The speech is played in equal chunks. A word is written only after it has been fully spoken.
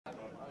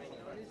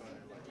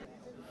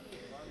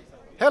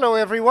Hello,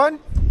 everyone.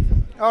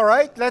 All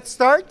right, let's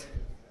start.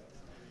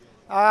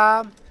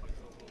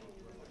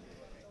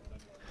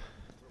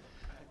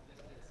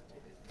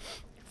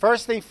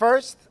 First thing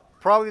first,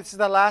 probably this is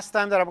the last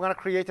time that I'm going to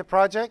create a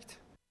project.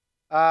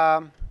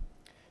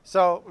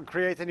 So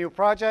create a new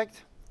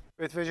project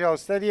with Visual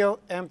Studio,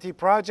 empty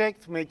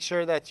project. Make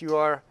sure that you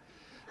are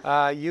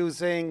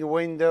using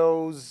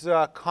Windows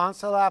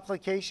console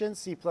application,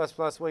 C++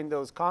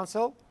 Windows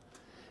console.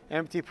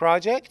 Empty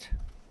project.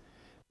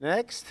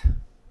 Next.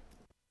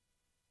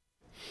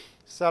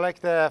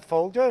 Select the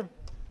folder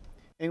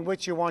in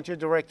which you want your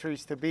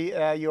directories to be,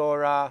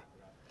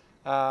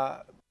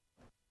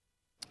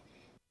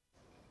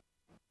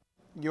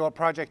 your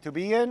project to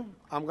be in.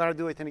 I'm going to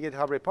do it in a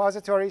GitHub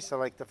repository.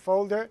 Select the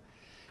folder.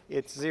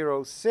 It's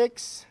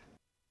 06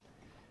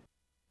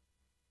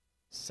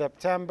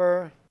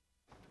 September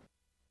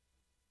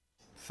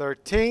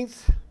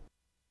 13th,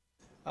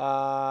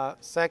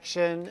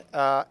 section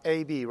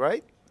AB,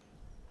 right?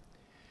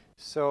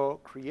 So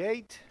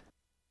create.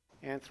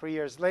 And 3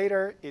 years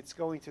later, it's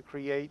going to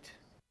create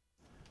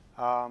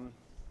the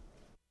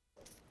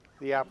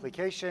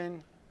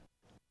application,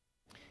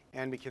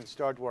 and we can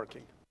start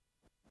working.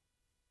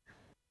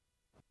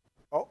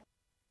 Oh,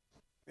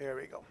 there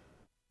we go.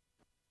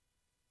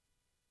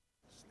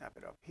 Snap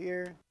it up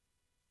here.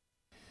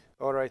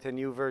 All right, a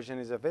new version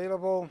is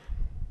available.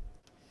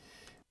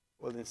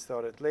 We'll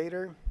install it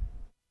later.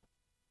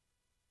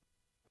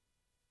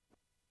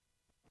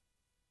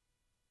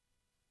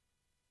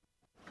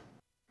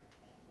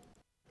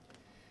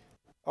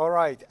 All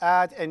right,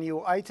 add a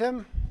new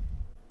item.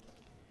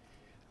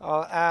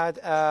 I'll add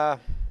a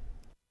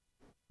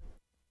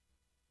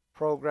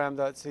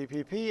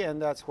program.cpp,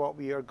 and that's what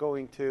we are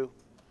going to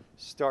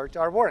start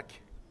our work.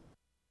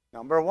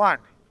 Number 1.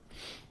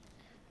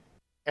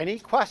 Any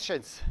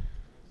questions?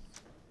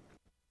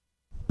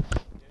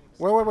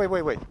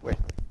 Wait.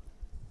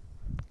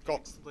 Go.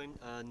 Explain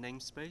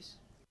namespace.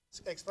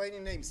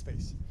 Explaining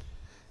namespace.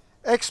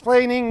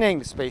 Explaining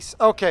namespace.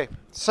 Okay,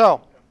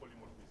 so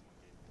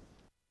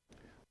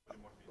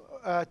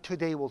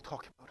today we'll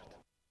talk about it.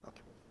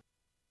 Okay.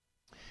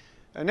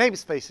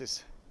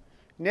 Namespaces.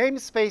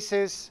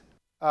 Namespaces.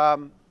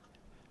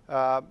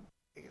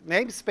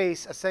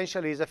 Namespace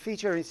essentially is a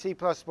feature in C++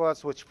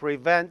 which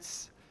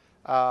prevents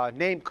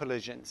name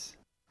collisions,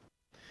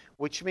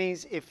 which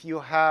means if you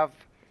have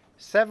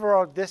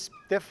several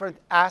different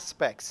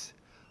aspects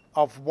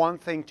of one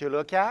thing to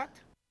look at,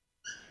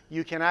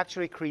 you can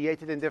actually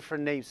create it in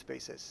different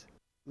namespaces.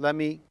 Let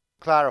me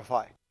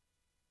clarify.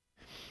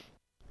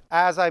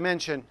 As I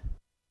mentioned,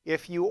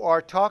 if you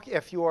are talking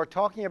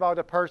about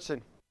a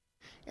person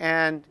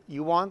and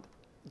you want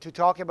to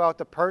talk about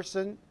the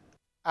person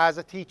as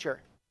a teacher,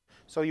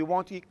 so you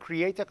want to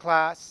create a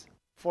class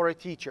for a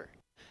teacher.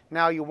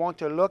 Now you want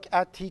to look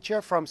at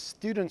teacher from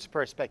student's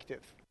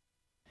perspective.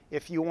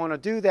 If you want to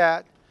do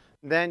that,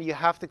 then you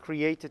have to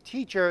create a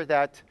teacher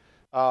that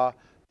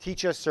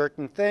teaches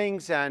certain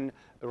things and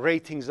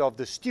ratings of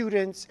the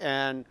students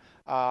and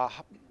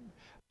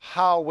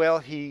how well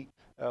he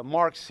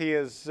marks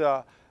his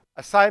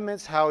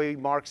assignments, how he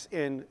marks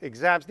in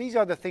exams. These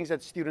are the things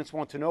that students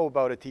want to know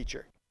about a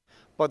teacher.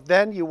 But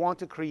then you want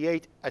to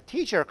create a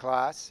teacher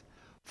class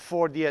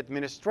for the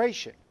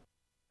administration,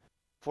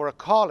 for a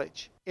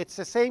college. It's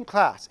the same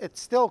class.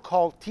 It's still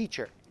called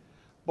teacher.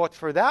 But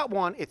for that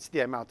one, it's the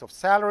amount of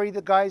salary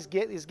the guy is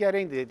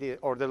getting,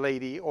 or the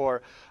lady,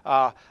 or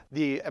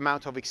the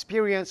amount of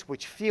experience,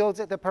 which fields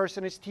that the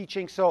person is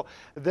teaching. So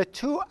the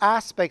two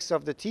aspects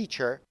of the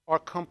teacher are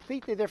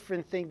completely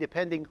different things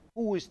depending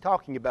who is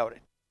talking about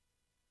it.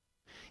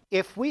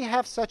 If we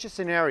have such a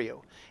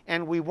scenario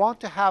and we want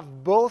to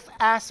have both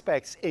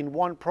aspects in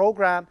one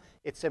program,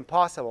 it's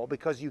impossible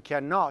because you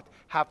cannot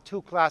have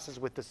two classes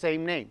with the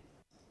same name.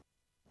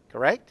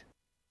 Correct?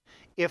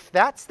 If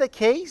that's the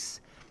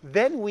case,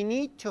 then we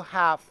need to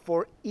have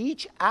for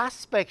each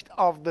aspect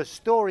of the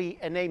story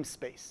a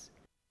namespace.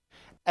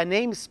 A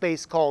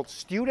namespace called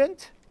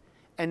student,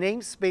 a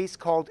namespace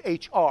called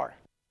HR,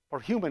 or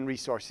human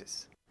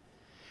resources.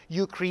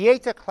 You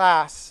create a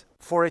class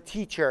for a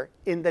teacher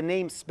in the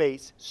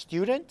namespace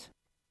student,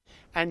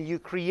 and you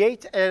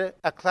create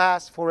a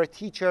class for a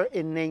teacher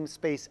in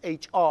namespace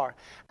HR,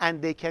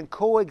 and they can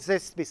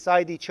coexist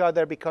beside each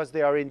other because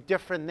they are in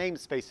different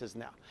namespaces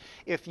now.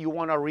 If you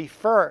want to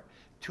refer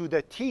to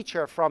the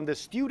teacher from the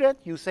student,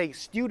 you say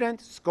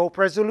student scope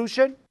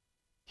resolution,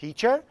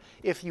 teacher.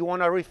 If you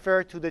want to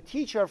refer to the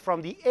teacher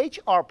from the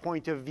HR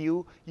point of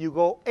view, you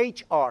go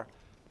HR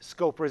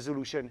scope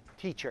resolution,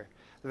 teacher.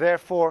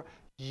 Therefore,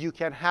 you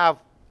can have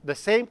the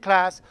same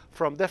class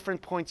from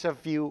different points of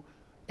view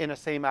in a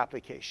same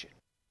application.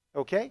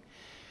 Okay?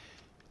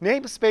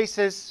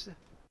 Namespaces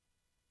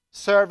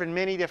serve in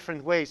many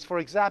different ways. For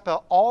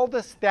example, all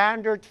the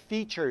standard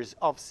features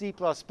of C++,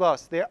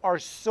 there are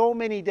so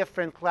many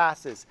different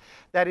classes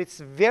that it's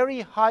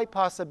very high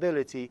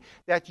possibility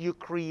that you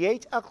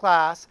create a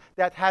class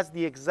that has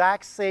the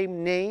exact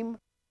same name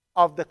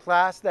of the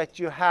class that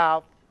you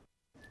have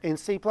in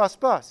C++.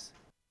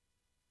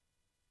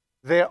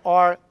 There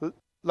are,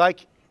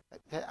 like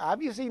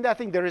Have you seen that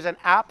thing? There is an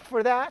app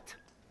for that,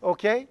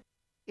 okay?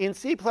 In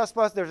C++,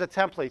 there's a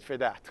template for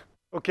that,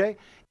 okay?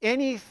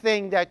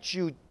 Anything that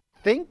you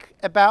think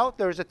about,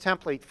 there's a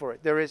template for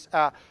it. There is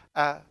a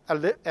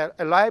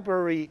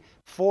library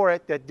for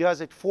it that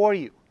does it for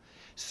you.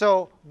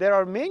 So there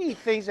are many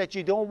things that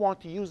you don't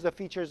want to use the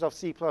features of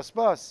C++.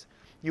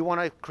 You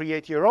want to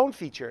create your own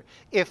feature.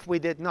 If we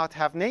did not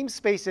have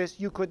namespaces,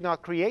 you could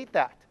not create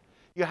that.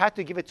 You had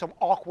to give it some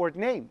awkward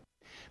name.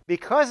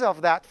 Because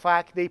of that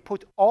fact, they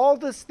put all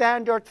the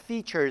standard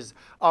features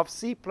of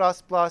C++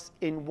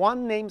 in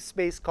one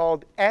namespace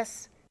called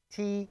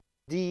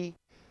std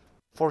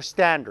for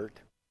standard.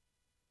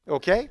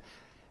 Okay?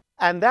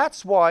 And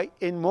that's why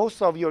in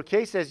most of your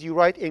cases you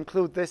write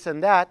include this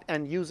and that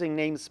and using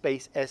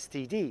namespace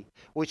std,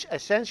 which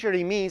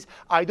essentially means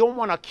I don't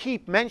want to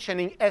keep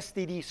mentioning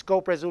std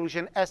scope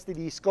resolution,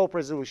 std scope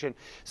resolution.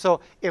 So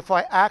if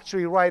I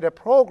actually write a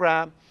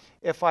program,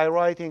 if I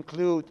write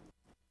include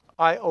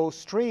IO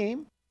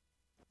stream,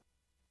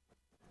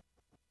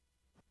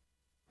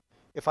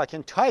 if I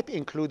can type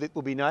include, it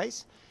would be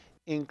nice.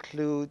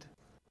 Include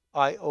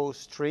IO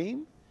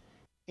stream,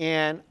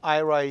 and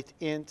I write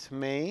int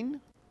main,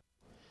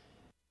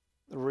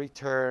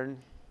 return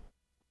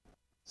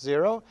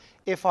 0.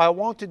 If I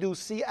want to do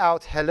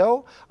cout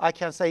hello, I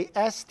can say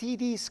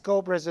std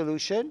scope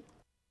resolution,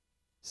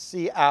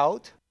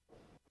 cout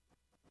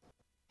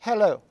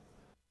hello.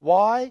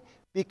 Why?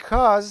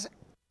 Because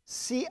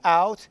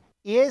cout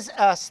is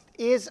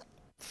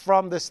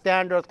from the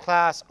standard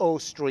class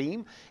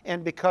OStream,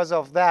 and because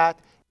of that,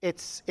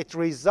 it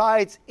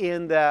resides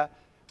in the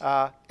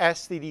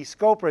std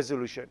scope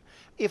resolution.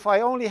 If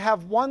I only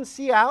have one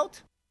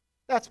cout,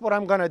 that's what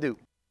I'm going to do.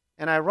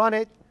 And I run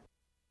it,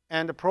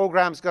 and the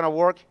program's going to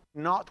work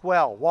not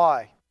well.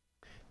 Why?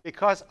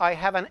 Because I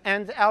have an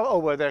end L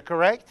over there,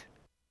 correct?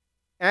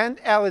 End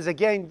L is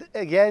again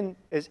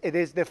it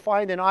is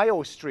defined in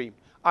IO stream.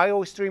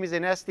 IO stream is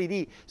in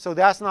std, so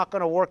that's not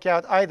going to work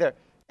out either.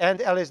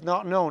 End L is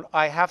not known.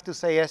 I have to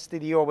say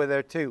std over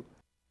there too.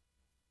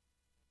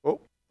 Oh.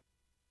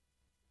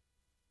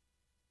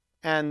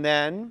 And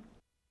then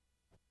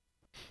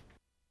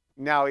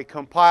now it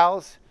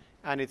compiles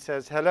and it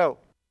says hello.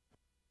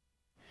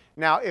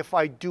 Now, if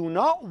I do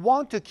not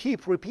want to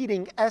keep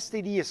repeating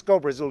std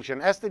scope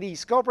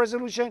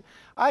resolution,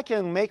 I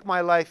can make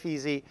my life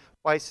easy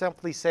by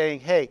simply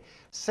saying, hey,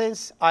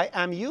 since I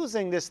am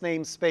using this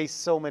namespace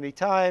so many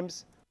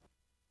times,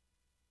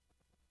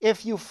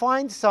 if you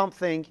find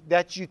something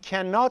that you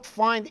cannot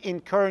find in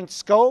current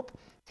scope,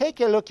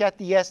 take a look at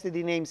the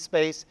std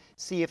namespace,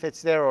 see if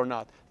it's there or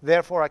not.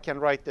 Therefore, I can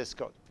write this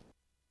code.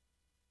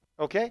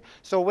 Okay?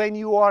 So when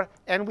you are,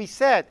 and we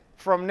said,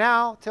 from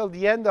now till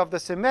the end of the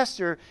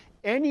semester,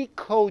 any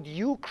code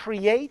you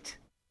create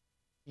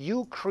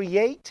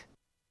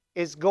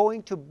is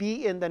going to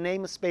be in the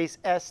namespace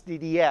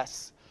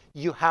stds.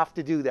 You have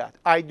to do that.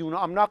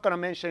 I'm not going to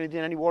mention it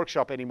in any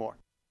workshop anymore.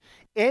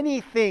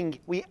 Anything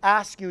we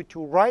ask you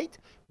to write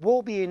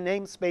will be in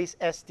namespace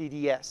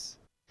stds.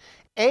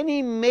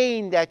 Any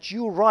main that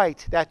you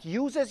write that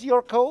uses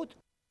your code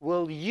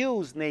will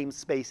use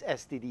namespace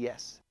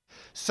stds.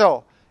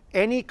 So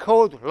any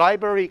code,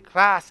 library,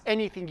 class,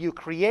 anything you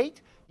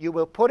create, you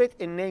will put it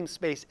in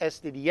namespace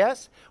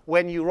stds.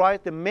 When you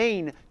write the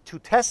main to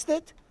test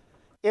it,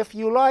 if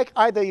you like,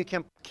 either you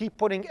can keep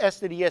putting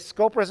stds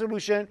scope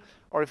resolution,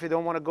 or if you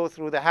don't want to go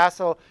through the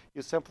hassle,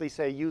 you simply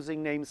say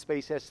using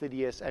namespace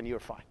stds and you're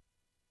fine.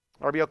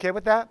 Are we okay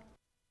with that?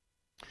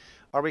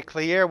 Are we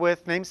clear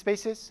with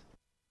namespaces?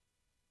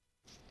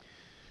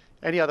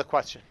 Any other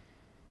question?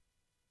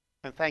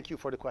 And thank you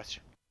for the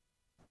question.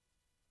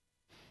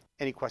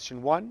 Any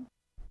question 1?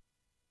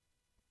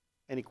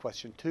 Any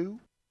question 2?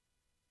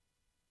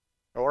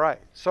 All right,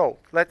 so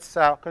let's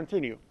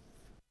continue.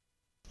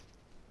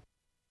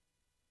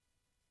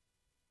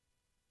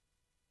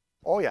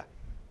 Oh, yeah.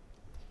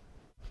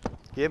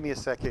 Give me a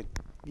second.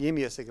 Give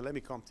me a second. Let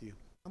me come to you.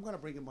 I'm going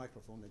to bring a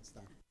microphone next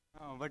time.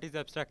 What is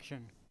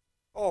abstraction?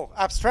 Oh,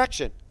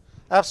 abstraction.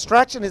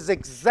 Abstraction is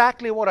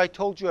exactly what I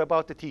told you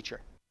about the teacher.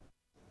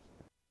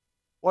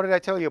 What did I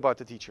tell you about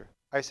the teacher?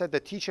 I said the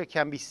teacher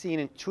can be seen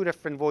in 2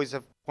 different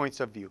points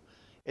of view.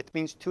 It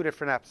means 2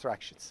 different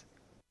abstractions.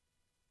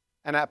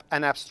 An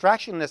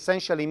abstraction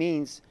essentially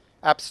means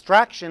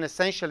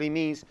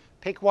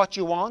pick what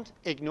you want,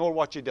 ignore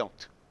what you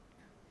don't.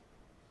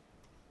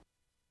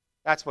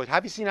 That's what.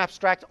 Have you seen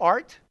abstract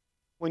art?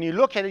 When you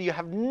look at it, you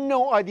have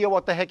no idea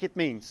what the heck it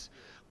means.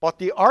 But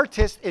the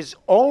artist is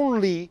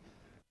only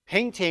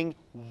painting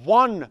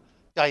one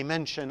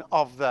dimension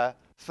of the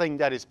thing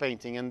that is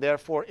painting, and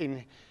therefore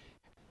in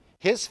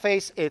his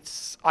face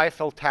it's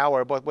Eiffel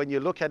Tower, but when you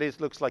look at it, it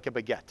looks like a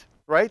baguette,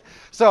 right?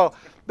 So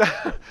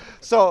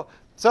so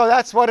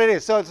that's what it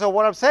is. So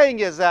what I'm saying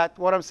is that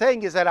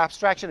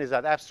abstraction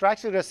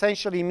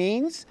essentially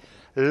means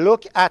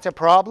look at a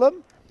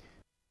problem,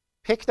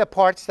 pick the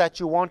parts that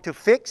you want to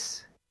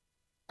fix,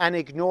 and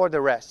ignore the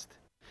rest.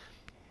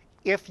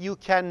 If you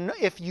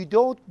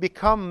don't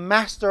become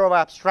master of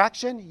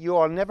abstraction, you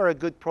are never a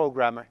good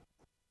programmer.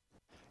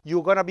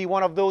 You're going to be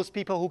one of those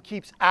people who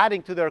keeps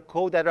adding to their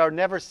code that are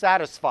never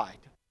satisfied.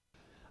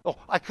 Oh,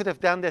 I could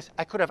have done this.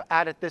 I could have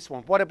added this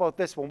one. What about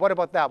this one? What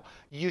about that?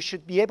 You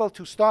should be able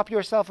to stop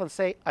yourself and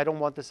say, I don't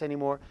want this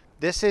anymore.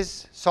 This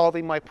is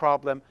solving my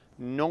problem.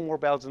 No more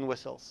bells and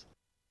whistles.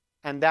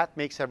 And that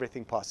makes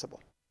everything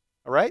possible.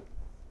 All right?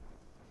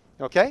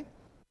 Okay?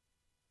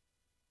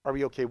 Are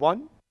we okay?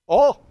 One?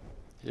 Oh,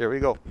 here we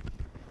go.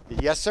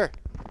 Yes, sir.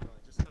 I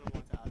just kind of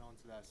want to add on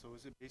to that. So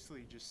is it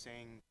basically just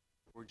saying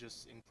we're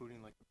just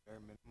including like the bare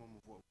minimum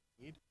of what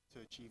we need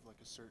to achieve like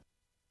a certain...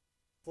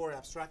 For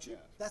abstraction? Yeah.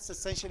 That's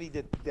essentially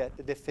the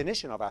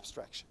definition of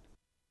abstraction.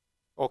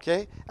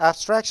 Okay?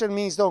 Abstraction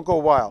means don't go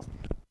wild.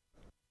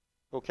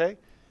 Okay?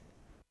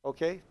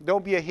 Okay?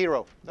 Don't be a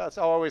hero. That's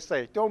all I always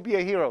say. Don't be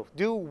a hero.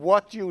 Do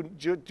what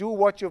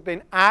you've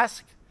been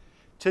asked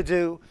to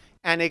do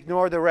and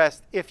ignore the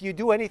rest. If you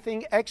do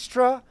anything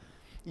extra,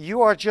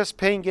 you are just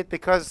paying it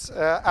because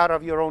out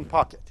of your own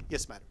pocket.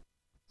 Yes, madam.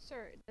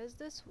 Sir, is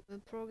this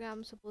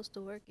program supposed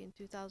to work in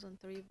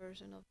 2003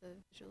 version of the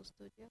Visual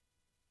Studio?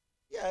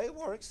 Yeah, it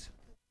works.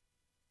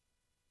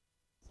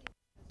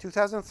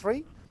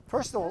 2003?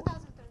 First of all,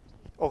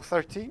 2013. oh,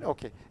 13?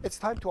 Okay. It's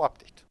time to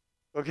update.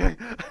 Okay?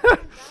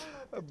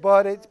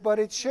 but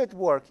it should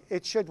work.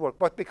 It should work.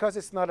 But because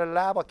it's not a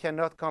lab, I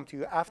cannot come to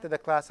you. After the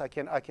class, I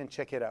can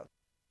check it out.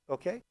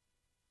 Okay?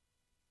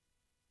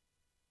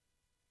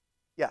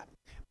 Yeah.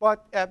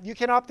 But you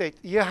can update.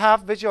 You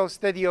have Visual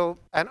Studio,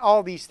 and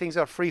all these things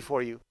are free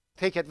for you.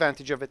 Take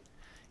advantage of it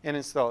and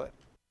install it.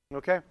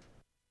 Okay?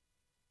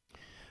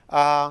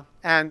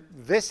 And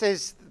this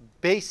is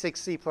basic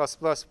C++,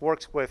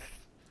 works with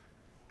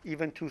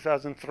even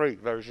 2003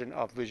 version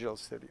of Visual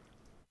Studio.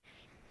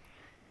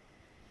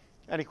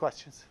 Any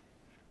questions?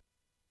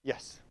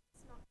 Yes.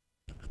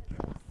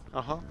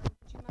 Uh-huh.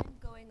 Would you mind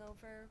going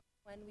over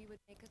when we would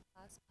make a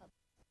class public?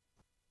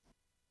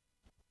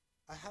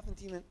 I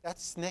haven't even,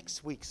 that's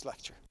next week's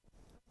lecture.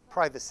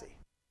 Privacy.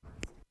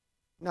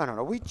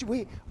 No.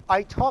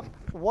 I talked,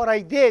 what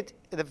I did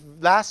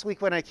last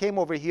week when I came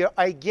over here,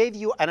 I gave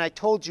you, and I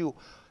told you,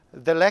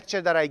 the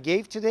lecture that I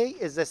gave today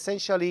is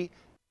essentially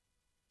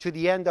to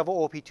the end of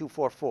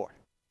OOP244.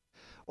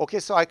 Okay,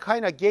 so I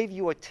kind of gave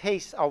you a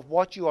taste of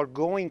what you are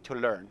going to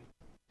learn.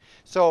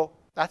 So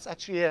that's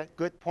actually a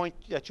good point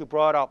that you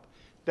brought up.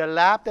 The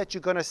lab that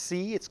you're going to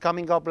see, it's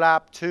coming up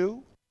lab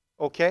 2,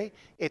 okay?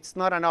 It's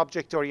not an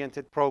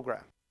object-oriented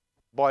program.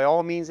 By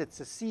all means, it's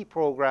a C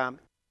program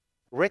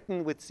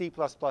written with C++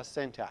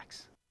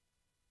 syntax,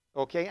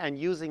 okay, and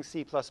using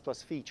C++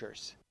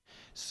 features.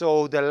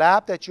 So the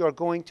lab that you are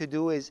going to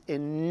do is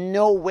in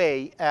no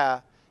way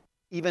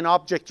even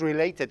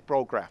object-related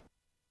program,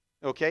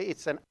 okay?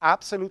 It's an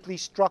absolutely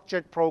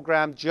structured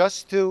program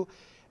just to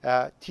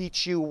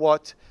teach you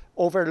what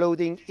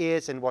overloading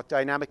is and what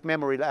dynamic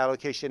memory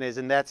allocation is,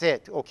 and that's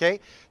it, okay?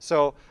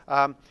 So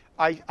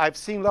I've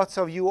seen lots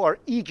of you are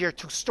eager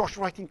to start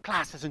writing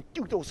classes and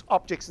do those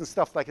objects and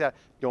stuff like that.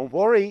 Don't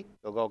worry,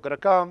 they're all gonna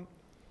come.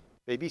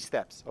 Baby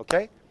steps,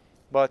 okay?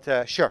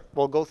 But sure,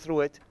 we'll go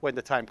through it when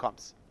the time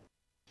comes.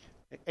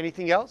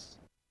 Anything else?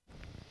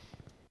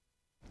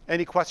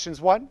 Any questions?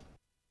 One?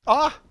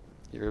 Ah,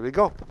 here we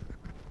go.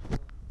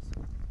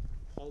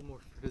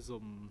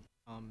 Polymorphism,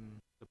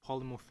 the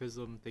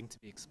polymorphism thing to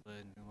be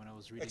explained when I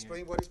was reading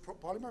Explain it. what is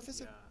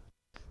polymorphism?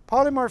 Yeah.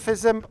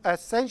 Polymorphism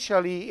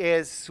essentially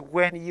is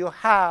when you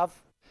have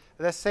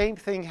the same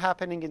thing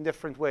happening in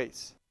different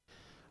ways.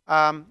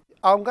 I'm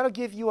going to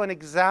give you an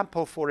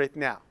example for it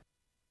now,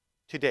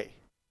 today.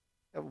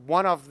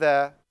 One of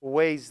the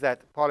ways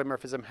that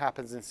polymorphism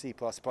happens in C++.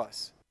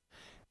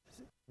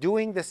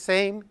 Doing the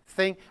same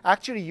thing.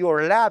 Actually,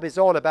 your lab is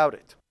all about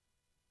it.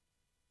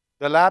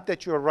 The lab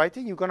that you're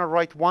writing, you're going to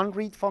write one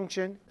read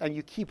function, and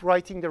you keep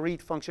writing the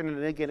read function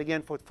and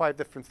again for 5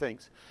 different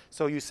things.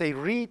 So you say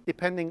read,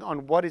 depending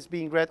on what is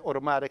being read,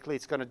 automatically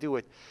it's going to do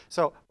it.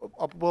 So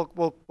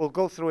we'll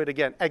go through it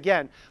again.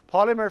 Again,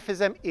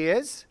 polymorphism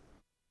is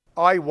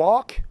I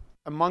walk,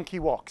 a monkey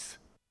walks.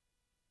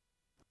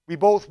 We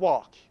both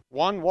walk.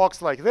 One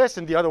walks like this,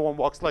 and the other one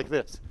walks like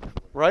this,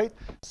 right?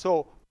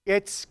 So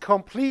it's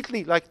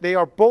completely like they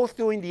are both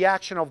doing the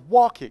action of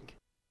walking,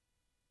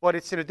 but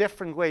it's in a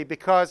different way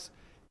because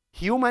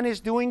human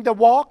is doing the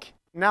walk,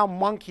 now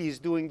monkey is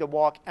doing the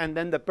walk, and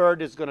then the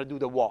bird is going to do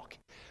the walk.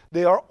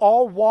 They are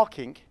all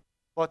walking,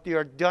 but they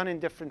are done in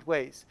different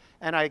ways.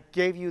 And I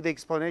gave you the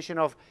explanation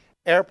of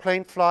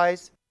airplane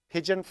flies,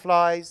 pigeon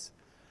flies,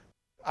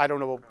 I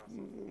don't know,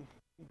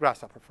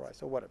 grasshopper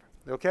flies or whatever,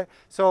 okay?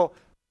 So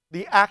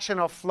the action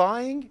of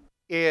flying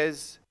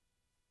is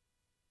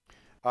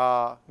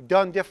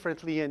done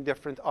differently in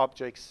different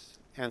objects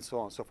and so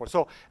on and so forth.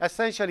 So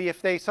essentially,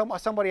 if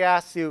somebody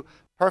asks you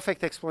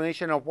perfect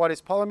explanation of what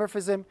is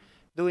polymorphism,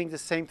 doing the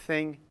same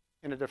thing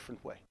in a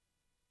different way.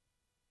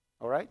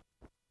 All right?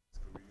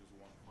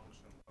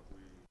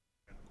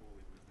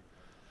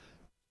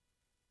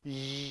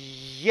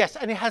 Yes,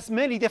 and it has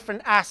many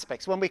different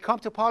aspects. When we come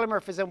to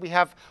polymorphism, we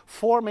have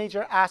 4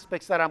 major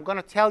aspects that I'm going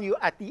to tell you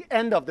at the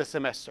end of the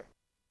semester.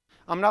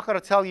 I'm not going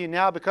to tell you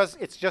now because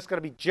it's just going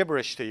to be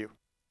gibberish to you.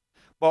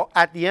 But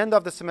at the end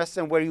of the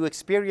semester, where you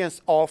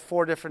experience all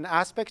 4 different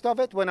aspects of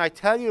it, when I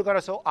tell you, you're going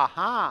to say,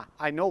 aha,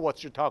 I know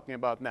what you're talking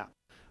about now.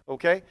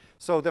 Okay?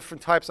 So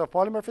different types of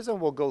polymorphism,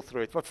 we'll go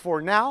through it. But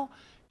for now,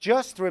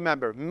 just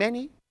remember,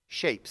 many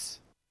shapes.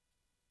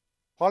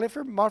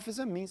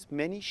 Polymorphism means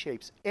many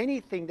shapes.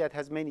 Anything that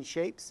has many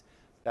shapes,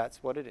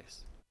 that's what it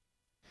is.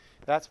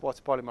 That's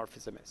what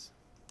polymorphism is.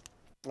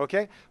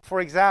 Okay?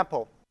 For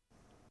example,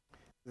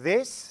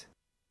 this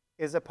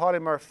is a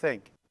polymorph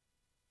thing.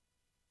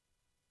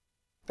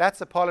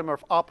 That's a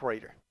polymorph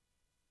operator.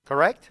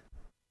 Correct?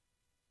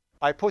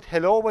 I put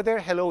hello over there,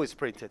 hello is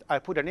printed. I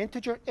put an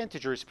integer,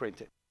 integer is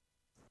printed.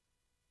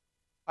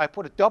 I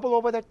put a double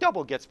over there,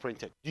 double gets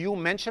printed. Do you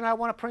mention I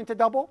want to print a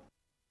double?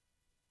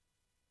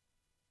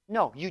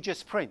 No, you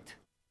just print.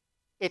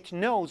 It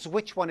knows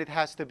which one it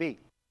has to be.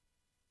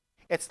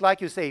 It's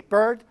like you say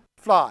bird,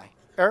 fly,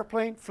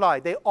 airplane,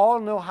 fly. They all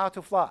know how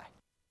to fly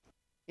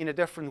in a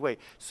different way.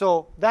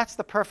 So that's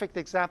the perfect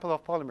example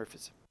of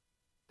polymorphism.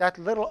 That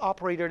little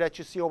operator that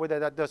you see over there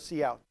that does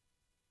see out.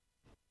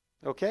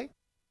 Okay?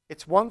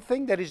 It's one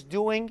thing that is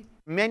doing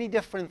many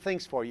different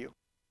things for you.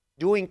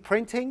 Doing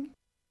printing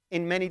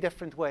in many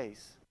different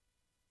ways.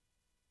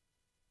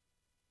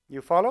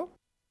 You follow?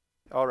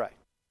 All right.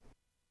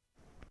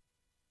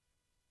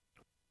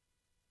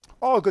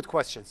 All good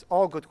questions.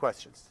 All good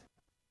questions.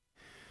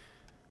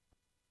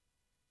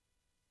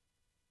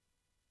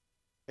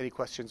 Any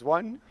questions?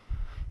 One?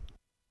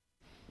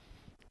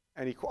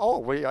 Oh,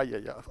 wait,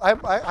 yeah.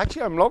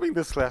 I'm loving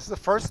this class. It's the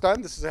first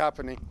time this is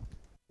happening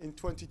in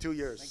 22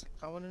 years. Like,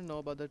 I want to know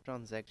about the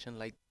transaction,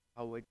 like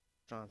how it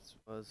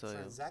transfers.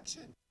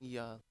 Transaction?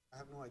 Yeah, I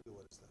have no idea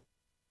what is that.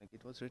 like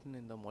it was written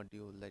in the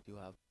module that you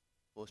have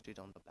posted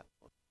on the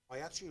blackboard. I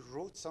actually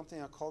wrote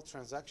something I called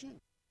transaction.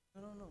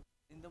 No.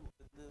 In the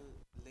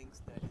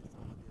links that is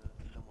over there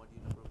in the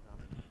modular program.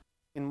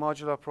 In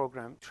modular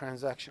program,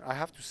 transaction. I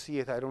have to see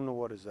it. I don't know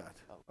what is that.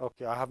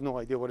 Okay, I have no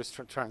idea what is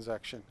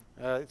transaction.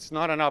 It's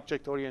not an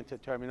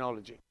object-oriented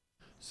terminology.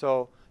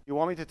 So you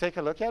want me to take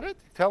a look at it?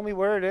 Tell me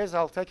where it is.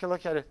 I'll take a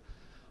look at it.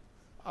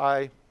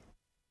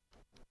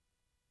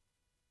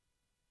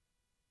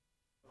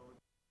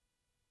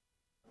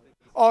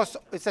 Oh, so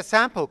it's a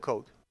sample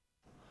code.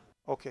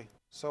 Okay,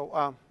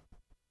 so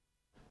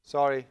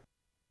sorry.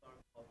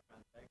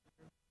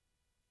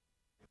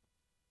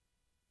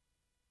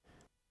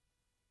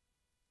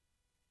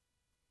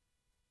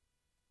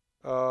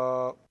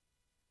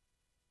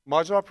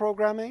 Modular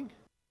programming,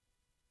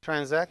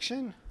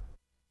 transaction.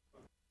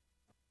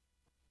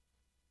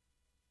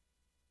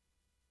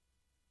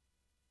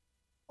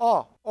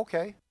 Oh,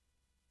 okay.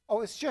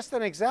 Oh, it's just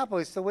an example.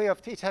 It's the way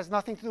of it has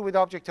nothing to do with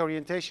object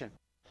orientation.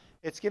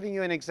 It's giving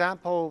you an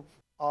example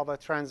of a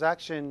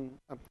transaction.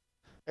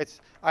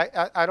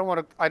 I don't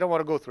want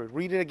to go through it.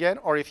 Read it again,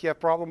 or if you have a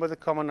problem with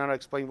it, come on and I'll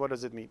explain what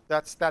does it mean.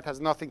 That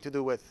has nothing to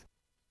do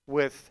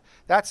with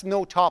that's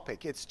no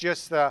topic. It's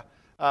just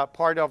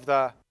part of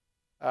the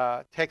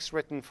text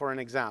written for an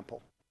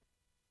example.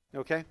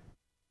 Okay?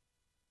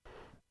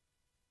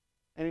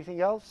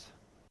 Anything else?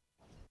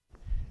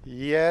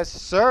 Yes,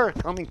 sir.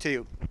 Coming to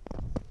you.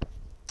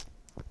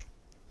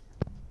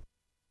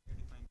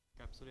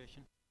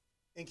 Encapsulation.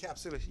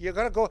 Encapsulation. You're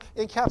going to go.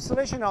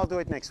 Encapsulation, I'll do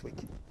it next week.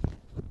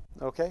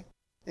 Okay?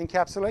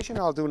 Encapsulation,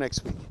 I'll do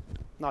next week.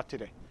 Not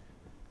today.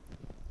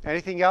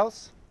 Anything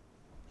else?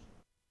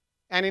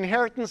 And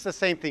inheritance, the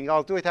same thing.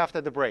 I'll do it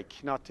after the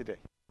break, not today.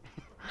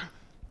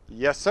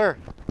 Yes, sir.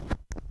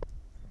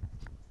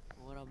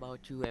 What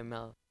about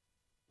UML?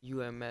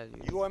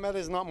 UML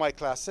is not my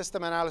class.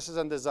 System Analysis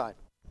and Design.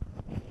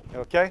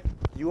 Okay?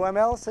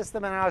 UML,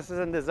 System Analysis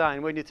and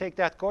Design. When you take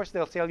that course,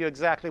 they'll tell you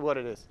exactly what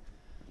it is.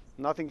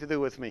 Nothing to do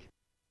with me.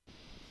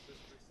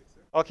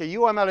 Okay,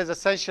 UML is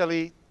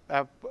essentially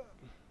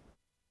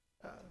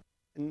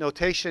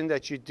notation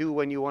that you do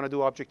when you want to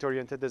do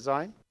object-oriented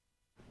design.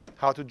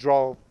 How to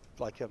draw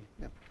like a,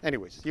 yeah.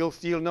 Anyways,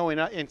 you'll know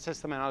in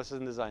System Analysis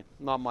and Design,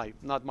 not my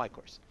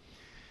course.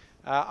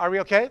 Are we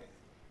okay?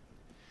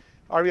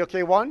 Are we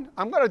okay? One,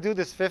 I'm going to do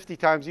this 50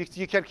 times.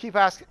 You can keep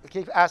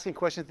asking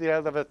questions at the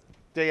end of the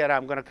day, and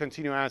I'm going to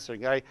continue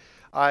answering.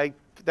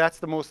 That's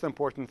the most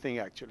important thing,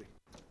 actually.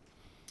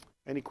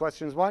 Any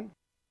questions? One?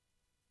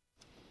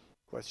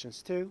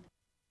 Questions? Two?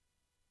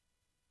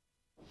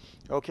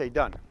 Okay,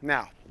 done.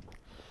 Now,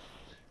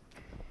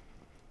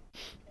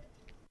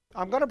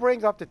 I'm going to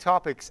bring up the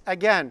topics.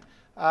 Again,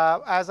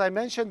 as I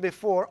mentioned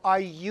before, I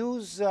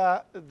use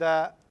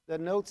the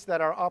notes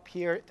that are up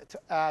here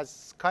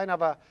as kind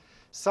of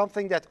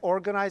something that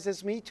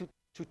organizes me to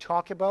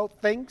talk about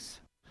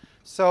things.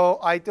 So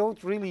I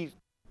don't really,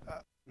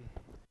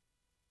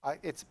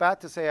 it's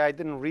bad to say I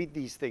didn't read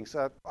these things.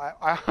 So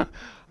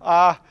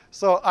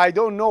I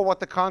don't know what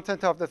the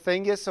content of the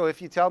thing is. So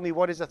if you tell me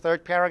what is the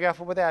third paragraph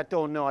over there, I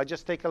don't know. I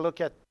just take a look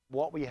at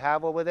what we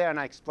have over there and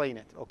I explain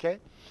it, okay?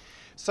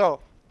 So,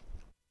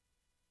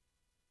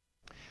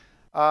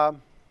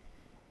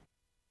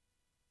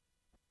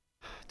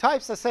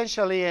 types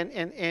essentially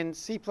in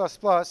C++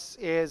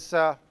 is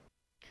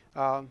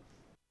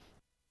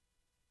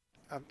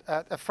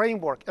a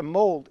framework, a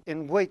mold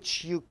in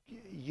which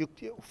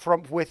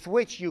with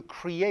which you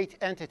create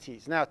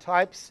entities. Now,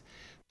 types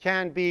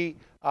can be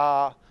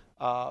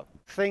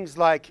things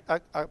like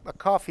a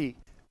coffee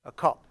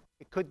cup.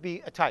 It could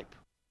be a type.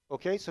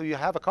 Okay, so you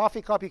have a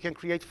coffee cup, you can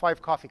create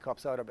 5 coffee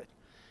cups out of it.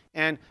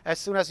 And as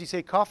soon as you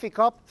say coffee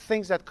cup,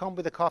 things that come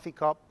with the coffee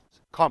cup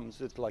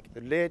comes. It's like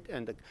the lid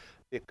and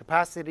the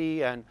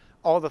capacity and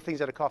all the things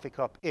that a coffee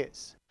cup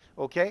is.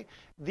 Okay,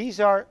 these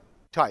are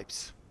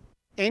types.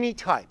 Any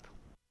type.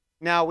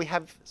 Now we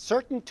have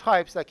certain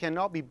types that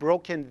cannot be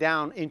broken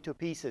down into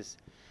pieces.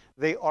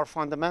 They are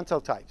fundamental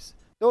types.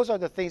 Those are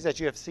the things that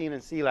you have seen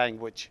in C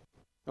language.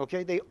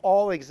 Okay, they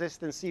all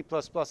exist in C++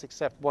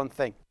 except one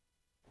thing.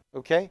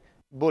 Okay,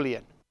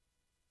 Boolean.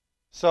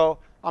 So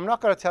I'm not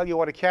going to tell you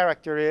what a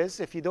character is.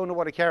 If you don't know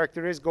what a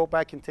character is, go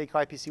back and take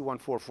IPC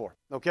 144.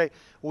 Okay,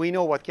 we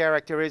know what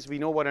character is. We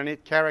know what an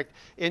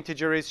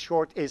integer is,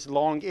 short is,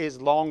 long,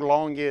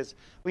 long is.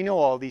 We know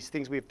all these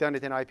things. We've done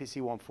it in IPC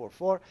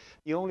 144.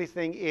 The only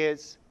thing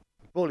is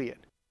Boolean.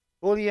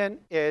 Boolean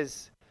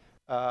is,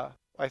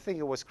 I think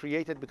it was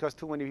created because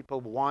too many people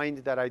whined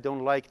that I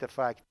don't like the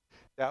fact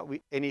that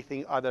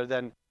anything other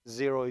than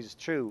 0 is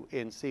true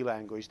in C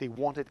language. They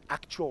wanted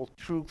actual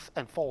truth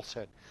and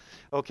falsehood.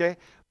 Okay,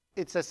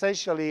 it's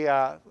essentially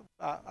a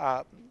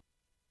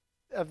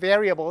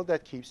variable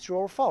that keeps true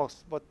or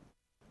false, but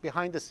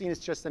behind the scene it's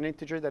just an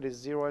integer that is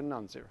 0 and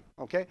non-zero.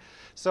 Okay,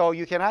 so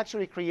you can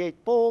actually create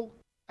bool,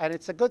 and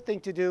it's a good thing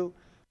to do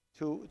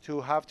to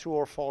have true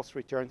or false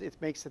returned. It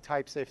makes the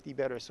type safety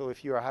better. So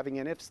if you are having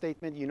an if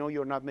statement, you know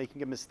you're not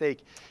making a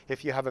mistake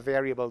if you have a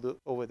variable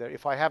over there.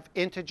 If I have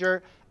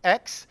integer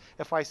x,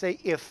 if I say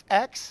if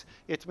x,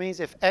 it means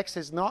if x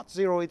is not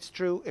 0, it's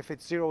true. If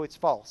it's 0, it's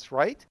false,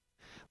 right?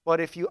 But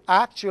if you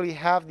actually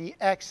have the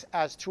x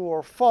as true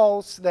or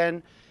false,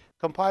 then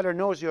compiler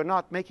knows you're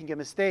not making a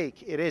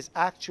mistake. It is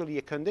actually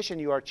a condition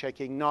you are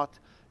checking, not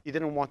you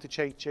didn't want to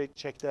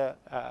check the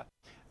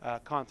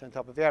content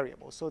of a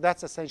variable. So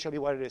that's essentially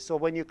what it is. So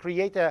when you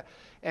create an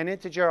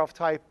integer of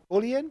type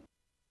Boolean,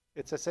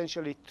 it's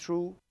essentially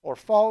true or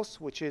false,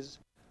 which is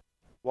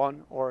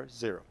 1 or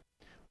 0.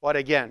 But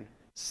again,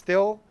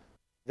 still,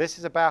 this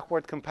is a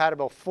backward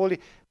compatible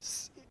fully.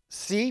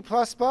 C++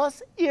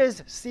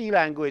 is C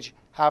language,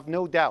 have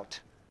no doubt.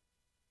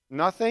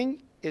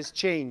 Nothing is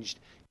changed.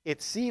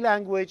 It's C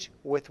language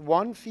with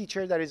one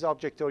feature that is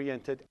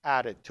object-oriented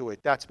added to it.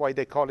 That's why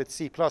they call it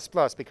C++,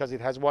 because it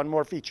has one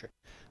more feature.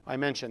 I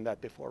mentioned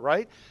that before,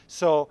 right?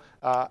 So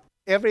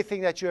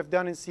everything that you have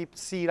done in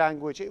C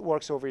language, it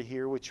works over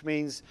here, which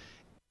means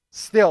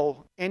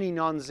still any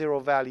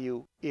non-zero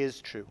value is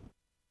true.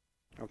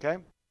 Okay?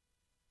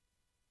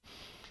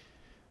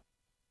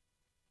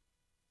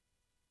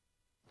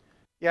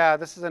 Yeah,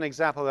 this is an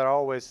example that I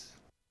always...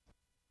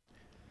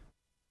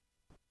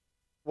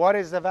 What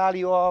is the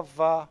value of,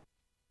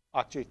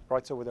 actually,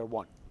 right over there,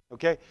 1.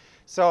 Okay?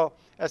 So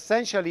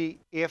essentially,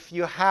 if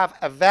you have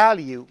a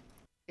value,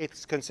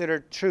 it's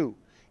considered true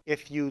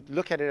if you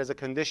look at it as a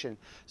condition.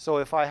 So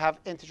if I have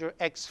integer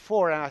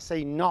x4 and I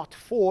say not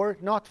 4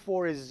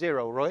 is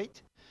 0,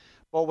 right?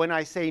 But when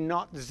I say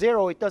not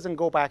 0, it doesn't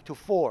go back to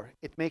 4.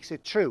 It makes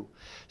it true.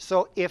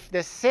 So if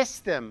the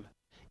system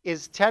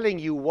is telling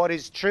you what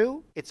is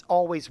true, it's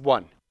always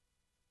 1.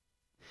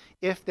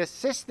 If the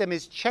system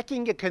is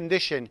checking a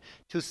condition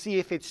to see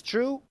if it's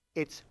true,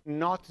 it's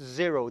not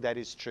 0 that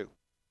is true,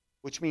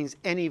 which means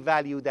any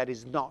value that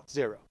is not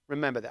 0.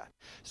 Remember that.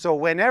 So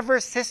whenever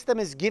system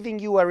is giving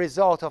you a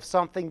result of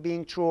something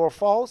being true or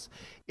false,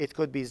 it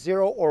could be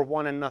 0 or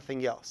 1 and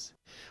nothing else.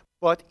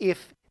 But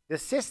if the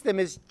system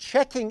is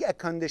checking a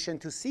condition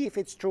to see if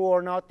it's true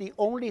or not, the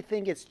only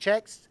thing it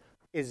checks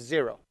is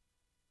 0.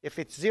 If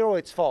it's 0,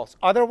 it's false.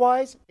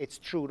 Otherwise, it's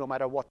true no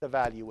matter what the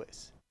value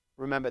is.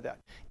 Remember that.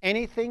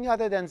 Anything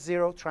other than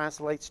 0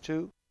 translates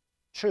to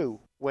true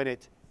when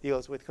it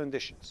deals with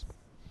conditions.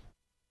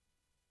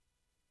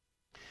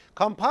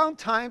 Compound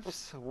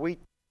types, we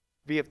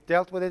have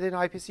dealt with it in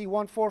IPC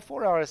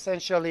 144, are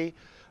essentially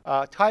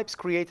types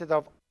created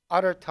of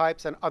other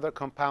types and other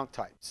compound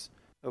types.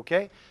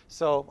 Okay?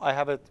 So I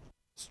have a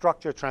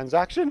structured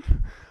transaction,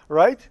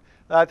 right?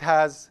 That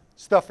has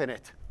stuff in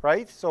it,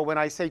 right? So when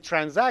I say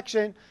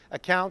transaction,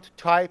 account,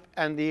 type,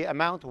 and the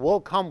amount will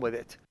come with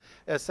it.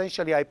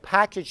 Essentially, I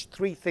package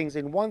 3 things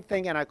in one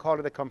thing, and I call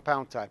it a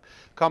compound type.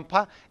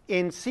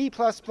 In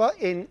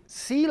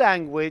C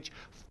language,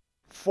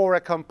 for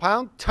a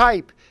compound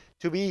type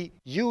to be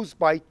used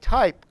by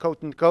type,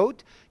 quote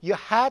unquote, you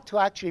had to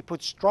actually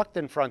put struct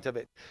in front of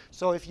it.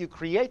 So if you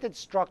created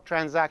struct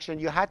transaction,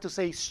 you had to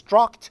say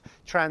struct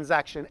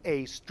transaction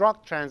A,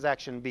 struct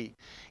transaction B.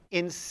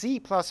 In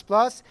C++,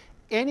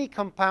 any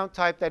compound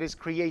type that is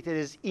created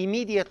is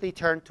immediately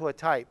turned to a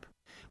type,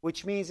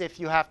 which means if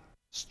you have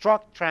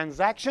struct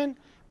transaction,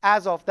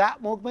 as of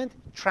that moment,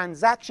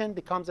 transaction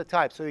becomes a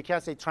type. So you can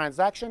say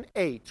transaction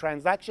A,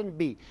 transaction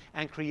B,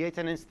 and create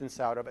an instance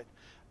out of it.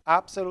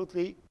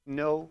 Absolutely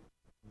no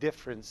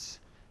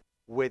difference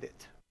with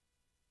it.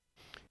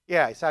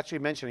 Yeah, it's actually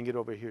mentioning it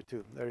over here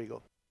too. There you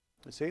go.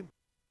 You see?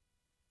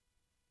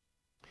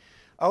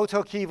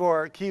 Auto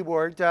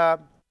keyword.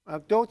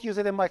 Don't use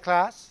it in my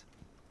class.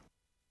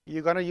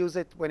 You're going to use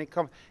it when it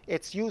comes.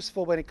 It's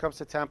useful when it comes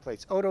to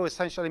templates. Auto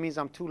essentially means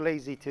I'm too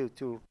lazy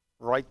to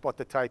write what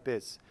the type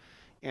is,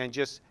 and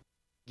just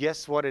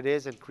guess what it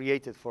is and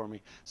create it for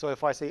me. So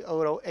if I say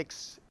auto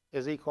x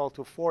is equal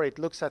to 4, it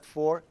looks at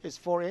 4. Is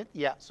 4 int?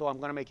 Yeah. So I'm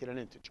going to make it an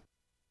integer.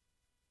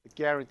 It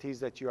guarantees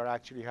that you are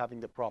actually having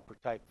the proper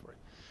type for it.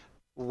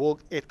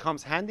 It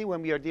comes handy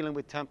when we are dealing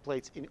with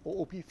templates in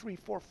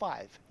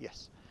OOP244.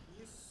 Yes. Can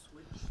you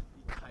switch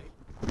the type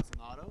as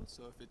an auto?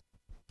 So if it,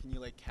 can you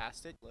like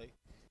cast it like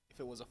if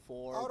it was a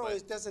 4? Auto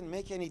it doesn't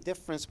make any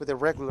difference with a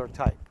regular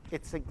type.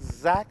 It's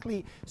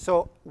exactly,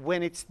 so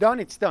when it's done,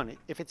 it's done.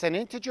 If it's an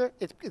integer,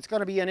 it's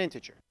going to be an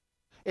integer.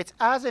 It's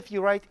as if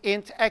you write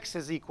int x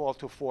is equal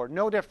to 4.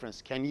 No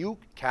difference. Can you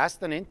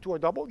cast an int to a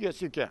double?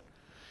 Yes, you can.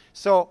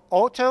 So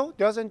auto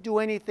doesn't do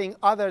anything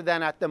other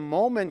than at the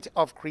moment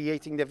of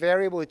creating the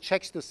variable, it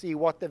checks to see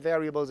what the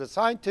variable is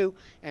assigned to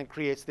and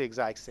creates the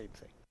exact same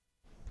thing.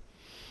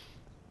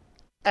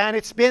 And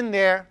it's been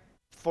there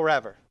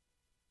forever,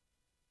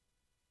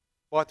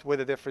 but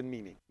with a different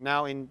meaning.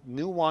 Now in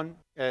new one,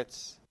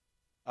 it's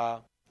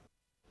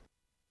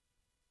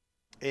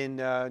in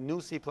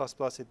new C++,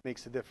 it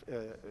makes a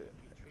difference.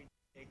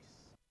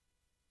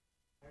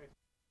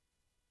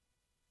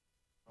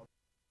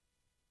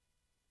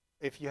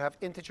 If you have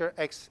integer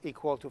x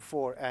equal to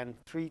 4 and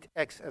treat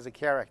x as a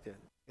character,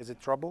 is it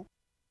trouble?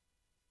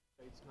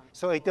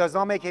 So it does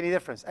not make any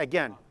difference.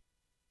 Again,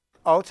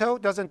 auto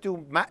doesn't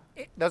do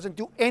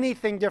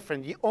anything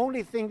different. The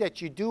only thing that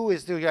you do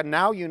is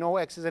now you know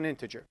x is an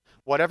integer.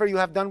 Whatever you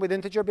have done with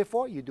integer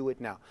before, you do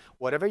it now.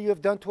 Whatever you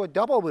have done to a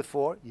double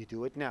before, you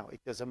do it now. It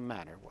doesn't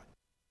matter what.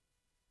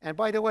 And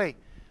by the way,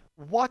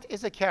 what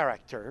is a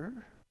character?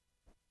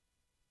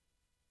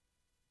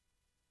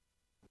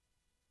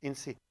 In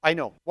C. I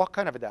know. What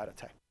kind of a data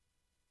type?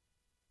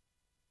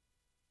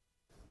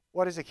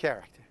 What is a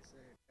character?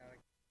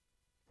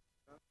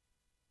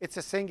 It's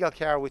a single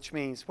char, which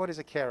means, what is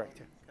a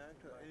character?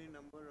 Character, any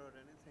number or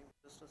anything,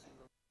 just a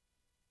single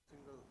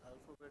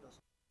alphabet or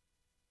something.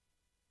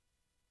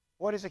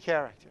 What is a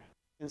character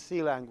in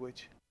C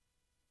language?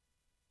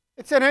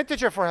 It's an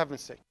integer, for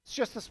heaven's sake. It's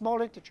just a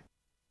small integer.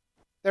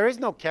 There is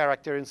no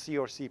character in C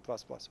or C++.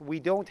 We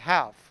don't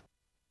have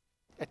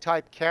a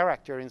type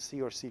character in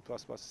C or C++.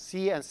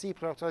 C and C++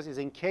 is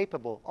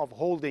incapable of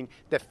holding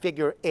the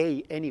figure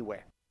A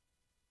anywhere.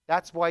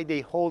 That's why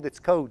they hold its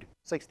code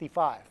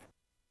 65.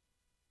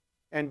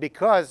 And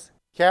because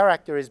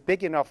character is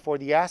big enough for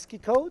the ASCII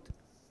code,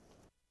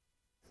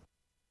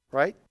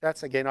 right?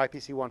 That's again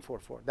IPC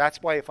 144.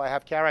 That's why if I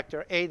have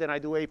character A, then I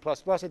do A++,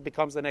 it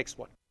becomes the next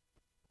one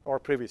or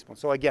previous one.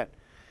 So again,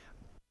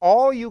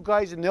 all you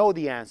guys know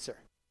the answer.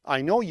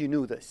 I know you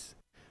knew this.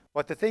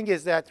 But the thing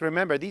is that,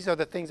 remember, these are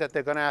the things that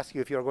they're going to ask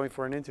you if you're going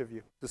for an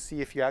interview to see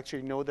if you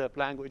actually know the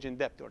language in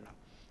depth or not.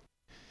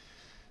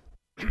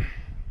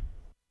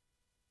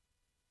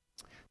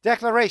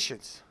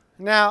 Declarations.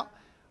 Now,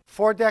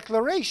 for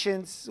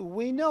declarations,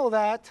 we know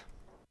that.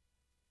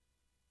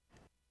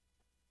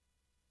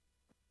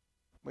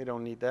 We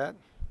don't need that.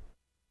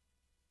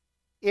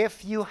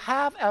 If you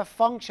have a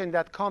function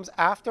that comes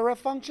after a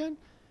function,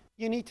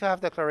 you need to have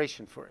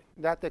declaration for it.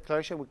 That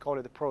declaration, we call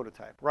it a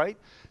prototype, right?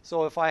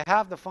 So if I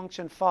have the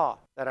function fa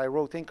that I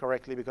wrote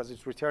incorrectly because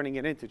it's returning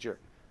an integer.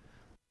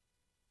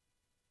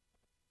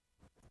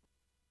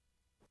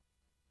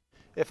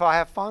 If I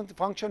have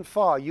function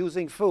fa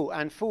using foo,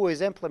 and foo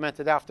is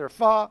implemented after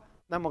fa,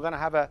 then we're going to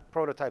have a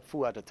prototype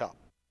foo at the top.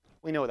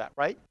 We know that,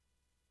 right?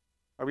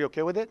 Are we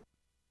okay with it?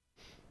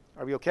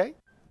 Are we okay?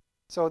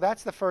 So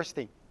that's the first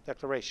thing,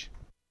 declaration.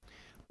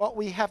 But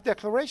we have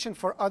declaration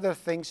for other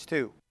things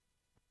too.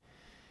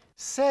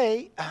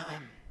 Say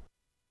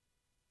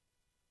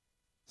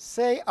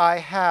I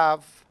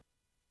have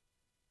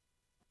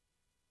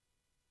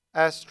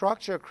a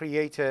structure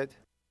created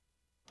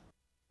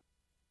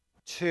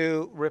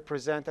to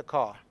represent a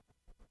car.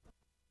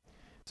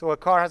 So a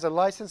car has a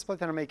license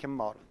plate and a make and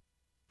model,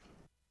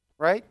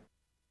 right?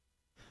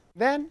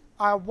 Then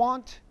I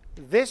want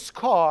this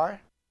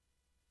car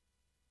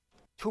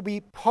to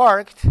be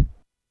parked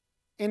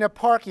in a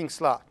parking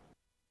slot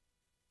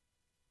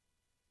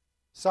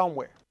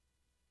somewhere.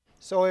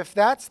 So if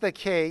that's the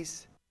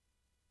case,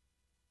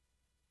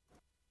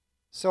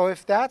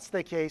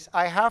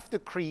 I have to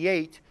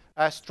create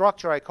a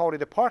structure, I call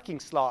it a parking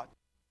slot,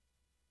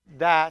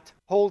 that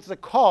holds the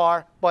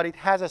car, but it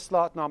has a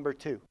slot number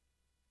 2.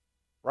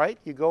 Right?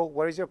 You go,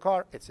 where is your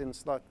car? It's in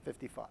slot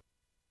 55.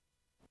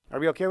 Are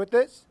we okay with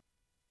this?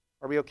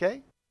 Are we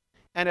okay?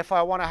 And if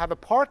I want to have a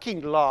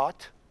parking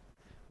lot,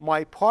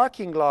 my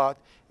parking lot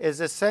is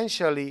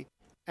essentially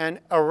an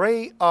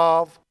array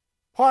of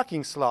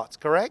parking slots,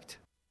 correct?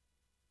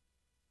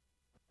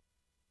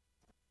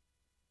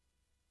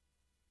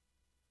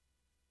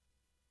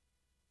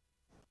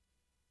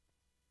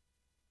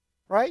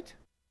 Right?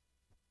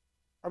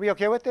 Are we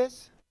okay with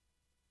this?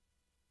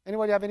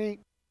 Anybody have any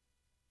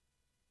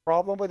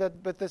problem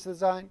with this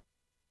design?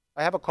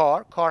 I have a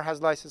car. Car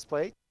has license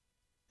plate,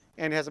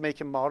 and it has a make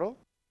and model,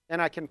 then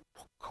I can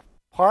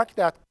park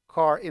that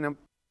car in a,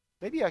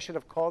 maybe I should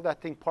have called that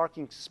thing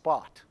parking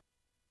spot.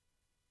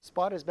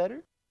 Spot is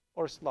better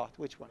or slot?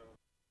 Which one?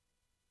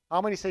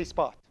 How many say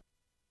spot?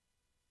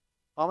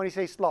 How many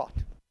say slot?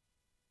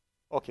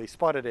 Okay,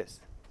 spot it is.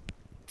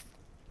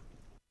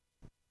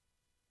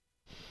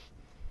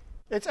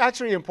 It's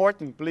actually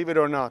important, believe it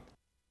or not.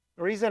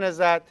 The reason is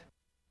that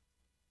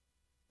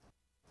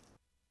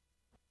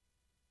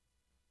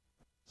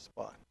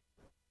spot.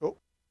 Oh.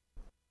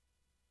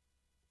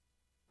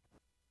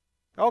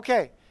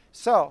 Okay,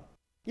 so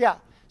yeah,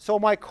 so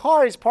my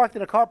car is parked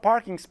in a car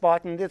parking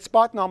spot, and the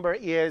spot number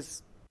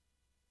is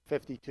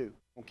 52.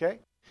 Okay,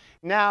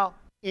 now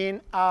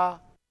in a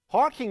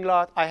parking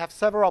lot, I have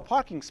several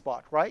parking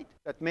spots, right?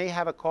 That may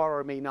have a car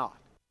or may not.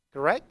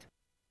 Correct?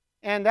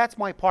 And that's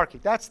my parking.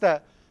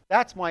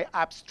 That's my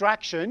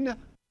abstraction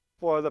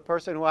for the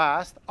person who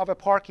asked of a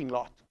parking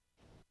lot.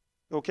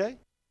 Okay?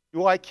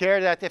 Do I care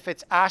that if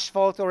it's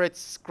asphalt or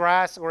it's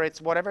grass or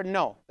it's whatever?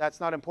 No, that's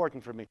not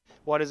important for me.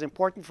 What is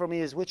important for me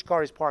is which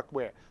car is parked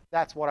where.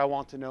 That's what I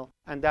want to know,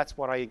 and that's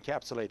what I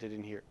encapsulated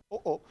in here.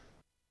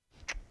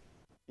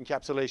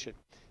 Encapsulation.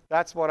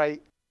 That's what I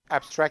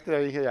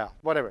abstracted here. Yeah,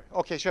 whatever.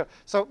 Okay, sure.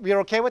 So we're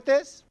okay with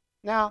this?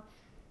 Now,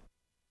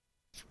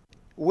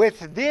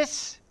 with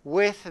this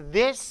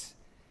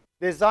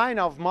design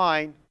of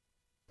mine,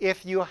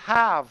 if you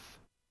have,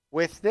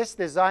 with this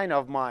design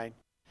of mine,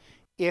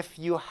 if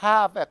you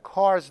have a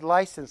car's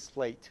license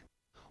plate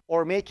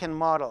or make and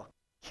model,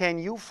 can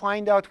you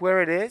find out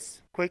where it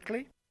is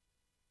quickly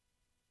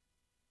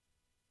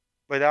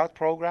without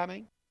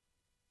programming?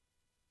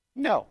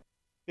 No,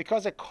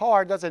 because a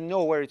car doesn't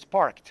know where it's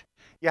parked.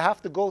 You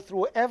have to go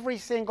through every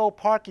single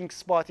parking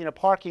spot in a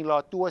parking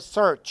lot, do a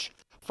search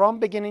from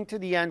beginning to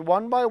the end,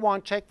 one by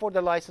one, check for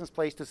the license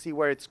plate to see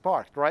where it's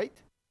parked, right?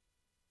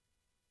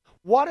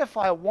 What if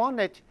I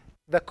wanted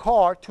the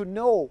car to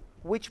know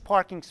which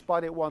parking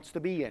spot it wants to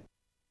be in?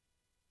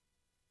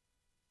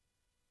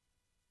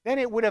 Then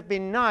it would have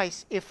been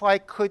nice if I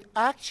could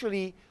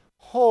actually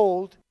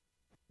hold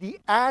the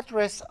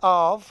address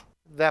of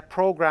the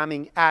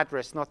programming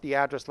address, not the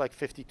address like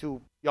 52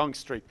 Yonge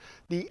Street,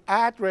 the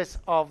address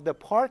of the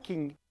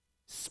parking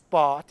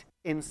spot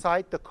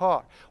inside the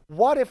car.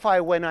 What if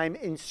when I'm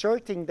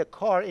inserting the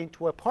car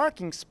into a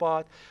parking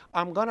spot,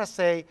 I'm going to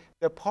say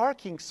the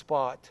parking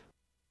spot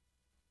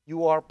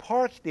you are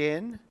parked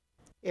in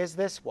is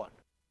this one.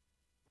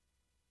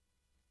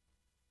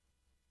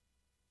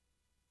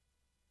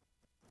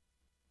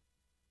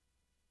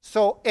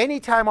 So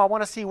anytime I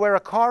want to see where a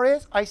car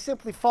is, I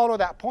simply follow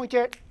that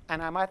pointer,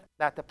 and I'm at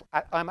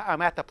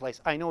the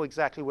place. I know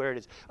exactly where it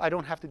is. I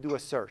don't have to do a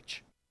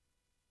search.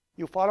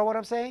 You follow what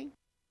I'm saying?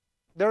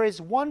 There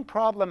is one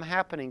problem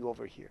happening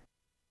over here.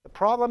 The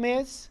problem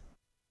is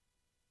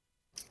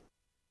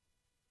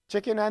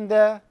chicken and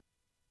the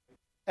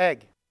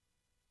egg.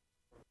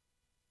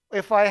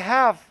 If I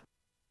have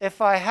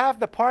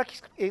the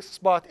parking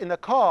spot in the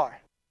car,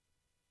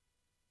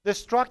 the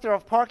structure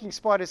of parking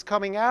spot is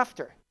coming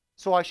after.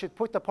 So I should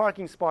put the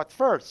parking spot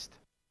first.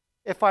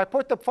 If I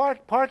put the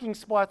parking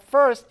spot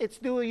first, it's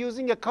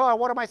using a car.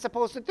 What am I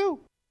supposed to do?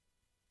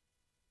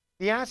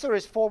 The answer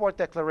is forward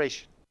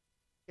declaration.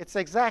 It's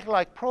exactly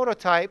like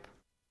prototype,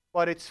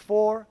 but it's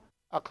for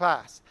a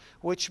class,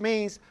 which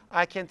means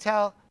I can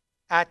tell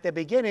at the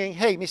beginning,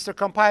 hey, Mr.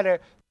 Compiler,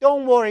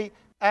 don't worry,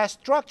 a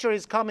structure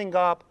is coming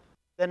up.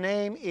 The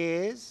name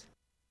is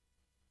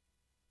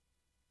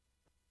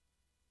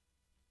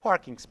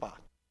parking spot.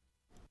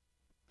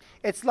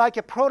 It's like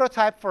a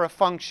prototype for a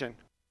function.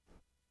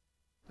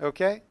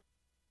 Okay?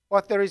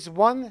 But there is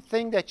one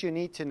thing that you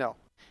need to know,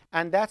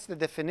 and that's the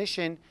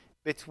definition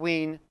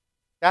between,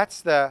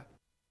 that's the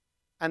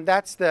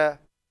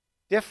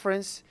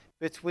difference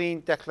between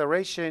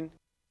declaration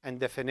and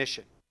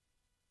definition.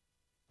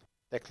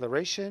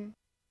 Declaration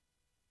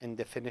and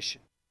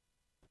definition.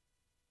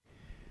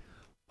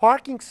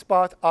 Parking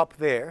spot up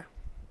there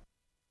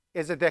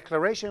is a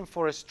declaration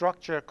for a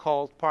structure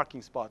called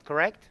parking spot,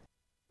 correct?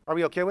 Are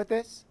we okay with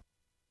this?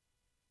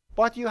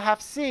 But you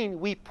have seen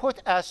we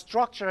put a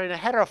structure in a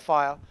header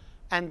file,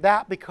 and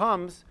that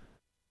becomes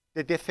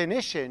the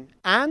definition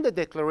and the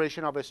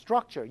declaration of a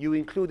structure. You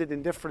include it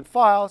in different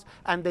files,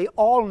 and they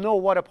all know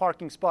what a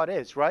parking spot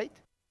is, right?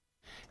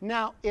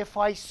 Now, if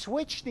I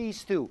switch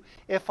these two,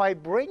 if I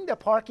bring the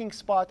parking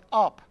spot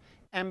up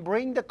and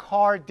bring the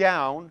car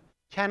down,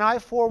 can I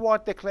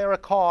forward declare a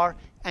car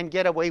and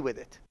get away with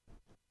it?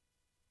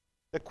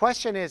 The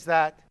question is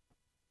that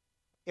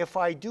if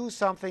I do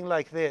something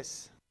like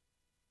this,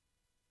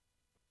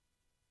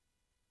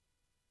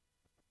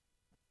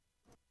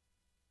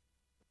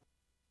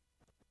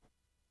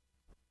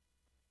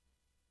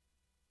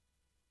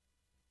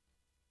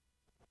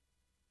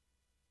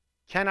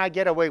 can I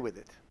get away with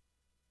it?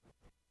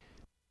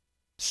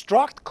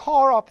 Struct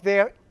car up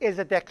there is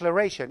a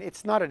declaration.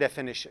 It's not a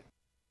definition.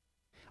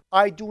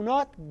 I do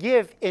not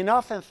give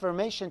enough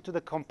information to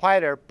the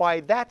compiler by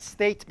that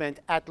statement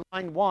at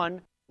line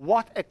 1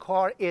 what a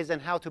car is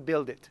and how to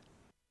build it.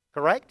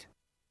 Correct?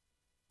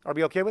 Are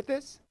we okay with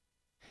this?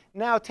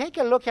 Now take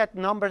a look at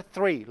number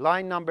 3,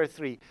 line number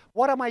 3.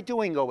 What am I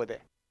doing over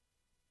there?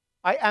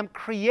 I am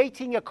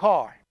creating a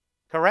car,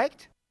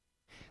 correct?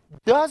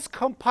 Does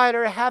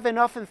compiler have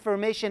enough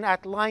information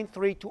at line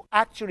 3 to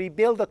actually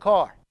build a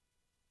car?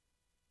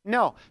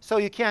 No, so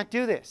you can't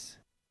do this.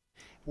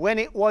 When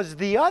it was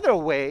the other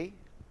way,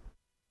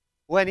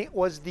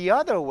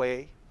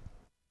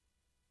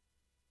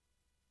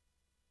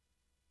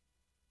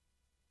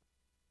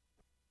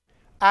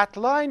 at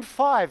line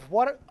 5,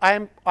 what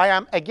I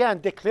am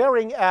again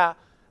declaring a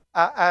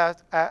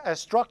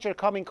structure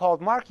coming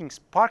called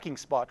parking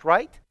spot,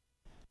 right?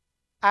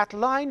 At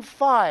line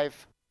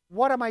 5,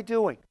 what am I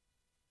doing?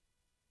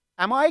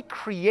 Am I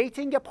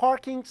creating a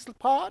parking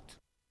spot?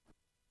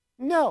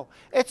 No,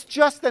 it's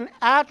just an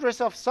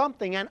address of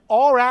something, and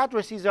all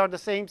addresses are the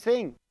same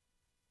thing.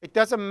 It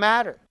doesn't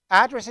matter.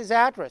 Address is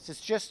address.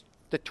 It's just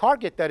the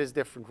target that is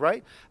different,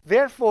 right?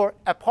 Therefore,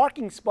 a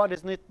parking spot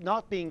is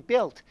not being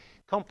built.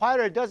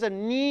 Compiler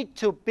doesn't need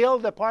to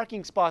build a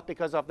parking spot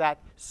because of that,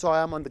 so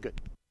I'm on the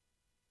good.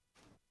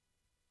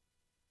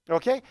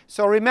 Okay,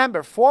 so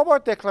remember,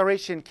 forward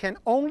declaration can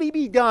only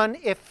be done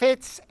if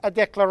it's a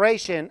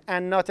declaration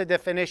and not a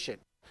definition.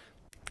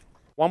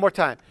 One more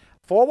time.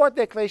 Forward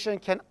declaration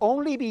can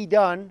only be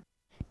done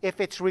if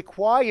it's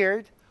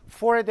required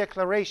for a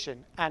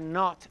declaration and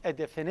not a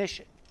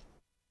definition.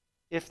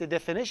 If the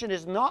definition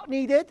is not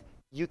needed,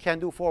 you can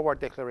do forward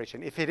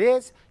declaration. If it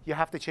is, you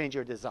have to change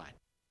your design.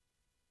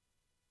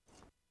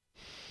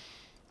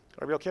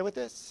 Are we okay with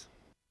this?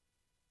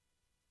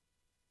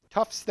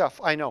 Tough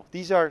stuff, I know.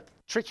 These are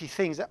tricky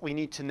things that we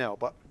need to know,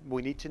 but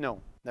we need to know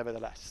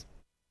nevertheless.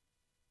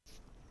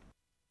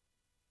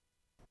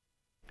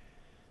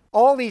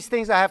 All these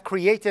things I have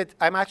created,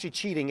 I'm actually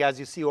cheating, as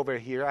you see over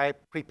here. I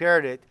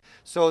prepared it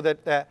so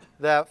that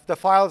the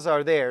files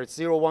are there. It's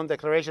 01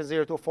 declaration,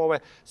 02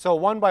 forward. So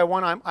one by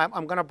one,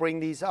 I'm going to bring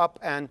these up,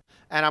 and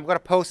I'm going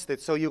to post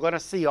it. So you're going to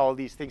see all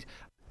these things.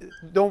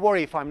 Don't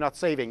worry if I'm not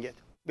saving it.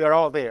 They're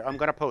all there. I'm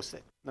going to post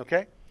it.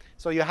 Okay?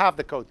 So you have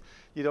the code.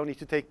 You don't need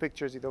to take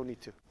pictures. You don't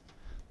need to.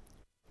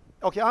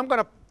 Okay, I'm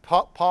going to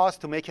pause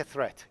to make a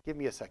thread. Give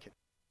me a second.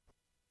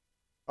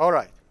 All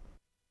right.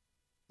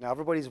 Now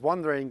everybody's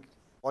wondering,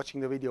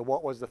 watching the video,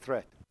 what was the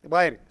thread? But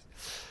anyways.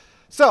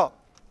 So,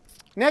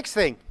 next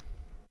thing.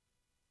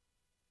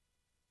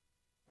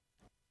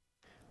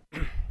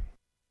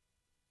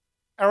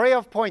 Array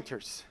of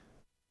pointers.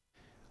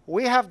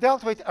 We have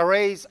dealt with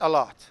arrays a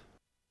lot.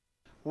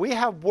 We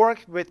have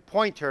worked with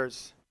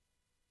pointers,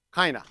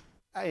 kind of,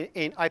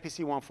 in IPC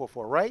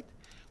 144, right?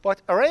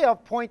 But array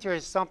of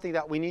pointers is something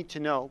that we need to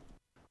know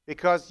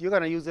because you're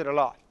going to use it a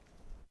lot.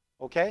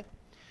 Okay?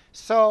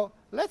 So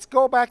let's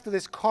go back to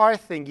this car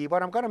thingy,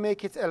 but I'm going to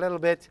make it a little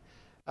bit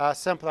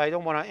simpler. I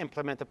don't want to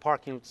implement a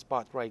parking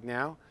spot right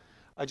now.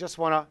 I just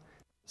want to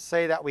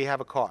say that we have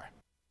a car.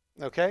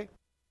 Okay?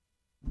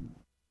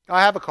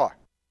 I have a car.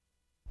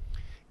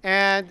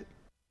 And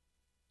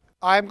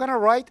I'm going to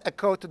write a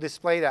code to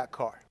display that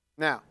car.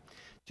 Now,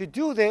 to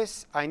do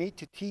this, I need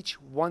to teach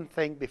one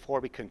thing before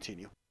we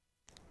continue.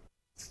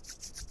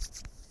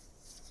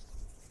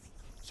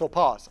 So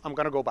pause. I'm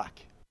going to go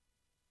back.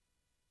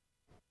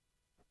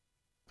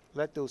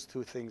 Let those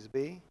two things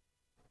be.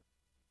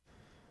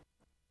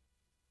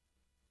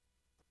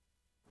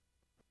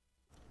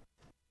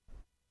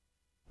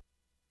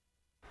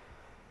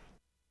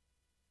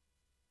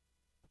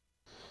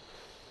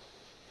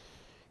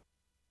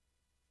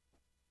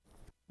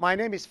 My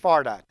name is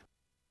Fardad,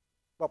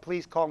 but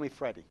please call me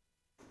Freddy.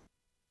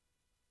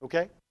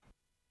 Okay?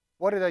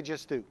 What did I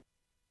just do?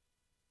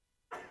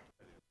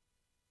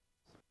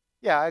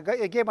 Yeah,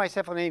 I gave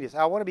myself an alias.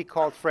 I want to be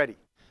called Freddy.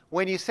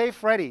 When you say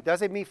Freddy,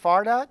 does it mean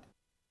Fardad?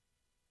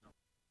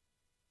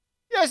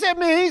 Yes, it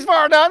means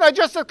Fardad. I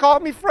just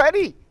called me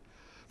Freddy.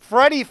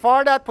 Freddy,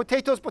 Fardad,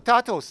 potatoes,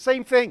 potatoes.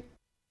 Same thing.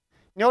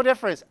 No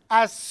difference.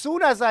 As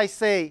soon as I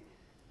say,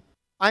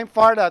 I'm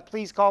Fardad,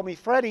 please call me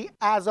Freddy,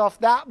 as of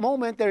that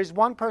moment, there is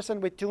one person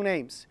with two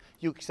names.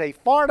 You say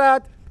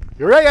Fardad,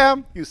 here I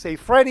am. You say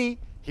Freddy,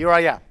 here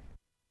I am.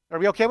 Are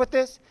we okay with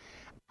this?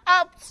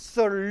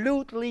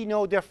 Absolutely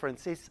no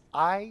difference. It's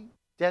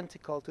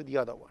identical to the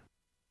other one.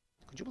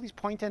 Could you please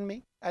point at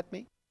me?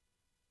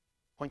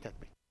 Point at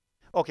me.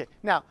 Okay,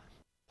 now,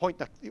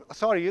 point at,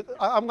 sorry,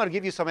 I'm going to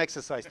give you some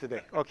exercise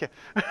today. Okay.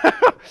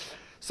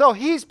 So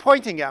he's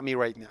pointing at me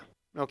right now.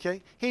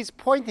 Okay? He's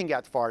pointing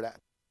at Fardad.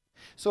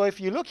 So if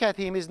you look at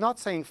him, he's not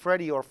saying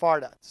Freddy or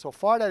Fardad. So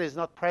Fardad is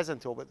not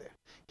present over there.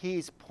 He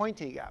is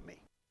pointing at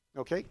me.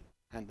 Okay?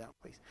 Hand down,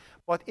 please.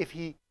 But if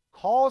he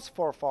calls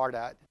for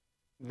Fardad,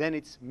 then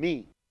it's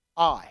me,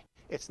 I.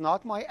 It's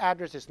not my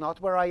address. It's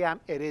not where I am.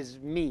 It is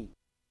me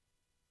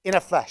in a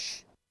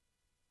flash.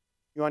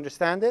 You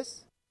understand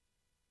this?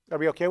 Are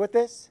we okay with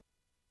this?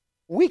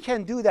 We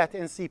can do that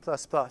in C++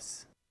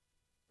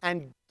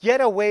 and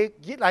get away,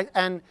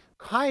 and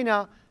kind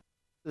of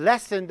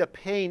lessen the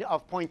pain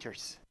of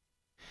pointers.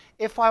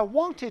 If I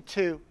wanted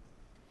to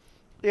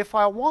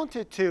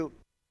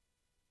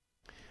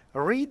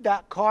read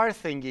that car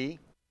thingy,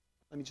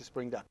 let me just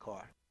bring that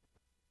car.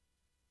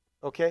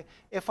 Okay?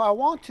 If I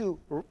want to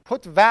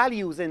put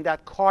values in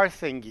that car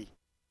thingy,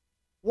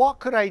 what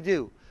could I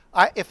do?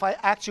 If I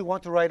actually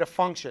want to write a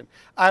function,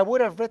 I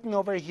would have written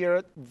over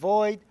here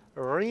void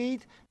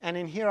read, and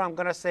in here I'm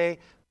going to say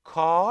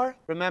car.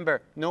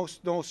 Remember, no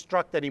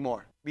struct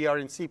anymore. We are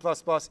in C++.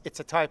 It's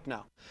a type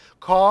now.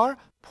 Car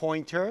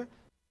pointer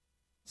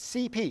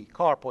CP,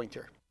 car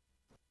pointer.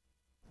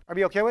 Are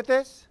we okay with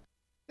this?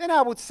 Then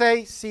I would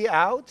say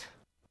cout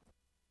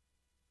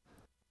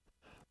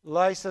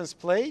license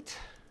plate.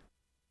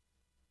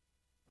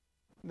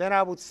 Then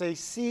I would say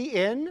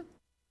cin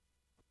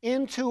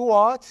into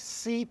what?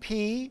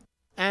 CP,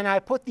 and I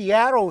put the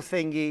arrow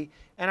thingy,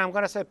 and I'm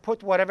going to say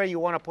put whatever you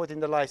want to put in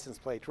the license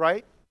plate,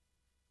 right?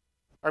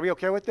 Are we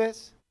okay with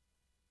this?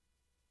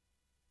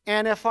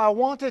 And if I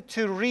wanted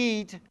to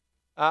read,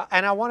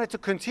 and I wanted to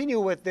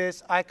continue with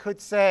this, I could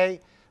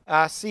say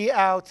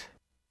cout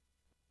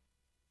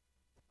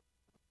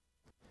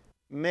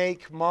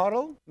make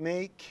model,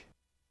 make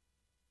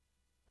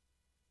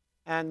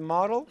and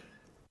model.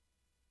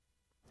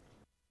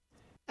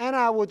 And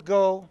I would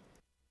go,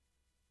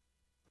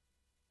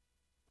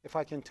 if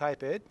I can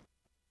type it,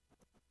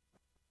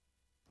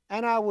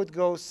 and I would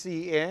go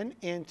cin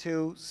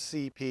into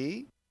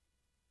CP.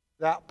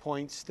 That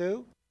points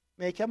to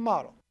make a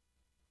model,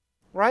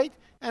 right?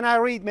 And I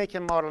read make a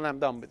model and I'm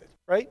done with it,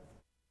 right?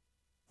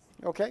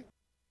 Okay?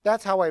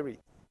 That's how I read.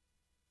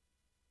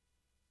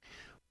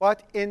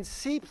 But in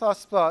C++,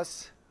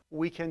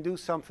 we can do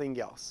something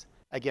else.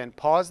 Again,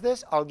 pause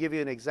this. I'll give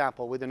you an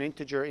example with an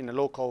integer in a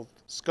local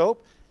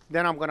scope.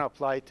 Then I'm going to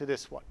apply it to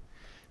this one.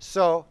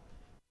 So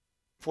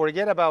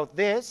forget about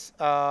this.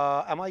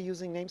 Am I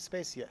using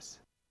namespace? Yes.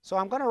 So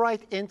I'm going to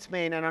write int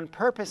main, and on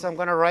purpose, I'm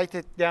going to write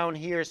it down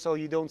here so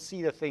you don't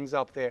see the things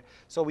up there.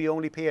 So we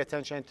only pay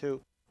attention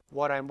to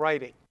what I'm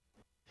writing.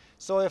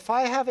 So if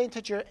I have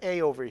integer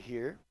a over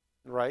here,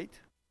 right,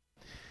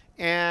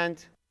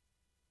 and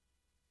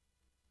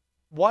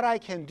what I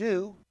can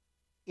do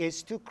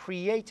is to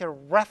create a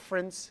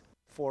reference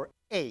for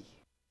a.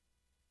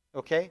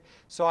 Okay?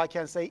 So I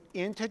can say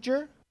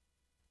integer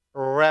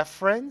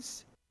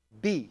reference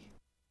b.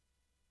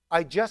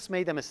 I just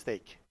made a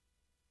mistake.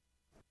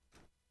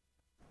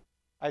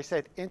 I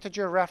said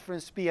integer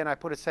reference b, and I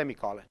put a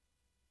semicolon.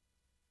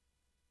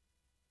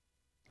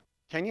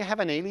 Can you have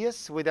an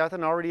alias without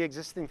an already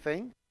existing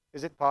thing?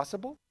 Is it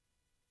possible?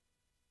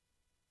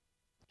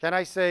 Can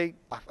I say,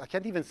 I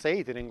can't even say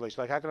it in English.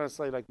 Like, how can I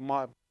say, like,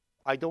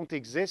 I don't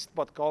exist,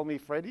 but call me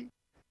Freddy?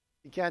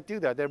 You can't do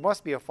that. There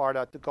must be a fart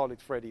out to call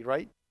it Freddy,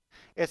 right?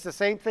 It's the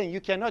same thing. You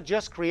cannot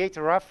just create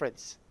a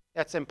reference.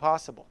 That's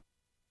impossible.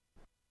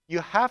 You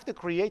have to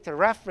create a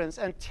reference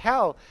and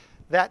tell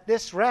that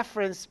this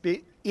reference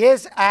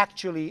is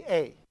actually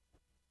a.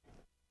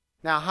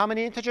 Now, how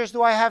many integers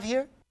do I have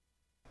here?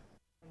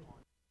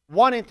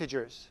 One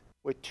integers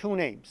with two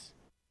names,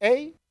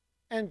 a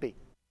and b.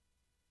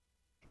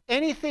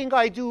 Anything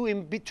I do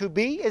in B to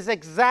B is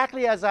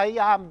exactly as I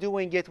am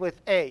doing it with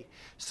A.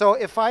 So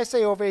if I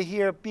say over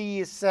here B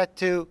is set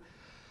to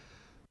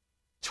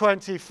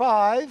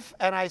 25,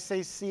 and I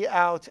say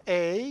cout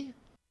A,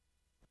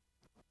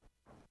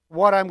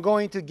 what I'm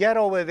going to get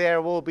over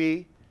there will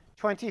be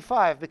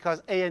 25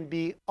 because A and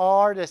B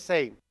are the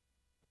same.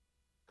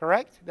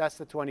 Correct? That's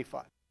the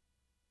 25.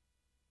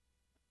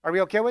 Are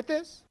we okay with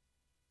this?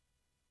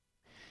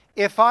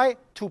 If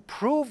to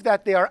prove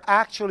that they are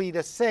actually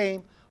the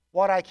same,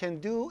 what I can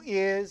do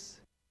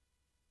is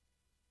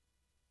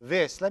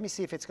this. Let me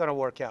see if it's going to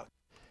work out.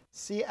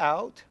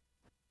 Cout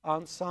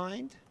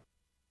unsigned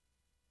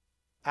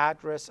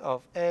address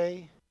of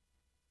A,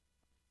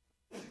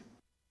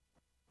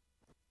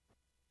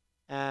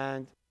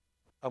 and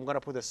I'm going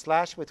to put a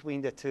slash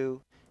between the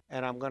two,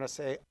 and I'm going to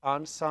say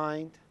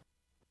unsigned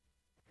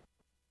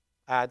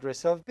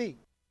address of B.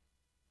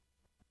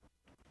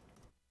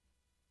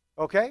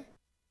 Okay?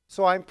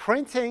 So I'm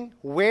printing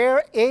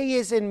where A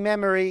is in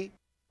memory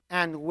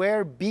and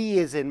where B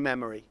is in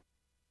memory.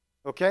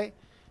 Okay?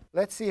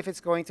 Let's see if it's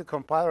going to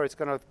compile or it's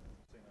going to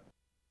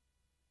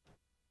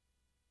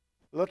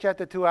look at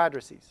the two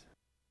addresses.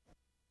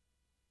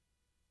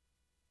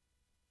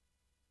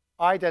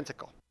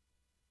 Identical.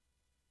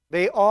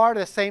 They are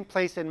the same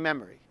place in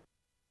memory.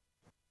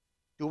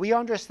 Do we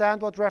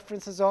understand what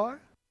references are?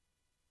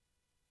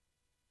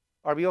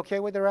 Are we okay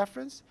with the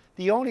reference?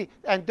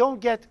 And don't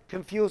get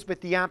confused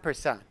with the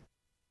ampersand.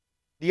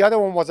 The other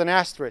one was an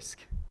asterisk.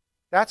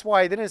 That's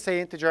why I didn't say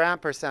integer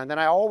ampersand. And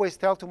I always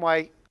tell to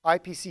my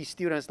IPC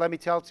students, let me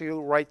tell to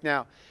you right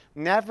now,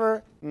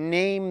 never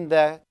name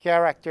the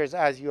characters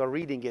as you are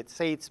reading it.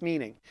 Say its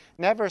meaning.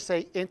 Never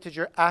say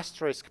integer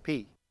asterisk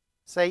p.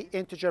 Say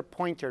integer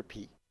pointer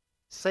p.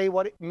 Say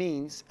what it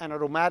means, and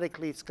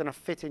automatically it's going to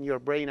fit in your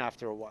brain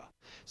after a while.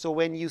 So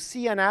when you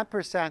see an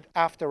ampersand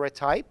after a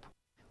type,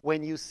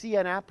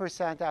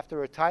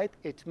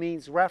 it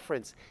means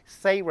reference.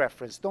 Say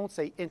reference. Don't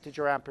say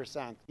integer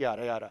ampersand,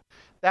 yada, yada.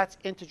 That's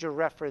integer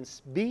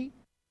reference B.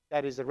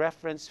 That is a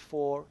reference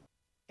for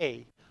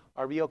A.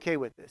 Are we okay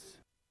with this?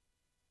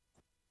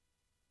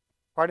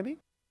 Pardon me?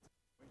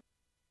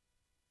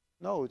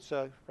 No, it's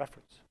a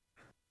reference.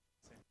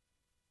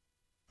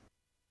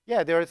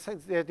 Yeah,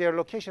 they're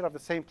location of the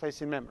same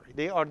place in memory.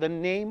 They are the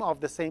name of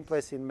the same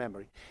place in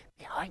memory.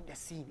 Behind the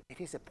scene, it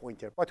is a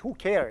pointer, but who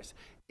cares?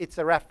 It's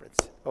a reference,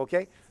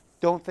 okay?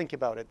 Don't think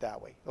about it that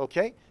way,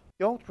 okay?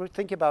 Don't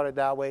think about it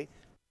that way.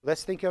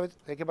 Let's think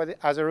about it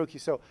as a rookie.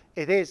 So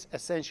it is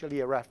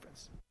essentially a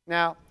reference.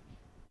 Now,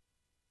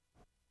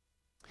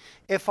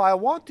 if I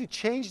want to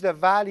change the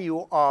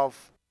value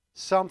of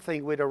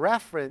something with a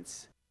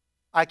reference,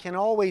 I can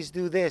always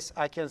do this.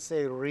 I can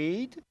say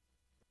read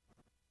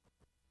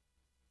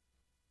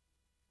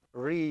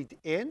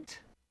int,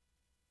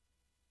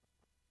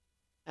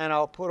 and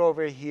I'll put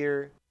over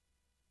here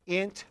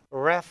int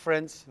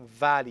reference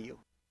value.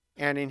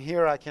 And in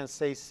here I can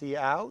say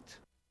cout,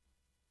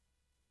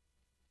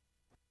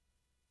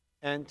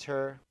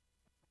 enter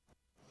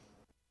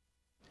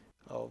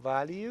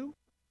value,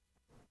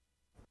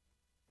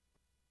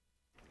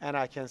 and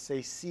I can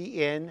say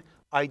cin.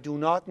 I do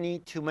not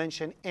need to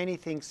mention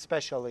anything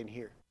special in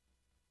here.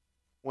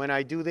 When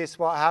I do this,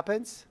 what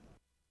happens?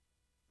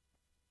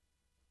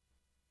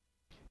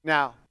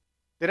 Now,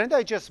 didn't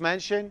I just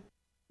mention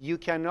you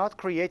cannot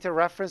create a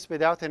reference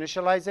without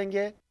initializing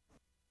it?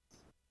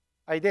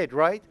 I did,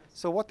 right?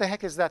 So what the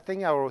heck is that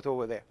thing I wrote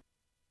over there?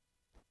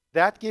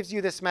 That gives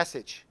you this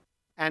message.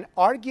 An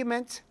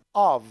argument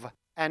of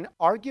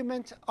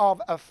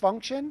a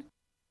function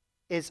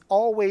is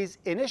always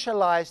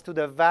initialized to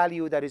the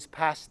value that is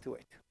passed to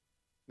it.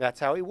 That's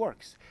how it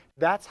works.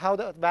 That's how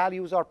the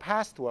values are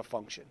passed to a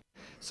function.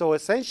 So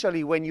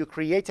essentially, when you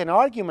create an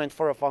argument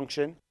for a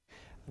function,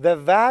 the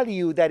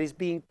value that is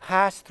being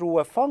passed through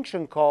a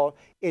function call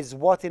is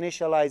what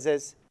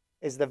initializes,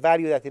 is the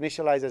value that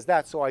initializes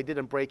that. So I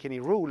didn't break any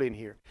rule in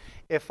here.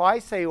 If I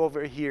say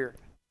over here,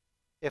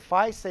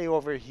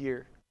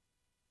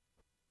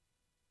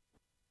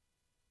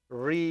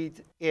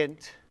 read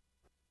int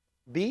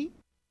b,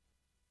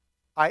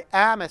 I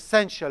am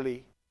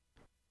essentially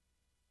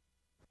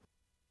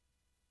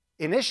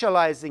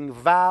initializing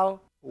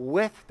val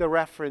with the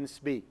reference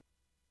b.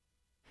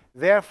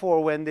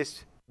 Therefore, when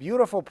this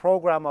beautiful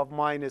program of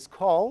mine is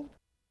called,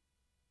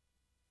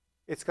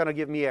 it's going to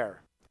give me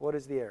error. What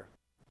is the error?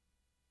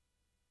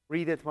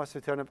 Read it must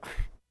return a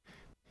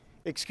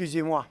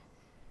excusez-moi.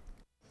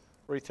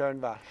 Return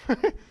val.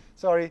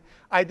 Sorry,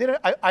 I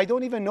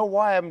don't even know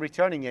why I'm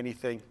returning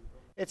anything.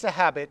 It's a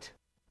habit.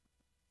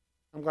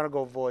 I'm going to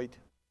go void.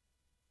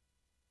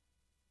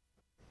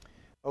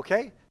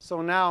 Okay,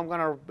 so now I'm going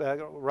to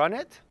run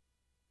it.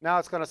 Now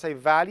it's going to say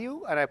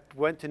value, and I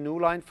went to new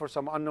line for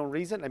some unknown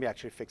reason. Let me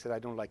actually fix it. I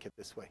don't like it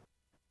this way.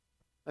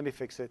 Let me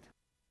fix it.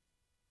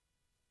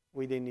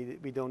 We didn't need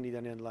it. We don't need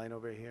an end line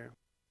over here.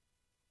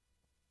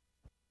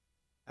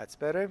 That's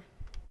better.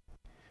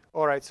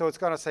 All right, so it's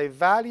going to say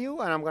value,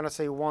 and I'm going to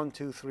say 1,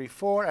 2, 3,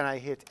 4, and I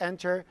hit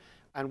enter,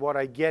 and what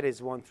I get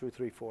is 1, 2,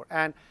 3, 4.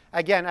 And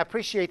again,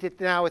 appreciate it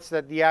now. It's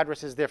that the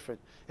address is different.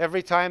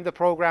 Every time the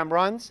program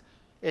runs,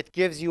 it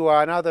gives you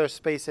another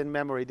space in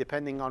memory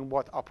depending on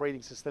what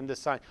operating system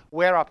decides,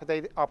 where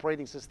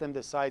operating system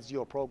decides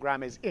your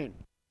program is in.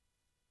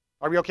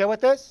 Are we okay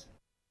with this?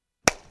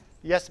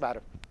 Yes,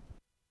 madam.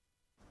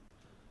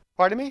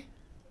 Pardon me?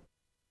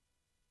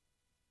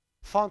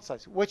 Font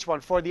size. Which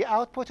one? For the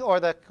output or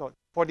the code?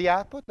 For the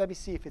output, let me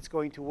see if it's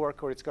going to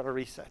work or it's going to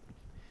reset.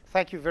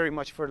 Thank you very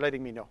much for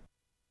letting me know.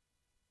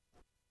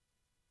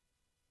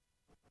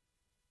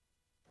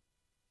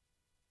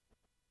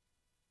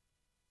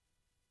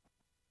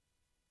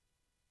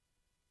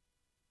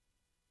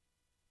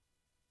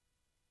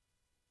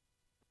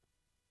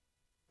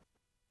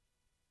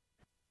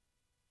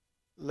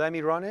 Let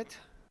me run it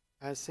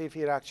and see if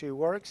it actually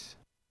works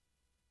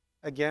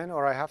again,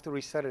 or I have to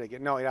reset it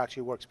again. No, it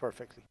actually works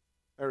perfectly.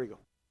 There we go.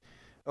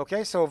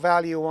 Okay, so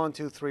value 1,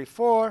 2, 3,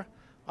 4.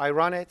 I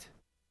run it,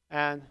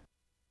 and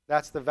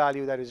that's the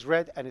value that is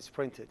read, and it's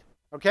printed.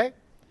 Okay?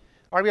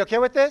 Are we okay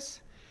with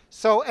this?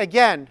 So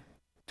again,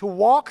 to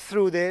walk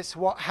through this,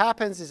 what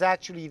happens is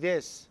actually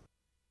this.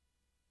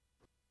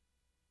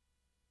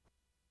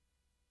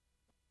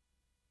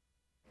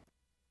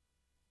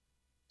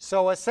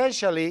 So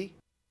essentially,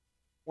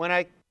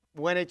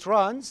 when it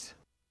runs,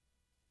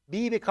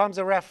 B becomes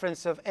a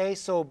reference of A,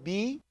 so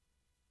B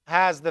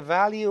has the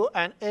value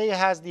and A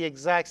has the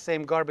exact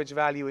same garbage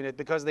value in it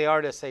because they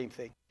are the same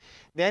thing.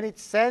 Then it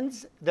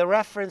sends the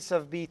reference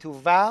of B to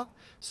val,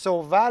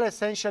 so val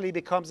essentially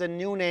becomes a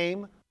new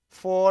name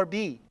for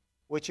B,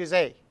 which is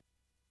A,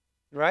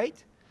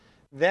 right?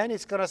 Then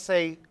it's going to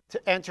say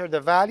to enter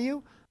the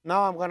value.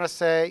 Now I'm going to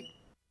say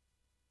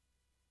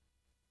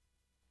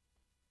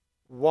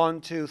 1,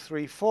 2,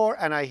 3, 4,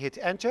 and I hit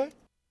enter.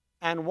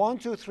 And 1,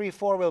 2, 3,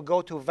 4 will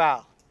go to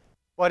val.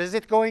 What is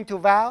it going to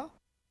val?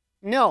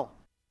 No,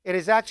 it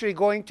is actually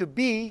going to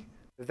B,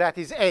 that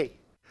is A.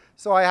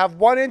 So I have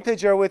one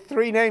integer with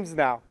 3 names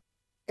now,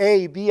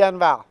 A, B, and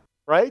val,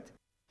 right?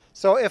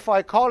 So if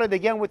I call it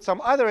again with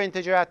some other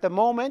integer at the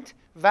moment,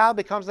 val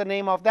becomes the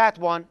name of that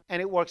one,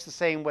 and it works the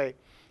same way.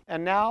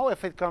 And now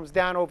if it comes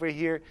down over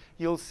here,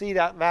 you'll see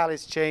that val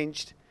is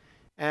changed,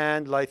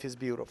 and life is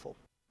beautiful.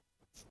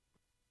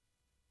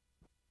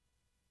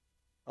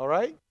 All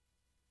right?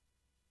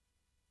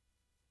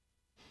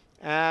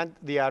 And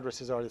the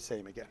addresses are the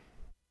same again.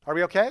 Are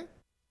we okay?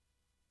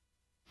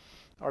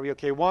 Are we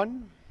okay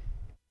 1?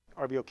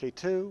 Are we okay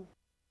 2?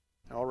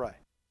 All right.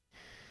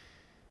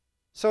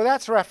 So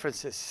that's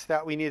references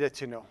that we needed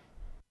to know.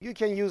 You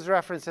can use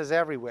references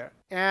everywhere.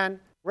 And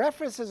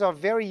references are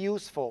very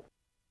useful.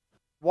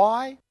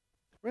 Why?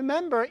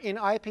 Remember in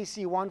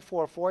IPC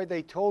 144,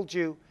 they told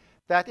you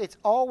that it's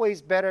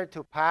always better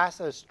to pass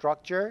a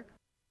structure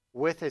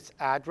with its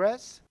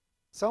address.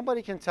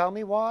 Somebody can tell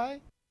me why?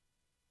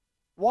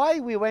 Why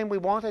when we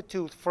wanted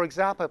to, for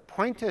example,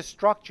 point a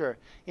structure,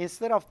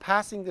 instead of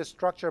passing the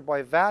structure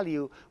by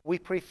value, we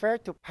prefer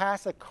to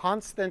pass a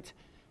constant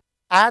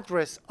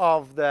address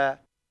of the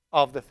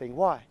thing.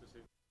 Why?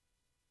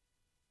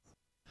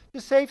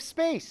 To save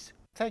space.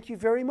 Thank you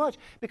very much.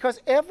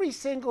 Because every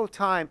single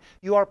time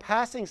you are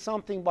passing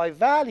something by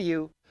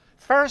value,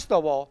 first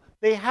of all,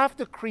 they have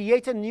to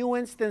create a new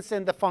instance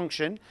in the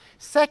function.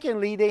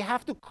 Secondly, they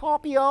have to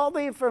copy all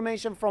the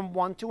information from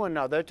one to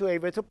another to be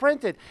able to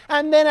print it.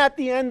 And then at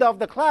the end of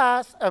the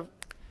class,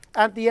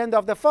 at the end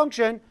of the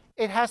function,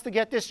 it has to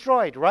get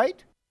destroyed,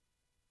 right?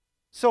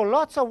 So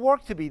lots of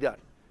work to be done.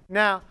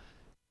 Now,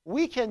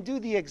 we can do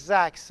the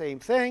exact same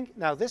thing.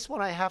 Now, this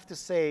one I have to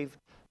save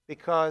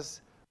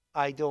because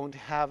I don't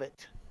have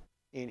it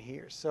in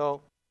here.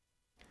 So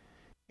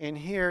in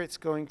here, it's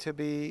going to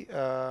be,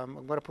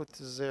 I'm going to put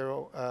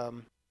 0,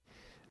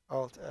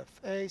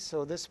 Alt-FA.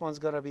 So this one's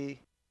going to be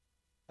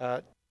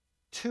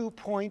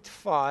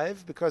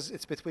 2.5 because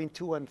it's between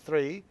 2 and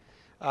 3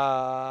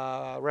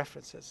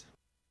 references.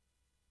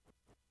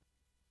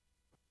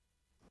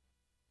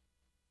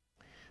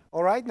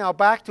 All right, now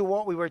back to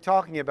what we were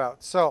talking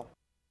about. So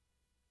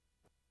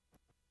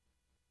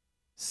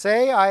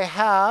say I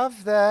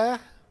have the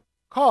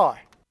car.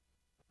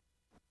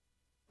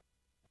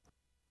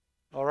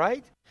 All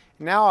right?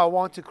 Now I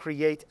want to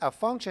create a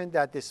function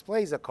that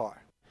displays a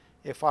car.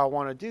 If I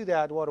want to do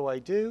that,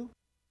 what do?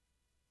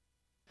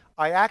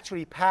 I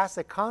actually pass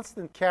a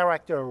constant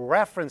character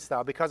reference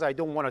now because I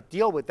don't want to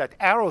deal with that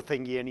arrow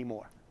thingy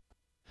anymore.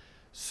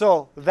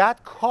 So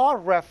that car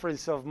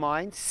reference of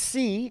mine,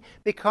 C,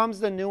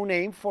 becomes the new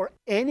name for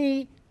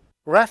any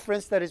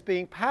reference that is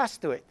being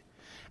passed to it.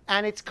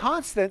 And it's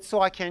constant,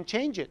 so I can't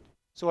change it.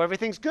 So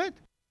everything's good.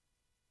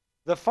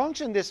 The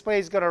function display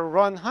is going to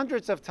run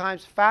hundreds of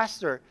times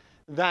faster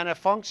than a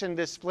function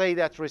display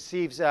that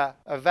receives a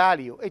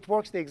value. It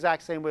works the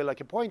exact same way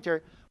like a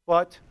pointer,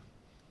 but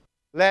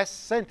less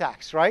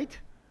syntax, right?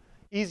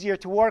 Easier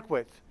to work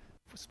with,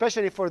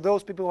 especially for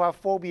those people who have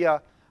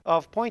phobia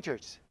of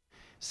pointers.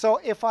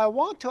 So if I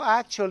want to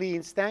actually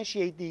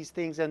instantiate these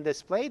things and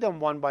display them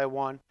one by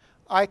one,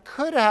 I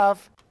could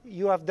have,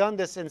 you have done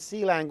this in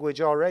C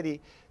language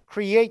already,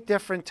 create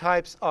different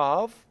types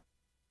of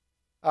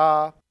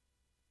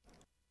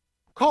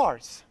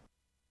cars.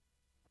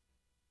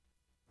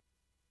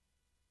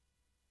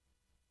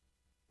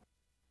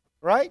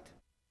 Right?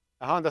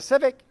 A Honda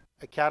Civic,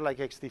 a Cadillac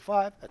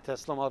XT5, a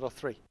Tesla Model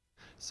 3.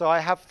 So I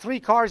have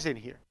 3 cars in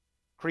here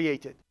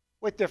created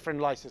with different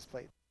license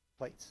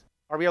plates.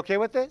 Are we okay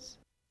with this?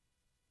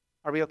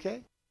 Are we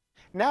okay?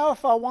 Now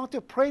if I want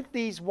to print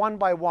these one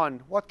by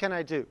one, what can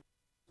I do?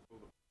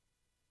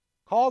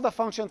 Call the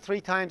function 3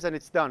 times and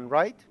it's done,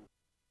 right?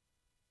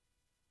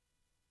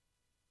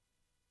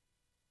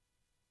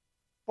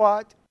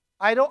 But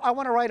I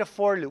want to write a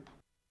for loop.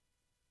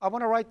 I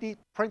want to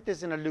print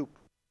this in a loop.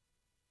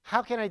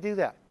 How can I do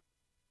that?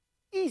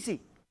 Easy.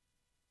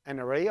 An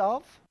array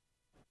of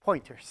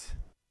pointers.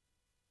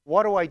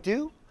 What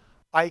do?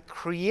 I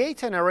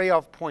create an array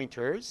of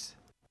pointers.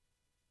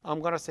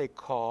 I'm going to say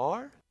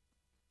car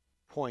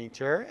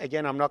pointer.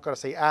 Again, I'm not going to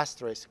say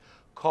asterisk.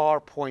 Car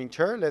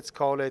pointer. Let's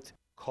call it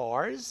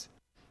cars.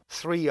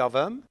 3 of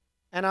them.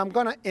 And I'm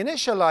going to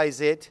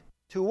initialize it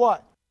to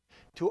what?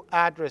 To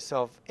address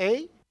of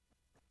A,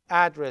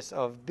 address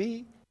of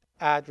B,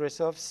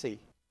 address of C.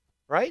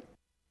 Right?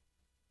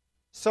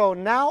 So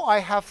now I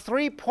have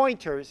 3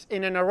 pointers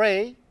in an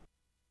array,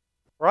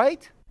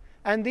 right?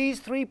 And these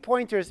 3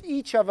 pointers,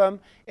 each of them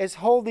is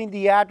holding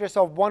the address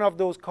of one of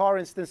those car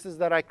instances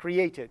that I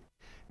created.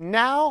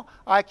 Now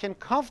I can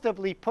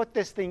comfortably put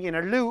this thing in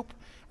a loop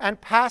and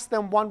pass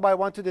them one by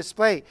one to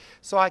display.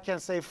 So I can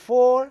say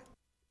for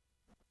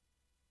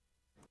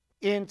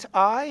int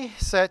I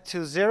set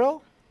to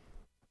 0,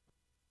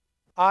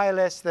 I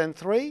less than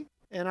 3,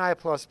 and I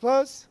plus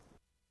plus.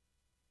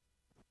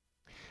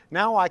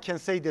 Now I can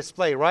say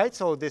display, right?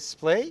 So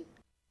display.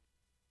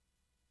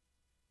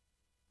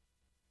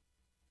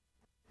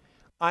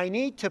 I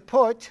need to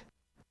put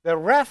the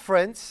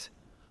reference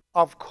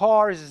of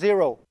car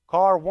 0,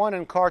 car 1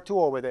 and car 2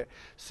 over there.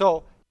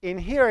 So in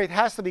here it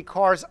has to be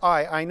cars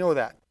I know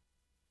that.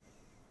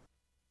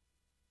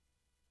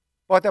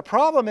 But the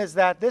problem is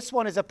that this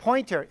one is a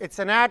pointer. It's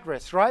an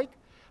address, right?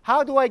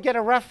 How do I get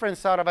a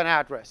reference out of an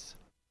address?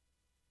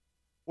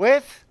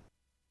 With,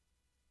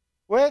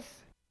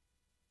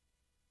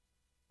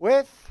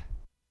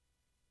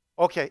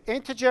 okay,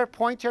 integer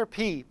pointer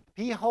P.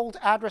 P holds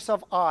address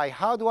of I.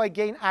 How do I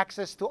gain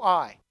access to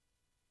I?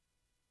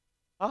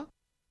 Huh?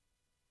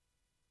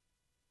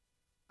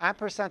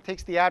 Ampersand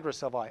takes the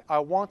address of I. I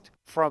want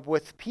from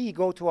with P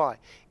go to I.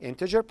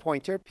 Integer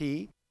pointer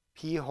P.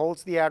 P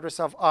holds the address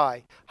of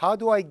I. How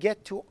do I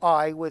get to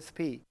I with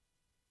P?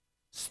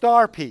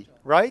 Star P,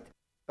 right?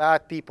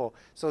 Bad people.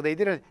 So they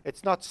didn't,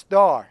 it's not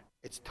star,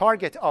 it's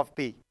target of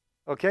P,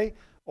 okay?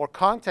 Or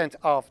content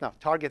of, no,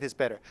 target is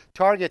better.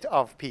 Target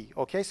of P,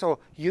 okay? So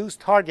use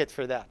target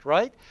for that,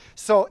 right?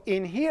 So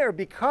in here,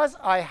 because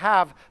I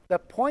have the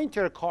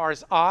pointer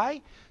cars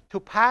I, to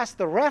pass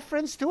the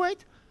reference to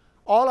it,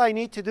 all I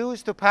need to do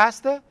is to pass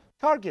the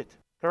target,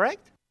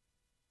 correct?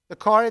 The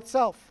car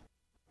itself.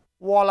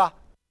 Voila.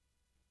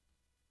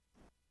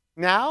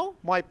 Now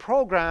my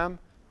program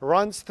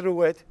runs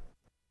through it,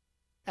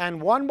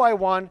 and one by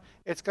one,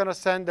 it's going to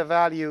send the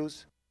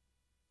values.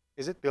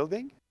 Is it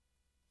building?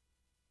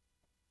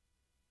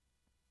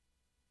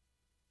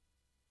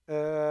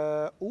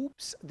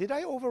 Oops, did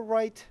I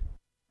overwrite?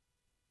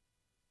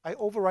 I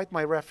overwrite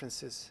my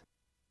references.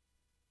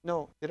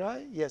 No, did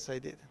I? Yes, I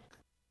did.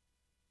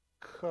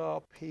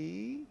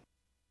 Copy.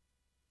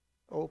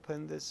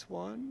 Open this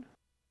one.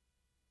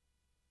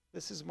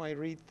 This is my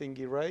read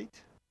thingy, right?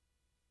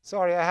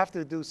 Sorry, I have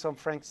to do some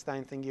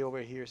Frankenstein thingy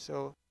over here.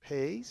 So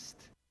paste.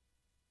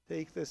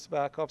 Take this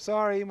back up.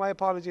 Sorry, my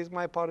apologies,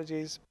 my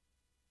apologies.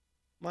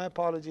 My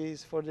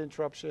apologies for the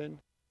interruption.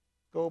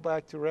 Go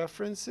back to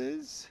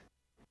references.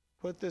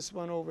 Put this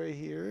one over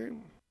here.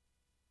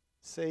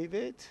 Save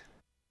it.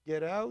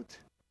 Get out.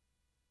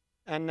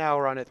 And now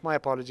run it. My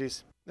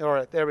apologies. All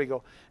right, there we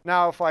go.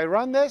 Now if I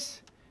run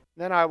this,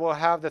 then I will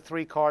have the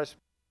 3 cars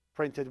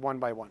printed one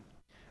by one.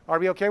 Are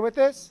we okay with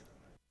this?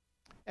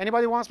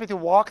 Anybody wants me to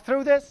walk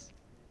through this?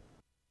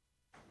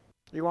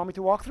 You want me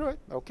to walk through it?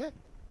 Okay.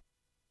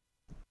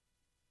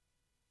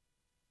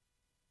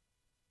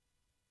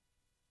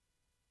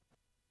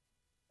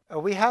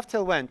 We have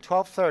till when?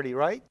 12:30,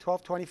 right?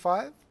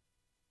 12:25?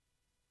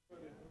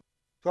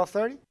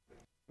 12:30?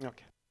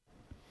 Okay.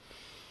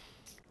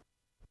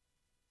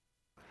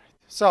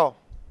 So,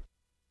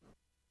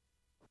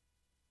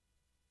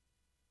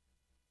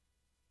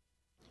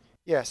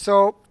 yeah,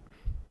 so,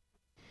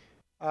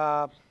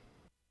 where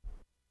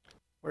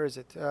is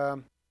it?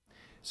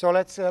 So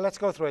let's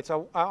go through it.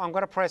 So I'm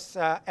going to press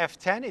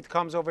F10. It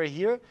comes over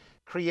here,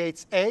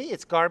 creates A.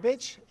 It's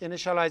garbage,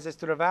 initializes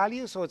to the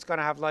value. So it's going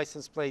to have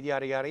license plate,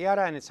 yada, yada,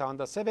 yada, and it's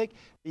Honda Civic,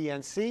 B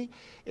and C.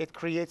 It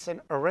creates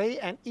an array,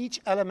 and each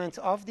element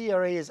of the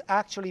array is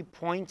actually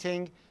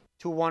pointing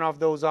to one of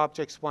those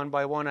objects one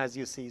by one, as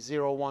you see,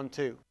 0, 1,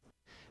 2.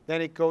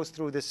 Then it goes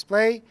through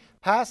display,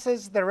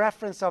 passes the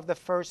reference of the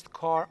first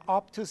car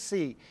up to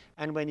C.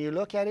 And when you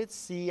look at it,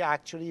 C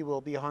actually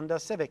will be Honda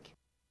Civic,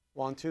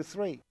 1, 2,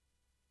 3.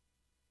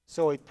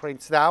 So it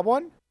prints that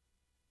one.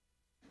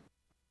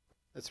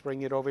 Let's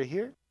bring it over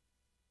here.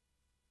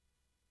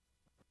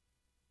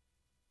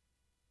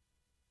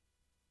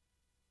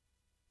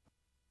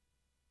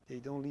 They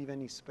don't leave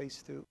any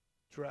space to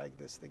drag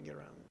this thing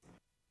around.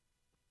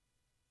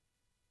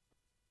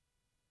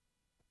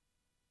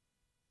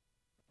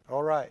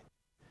 All right.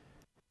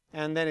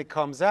 And then it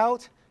comes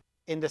out.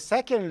 In the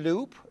second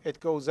loop, it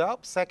goes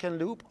up. Second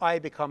loop, I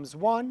becomes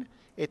 1.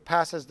 It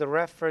passes the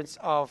reference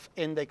of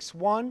index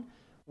 1,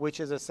 which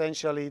is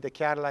essentially the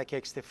Cadillac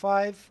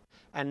XT5.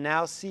 And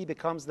now C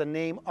becomes the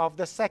name of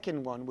the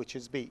second one, which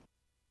is B.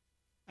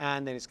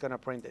 And then it's going to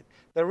print it.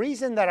 The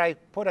reason that I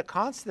put a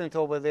constant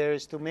over there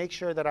is to make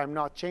sure that I'm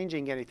not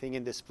changing anything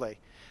in display.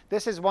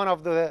 This is one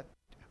of the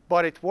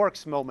but it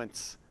works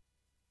moments.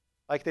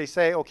 Like they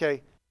say,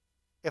 okay,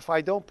 if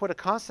I don't put a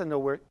constant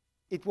over it,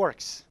 it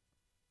works.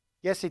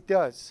 Yes, it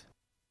does.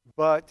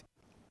 But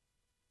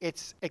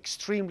it's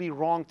extremely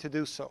wrong to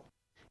do so.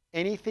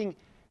 Anything,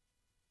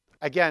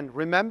 again,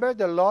 remember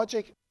the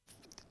logic.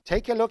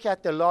 Take a look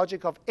at the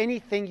logic of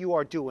anything you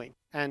are doing.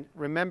 And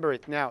remember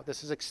it now.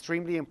 This is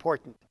extremely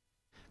important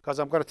because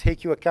I'm going to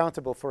take you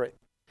accountable for it.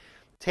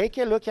 Take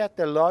a look at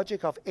the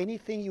logic of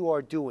anything you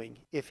are doing.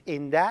 If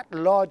in that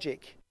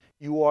logic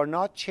you are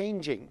not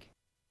changing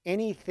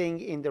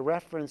anything in the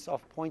reference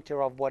of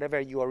pointer of whatever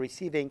you are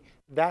receiving,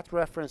 that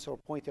reference or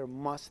pointer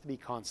must be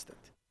constant.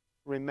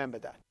 Remember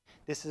that.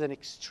 This is an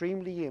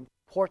extremely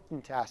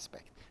important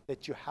aspect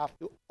that you have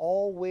to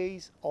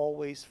always,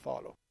 always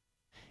follow.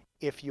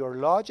 If your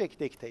logic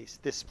dictates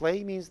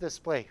display means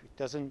display, it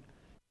doesn't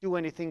do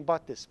anything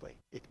but display.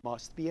 It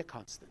must be a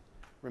constant.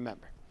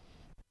 Remember.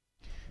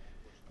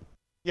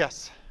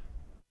 Yes?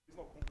 There's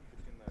no conflict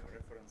between the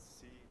reference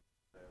C,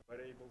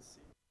 variable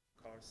C,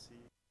 car C,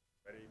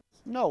 variable C.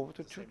 No,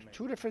 they're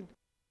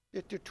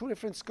two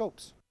different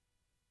scopes.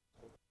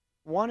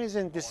 One is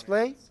in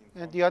display,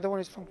 and the other one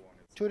is from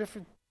two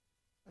different,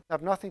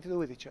 have nothing to do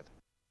with each other.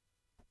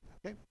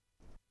 Okay?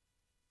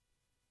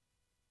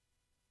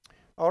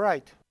 All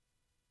right.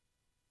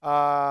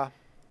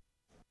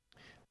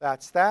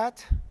 That's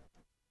that.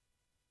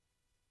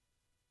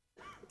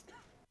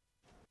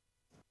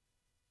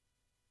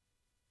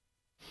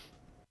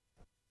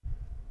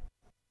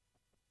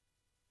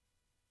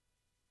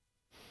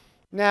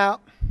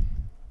 Now,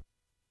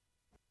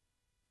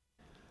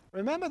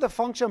 remember the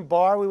function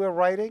bar we were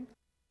writing?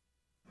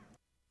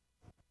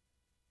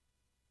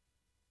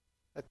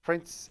 It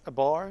prints a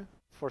bar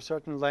for a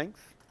certain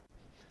length.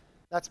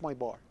 That's my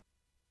bar.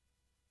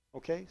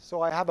 Okay,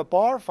 so I have a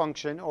bar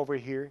function over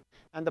here,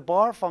 and the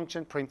bar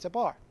function prints a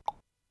bar,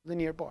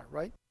 linear bar,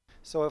 right?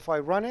 So if I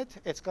run it,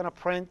 it's going to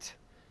print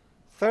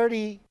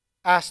 30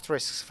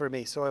 asterisks for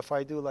me. So if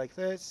I do like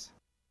this,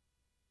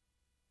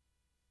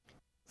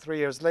 3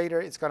 years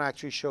later, it's going to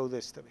actually show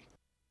this to me.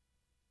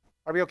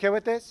 Are we okay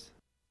with this?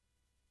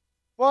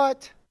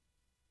 What?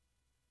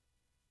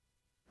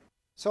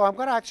 So I'm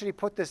going to actually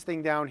put this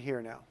thing down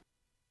here now.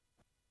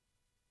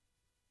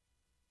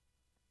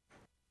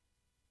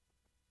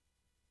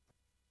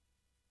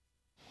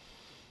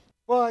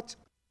 But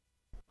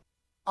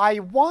I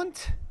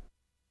want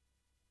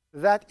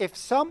that if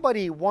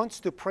somebody wants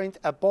to print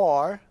a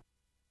bar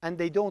and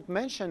they don't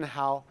mention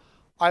how,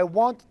 I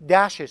want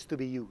dashes to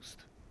be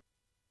used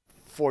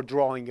for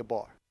drawing a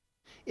bar.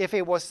 If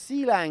it was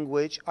C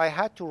language, I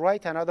had to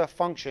write another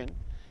function,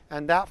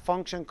 and that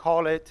function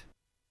call it,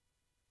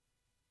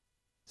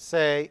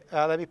 say,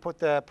 let me put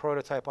the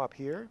prototype up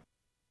here.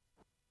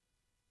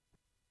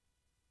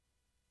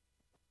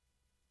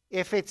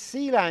 If it's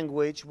C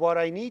language, what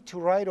I need to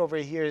write over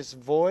here is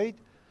void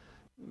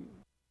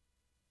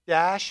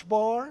dash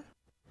bar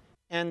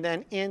and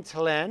then int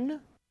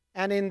len.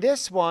 And in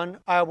this one,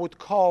 I would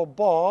call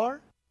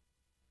bar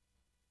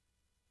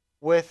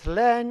with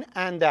len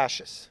and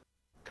dashes.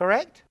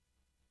 Correct?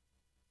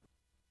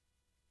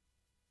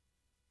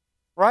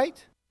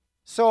 Right?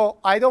 So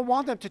I don't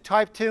want them to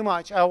type too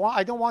much. I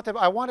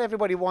want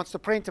everybody who wants to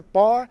print a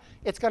bar,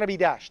 it's going to be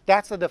dashed.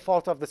 That's the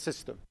default of the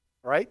system,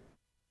 right?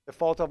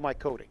 Default of my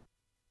coding.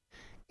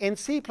 In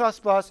C++,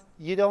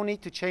 you don't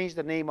need to change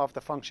the name of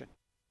the function.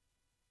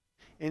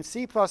 In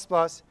C++,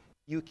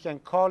 you can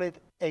call it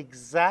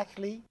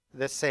exactly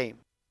the same.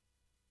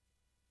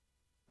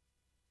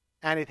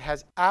 And it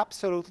has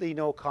absolutely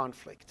no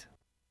conflict.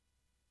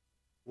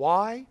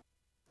 Why?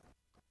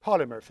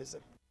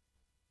 Polymorphism.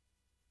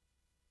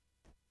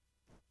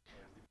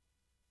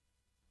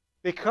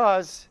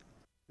 Because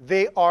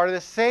they are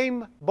the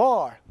same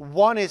bar.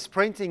 One is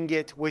printing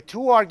it with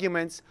 2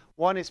 arguments.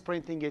 One is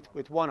printing it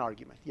with 1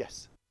 argument.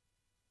 Yes?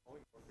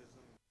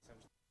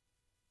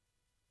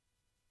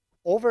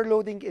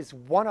 Overloading is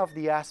one of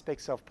the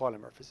aspects of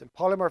polymorphism.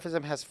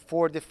 Polymorphism has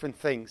 4 different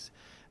things.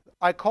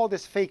 I call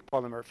this fake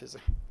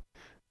polymorphism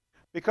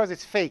because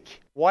it's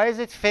fake. Why is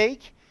it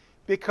fake?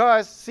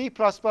 Because C++,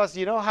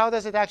 you know, how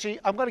does it actually?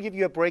 I'm going to give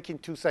you a break in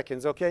 2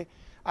 seconds, okay?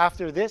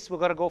 After this, we're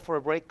going to go for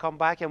a break, come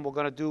back, and we're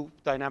going to do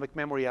dynamic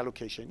memory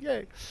allocation.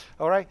 Yay.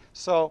 All right?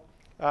 So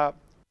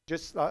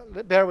just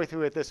bear with me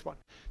with this one.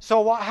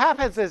 So what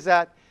happens is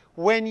that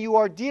when you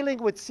are dealing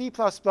with C++,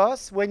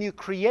 when you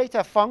create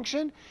a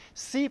function,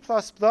 C++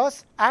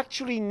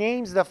 actually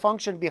names the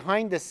function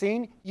behind the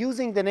scene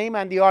using the name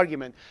and the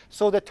argument.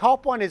 So the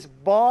top one is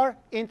bar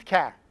int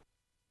char.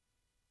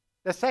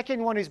 The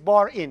second one is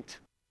bar int.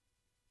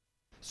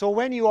 So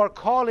when you are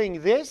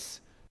calling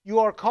this, you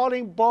are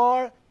calling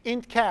bar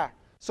int char.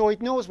 So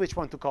it knows which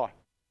one to call.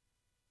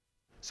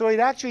 So it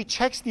actually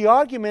checks the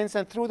arguments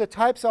and through the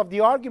types of the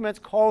arguments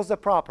calls the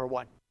proper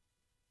one.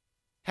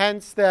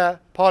 Hence the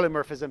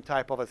polymorphism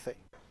type of a thing.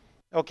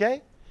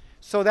 Okay?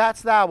 So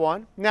that's that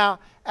one. Now,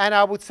 and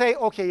I would say,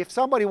 okay, if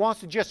somebody wants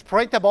to just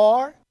print a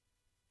bar,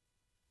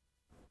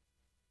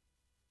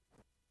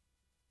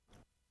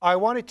 I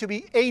want it to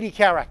be 80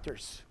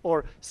 characters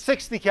or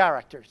 60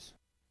 characters.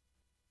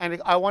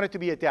 And I want it to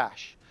be a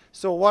dash.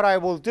 So what I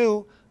will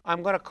do,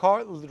 I'm going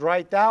to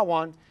write that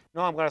one.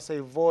 Now I'm going to say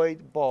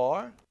void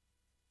bar.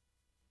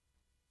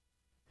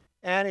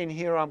 And in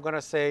here, I'm going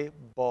to say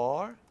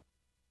bar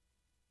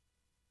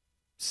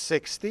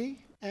 60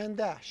 and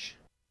dash.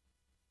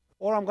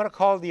 Or I'm going to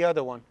call the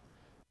other one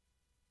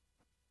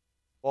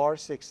bar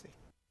 60.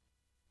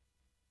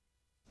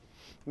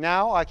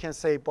 Now I can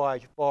say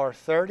by bar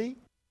 30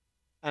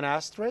 an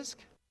asterisk.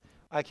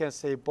 I can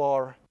say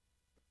bar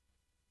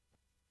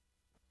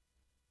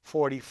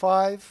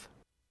 45.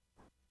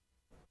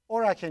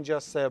 Or I can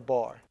just say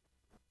bar.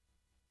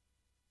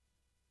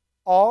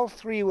 All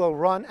 3 will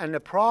run and the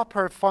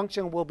proper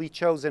function will be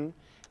chosen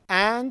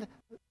and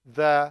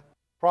the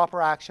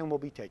proper action will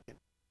be taken.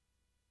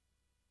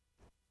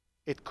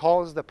 It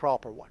calls the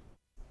proper one.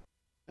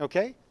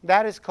 Okay?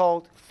 That is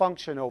called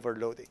function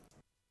overloading.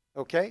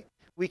 Okay?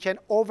 We can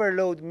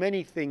overload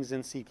many things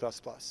in C++.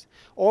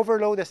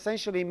 Overload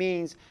essentially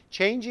means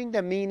changing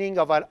the meaning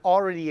of an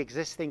already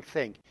existing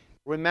thing.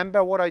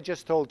 Remember what I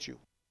just told you.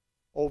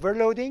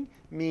 Overloading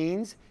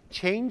means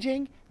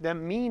changing the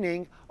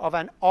meaning of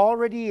an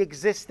already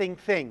existing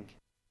thing.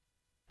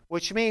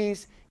 Which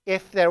means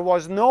if there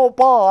was no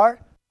bar,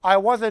 I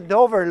wasn't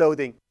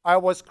overloading. I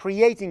was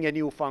creating a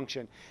new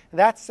function.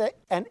 That's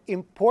an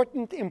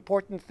important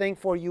thing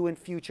for you in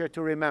future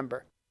to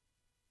remember.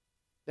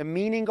 The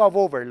meaning of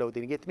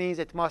overloading. It means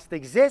it must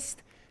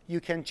exist. You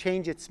can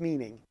change its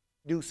meaning.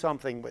 Do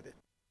something with it.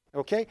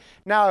 Okay?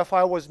 Now, if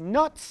I was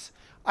nuts,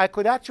 I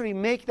could actually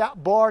make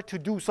that bar to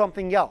do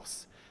something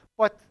else.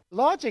 But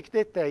logic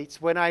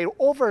dictates when I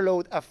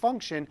overload a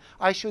function,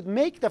 I should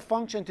make the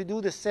function to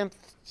do the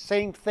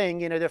same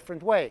thing in a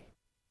different way.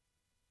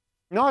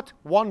 Not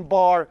one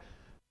bar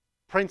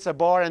prints a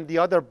bar and the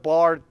other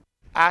bar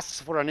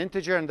asks for an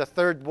integer and the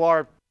third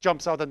bar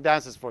jumps out and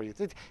dances for you.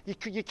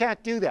 You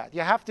can't do that.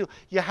 You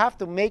have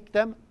to make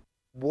them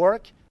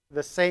work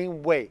the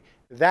same way.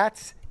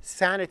 That's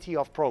sanity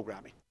of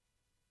programming.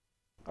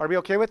 Are we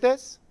okay with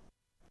this?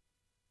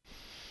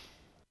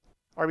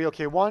 Are we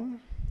okay 1?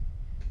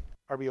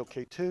 Are we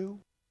okay 2?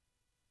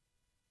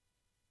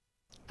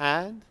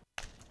 And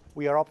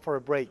we are up for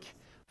a break.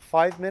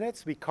 5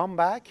 minutes, we come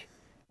back.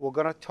 We're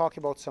going to talk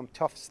about some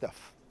tough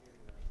stuff.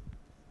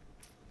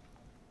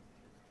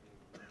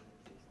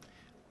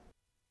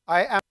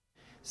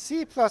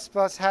 C++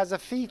 has a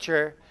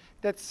feature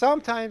that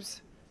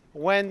sometimes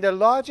when the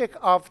logic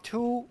of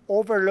two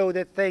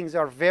overloaded things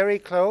are very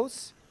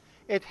close,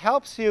 it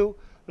helps you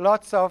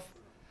lots of,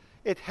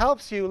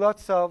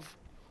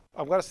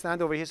 I'm going to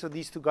stand over here so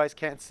these two guys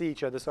can't see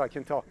each other so I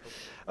can talk.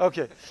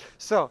 Okay,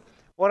 so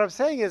what I'm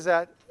saying is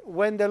that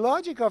when the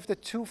logic of the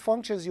two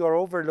functions you are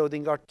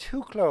overloading are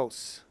too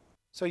close,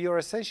 so you're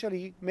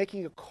essentially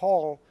making a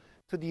call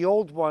to the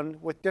old one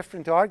with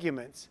different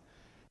arguments,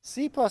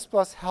 C++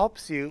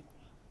 helps you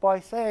by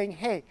saying,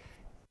 hey,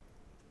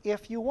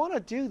 if you want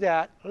to do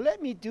that,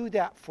 let me do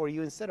that for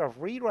you instead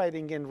of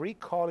rewriting and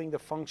recalling the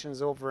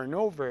functions over and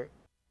over.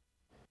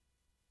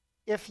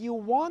 If you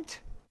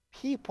want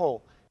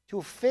people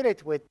to fit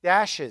it with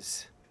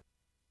dashes,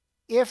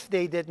 if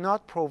they did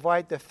not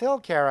provide the fill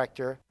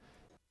character,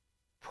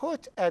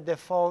 put a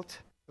default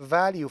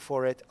value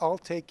for it. I'll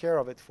take care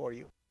of it for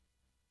you.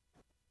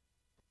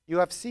 You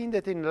have seen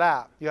it in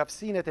lab. You have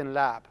seen it in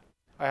lab.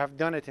 I have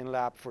done it in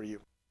lab for you.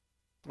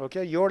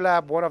 Okay, your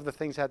lab, one of the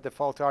things had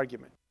default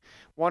argument.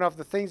 One of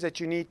the things that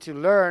you need to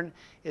learn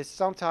is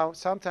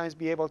sometimes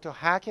be able to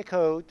hack a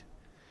code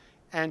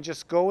and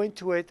just go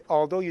into it,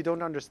 although you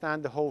don't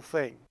understand the whole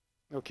thing.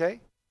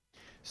 Okay?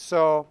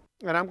 So,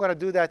 and I'm going to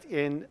do that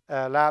in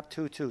lab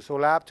 2 too. So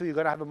lab 2, you're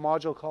going to have a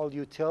module called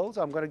utils.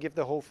 I'm going to give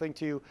the whole thing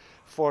to you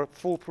for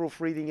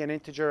foolproof reading an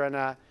integer and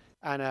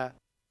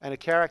a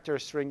character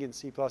string in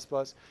C++,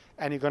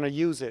 and you're going to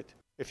use it.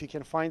 If you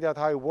can find out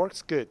how it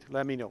works, good.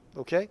 Let me know.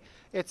 Okay?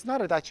 It's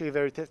not actually a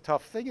very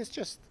tough thing. It's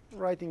just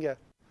writing a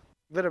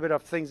little bit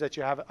of things that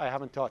I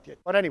haven't taught yet.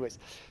 But anyways,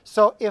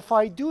 so if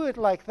I do it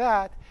like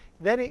that,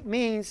 then it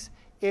means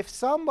if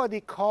somebody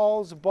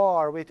calls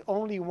bar with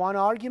only one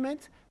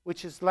argument,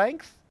 which is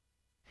length,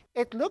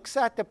 it looks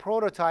at the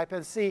prototype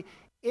and see,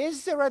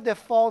 is there a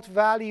default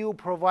value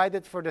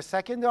provided for the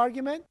second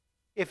argument?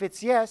 If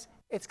it's yes,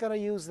 it's going to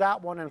use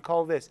that one and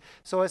call this.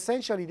 So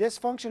essentially, this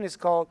function is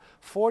called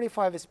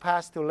 45 is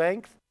passed to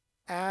length,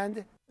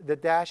 and the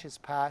dash is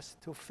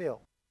passed to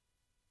fill.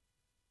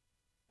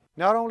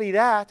 Not only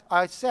that,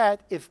 I said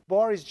if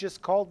bar is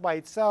just called by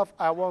itself,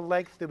 I want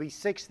length to be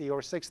 60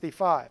 or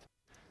 65.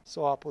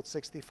 So I'll put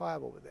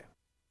 65 over there.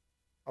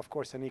 Of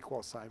course, an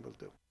equal sign will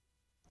do.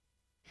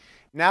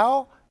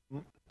 Now,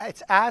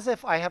 it's as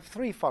if I have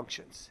 3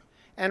 functions.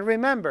 And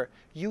remember,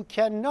 you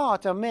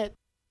cannot omit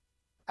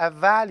a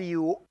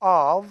value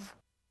of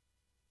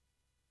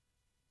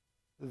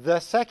the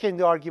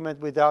second argument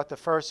without the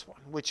first one,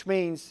 which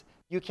means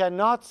you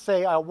cannot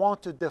say I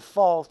want to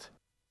default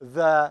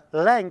the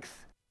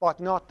length but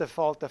not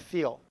default the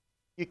fill.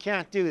 You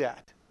can't do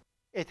that.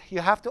 You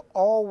have to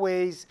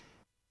always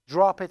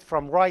drop it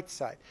from right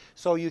side.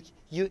 So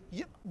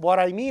what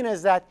I mean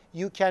is that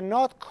you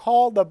cannot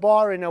call the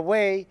bar in a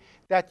way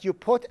that you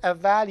put a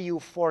value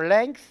for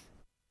length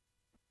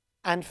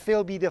and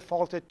fill be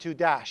defaulted to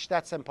dash.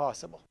 That's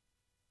impossible.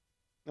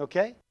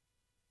 Okay?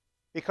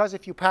 Because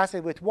if you pass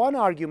it with one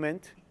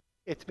argument,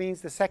 it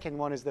means the second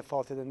one is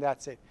defaulted, and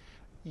that's it.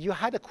 You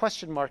had a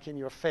question mark in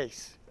your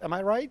face. Am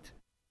I right?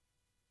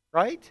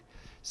 Right?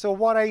 So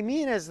what I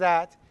mean is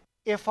that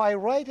if I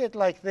write it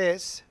like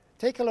this,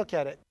 take a look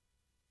at it.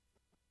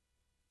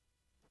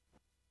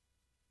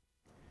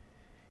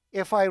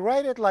 If I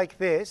write it like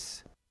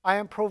this, I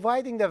am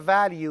providing the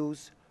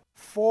values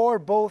for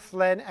both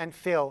len and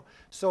fill.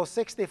 So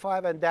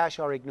 65 and dash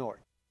are ignored.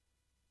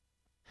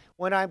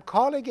 When I'm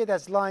calling it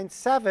as line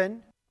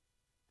 7,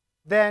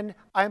 then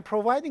I'm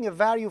providing a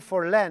value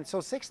for len.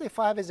 So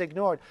 65 is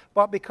ignored.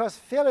 But because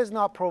fill is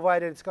not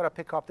provided, it's going to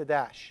pick up the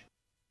dash.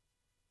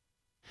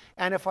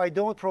 And if I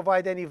don't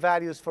provide any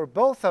values for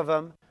both of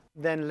them,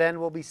 then len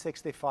will be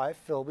 65,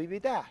 fill will be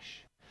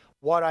dash.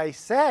 What I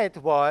said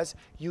was,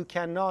 you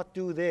cannot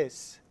do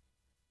this.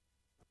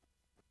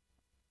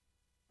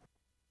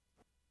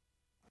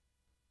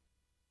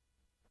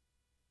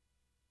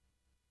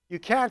 You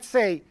can't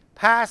say,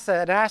 pass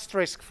an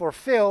asterisk for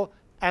fill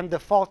and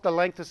default the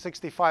length to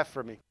 65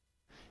 for me.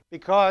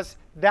 Because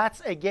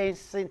that's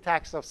against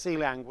syntax of C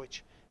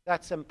language.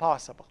 That's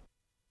impossible.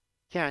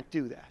 Can't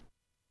do that.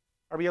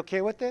 Are we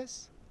okay with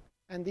this?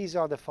 And these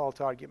are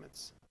default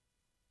arguments.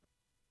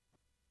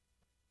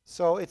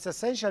 So it's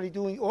essentially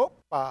doing,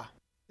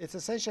 it's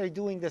essentially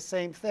doing the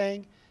same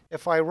thing.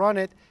 If I run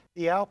it,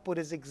 the output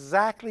is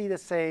exactly the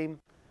same.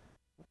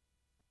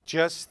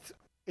 Just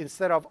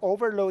instead of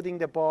overloading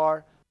the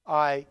bar,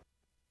 I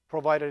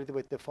provided it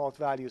with default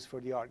values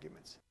for the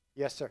arguments.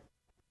 Yes, sir?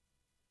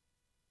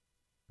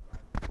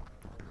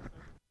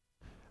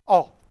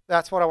 Oh,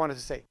 that's what I wanted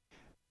to say.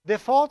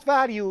 Default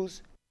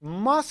values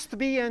must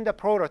be in the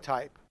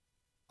prototype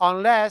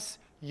unless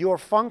your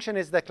function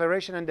is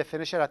declaration and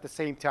definition at the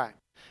same time,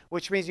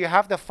 which means you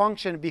have the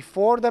function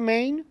before the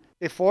main,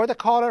 before the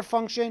caller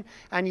function,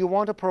 and you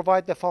want to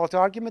provide default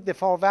argument,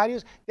 default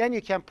values, then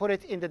you can put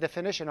it in the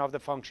definition of the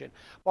function.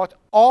 But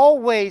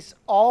always,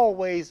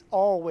 always,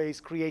 always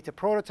create a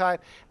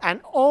prototype,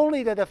 and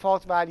only the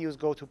default values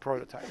go to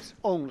prototypes,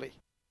 only.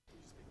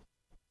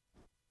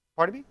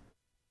 Pardon me?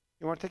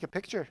 You want to take a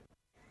picture?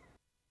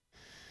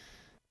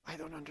 I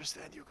don't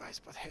understand you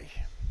guys, but hey.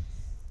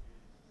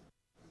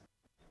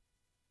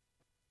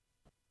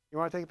 You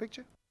want to take a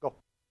picture? Go.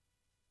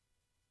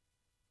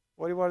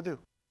 What do you want to do?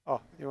 Oh,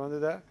 you want to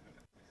do that?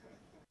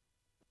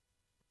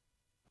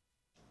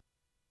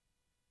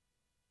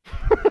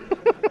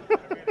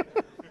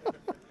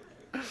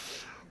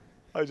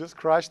 I just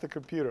crashed the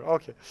computer.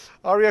 Okay.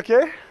 Are we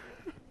okay?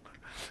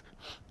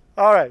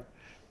 All right.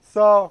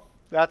 So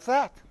that's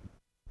that.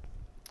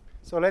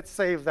 So let's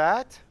save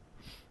that.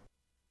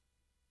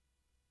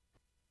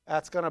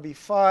 That's going to be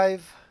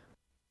 5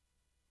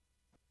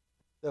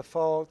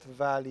 default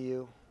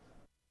value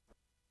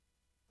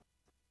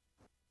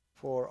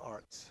for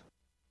arts.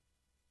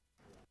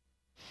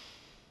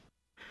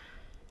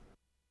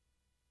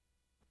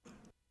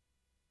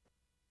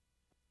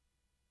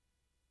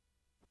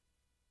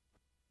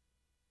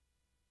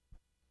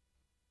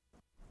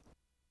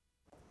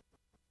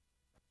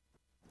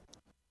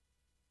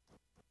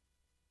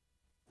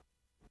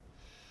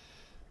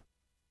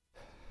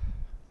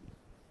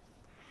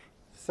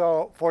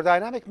 So for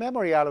dynamic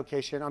memory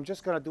allocation, I'm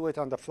just going to do it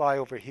on the fly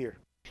over here.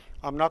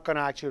 I'm not going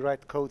to actually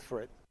write code for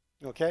it.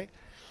 Okay?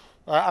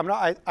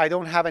 I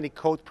don't have any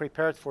code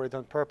prepared for it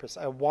on purpose.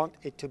 I want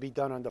it to be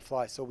done on the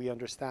fly so we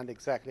understand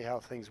exactly how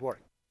things work.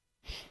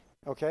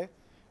 Okay?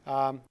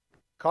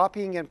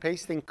 Copying and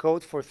pasting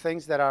code for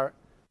things that are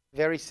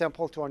very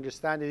simple to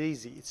understand is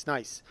easy. It's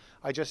nice.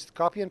 I just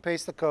copy and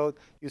paste the code.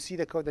 You see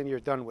the code and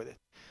you're done with it.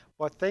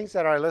 But things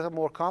that are a little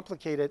more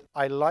complicated,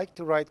 I like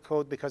to write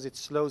code because it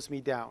slows me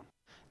down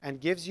and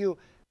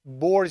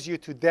bores you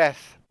to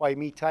death by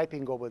me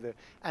typing over there.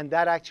 And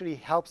that actually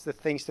helps the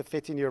things to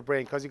fit in your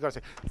brain because you've got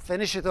to say,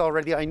 finish it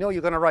already. I know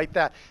you're going to write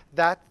that.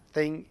 That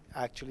thing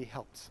actually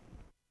helps.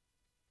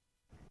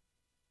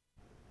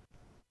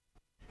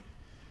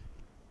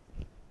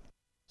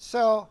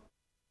 So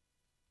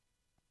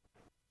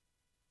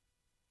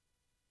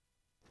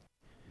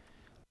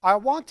I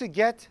want to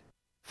get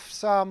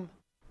some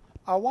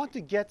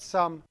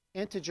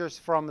integers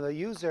from the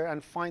user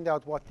and find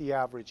out what the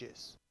average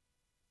is.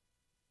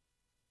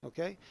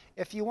 Okay?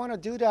 If you want to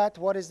do that,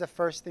 what is the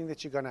first thing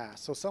that you're going to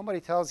ask? So somebody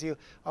tells you,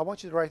 I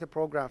want you to write a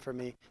program for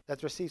me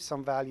that receives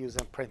some values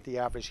and print the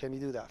average. Can you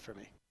do that for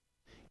me?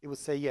 You would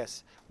say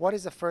yes. What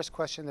is the first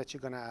question that you're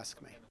going to ask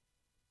me?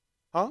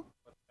 Huh?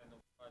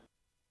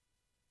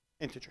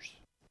 Integers.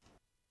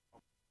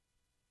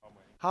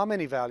 How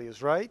many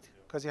values, right?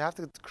 Because you have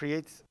to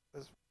create,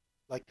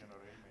 like,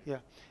 yeah.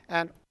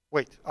 And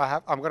wait,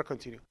 I'm going to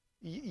continue.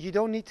 You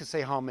don't need to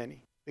say how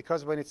many.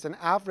 Because when it's an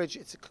average,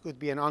 it could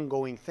be an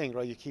ongoing thing,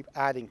 right? You keep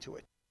adding to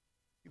it.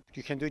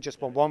 You can do it just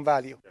for one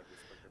value.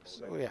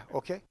 So, yeah,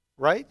 okay,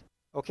 right?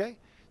 Okay.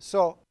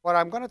 So what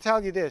I'm going to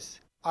tell you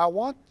this. I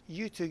want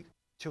you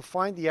to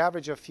find the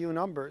average of few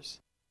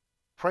numbers,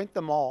 print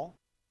them all,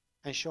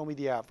 and show me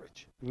the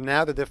average.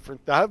 Now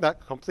that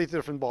completely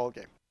different ball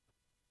game.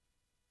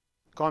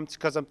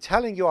 Because I'm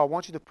telling you, I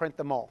want you to print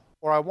them all,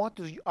 or I want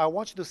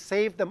you to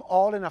save them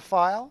all in a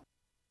file,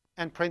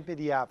 and print me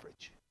the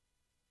average.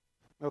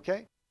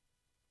 Okay?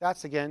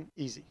 That's, again,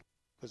 easy,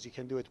 because you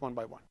can do it one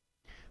by one.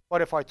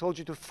 But if I told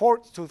you to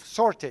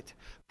sort it,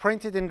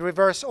 print it in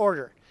reverse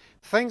order,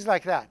 things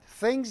like that,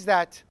 things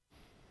that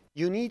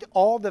you need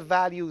all the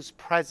values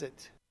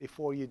present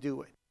before you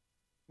do it,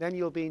 then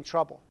you'll be in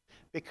trouble.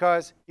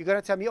 Because you're going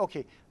to tell me,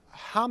 okay,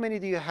 how many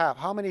do you have?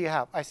 How many do you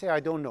have? I say,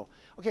 I don't know.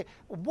 Okay,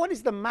 what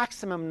is the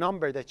maximum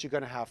number that you're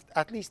going to have?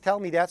 At least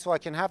tell me that so I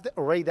can have the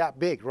array that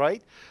big,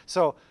 right?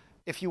 So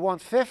if you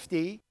want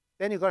 50,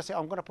 then you've got to say,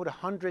 I'm going to put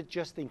 100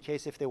 just in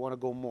case if they want to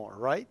go more,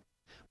 right?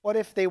 But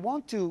if they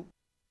want to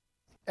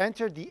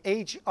enter the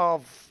age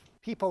of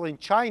people in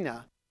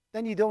China,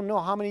 then you don't know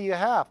how many you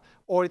have.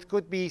 Or it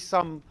could be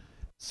some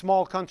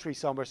small country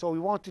somewhere. So we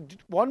want to,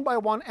 one by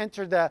one,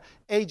 enter the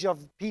age of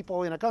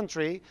people in a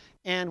country,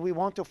 and we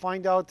want to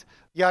find out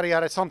yada,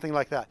 yada, something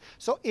like that.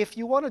 So if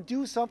you want to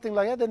do something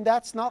like that, then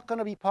that's not going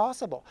to be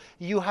possible.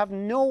 You have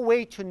no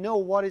way to know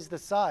what is the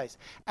size,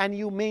 and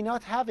you may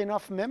not have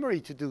enough memory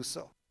to do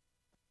so.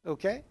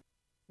 Okay?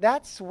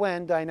 That's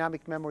when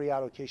dynamic memory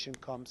allocation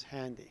comes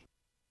handy,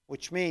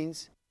 which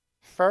means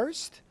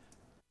first,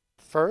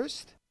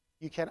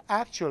 you can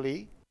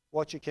actually,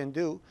 what you can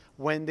do,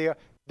 when they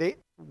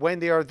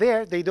are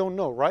there, they don't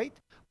know, right?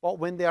 But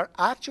when they are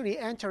actually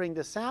entering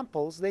the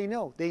samples, they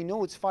know. They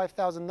know it's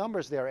 5,000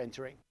 numbers they are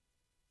entering.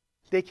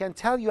 They can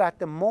tell you at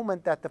the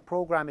moment that the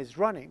program is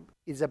running,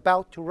 is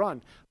about to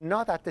run,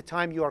 not at the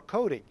time you are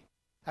coding.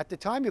 At the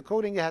time you're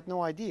coding, they had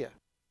no idea,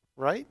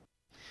 right?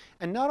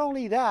 And not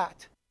only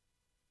that,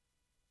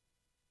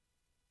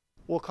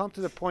 We'll come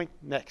to the point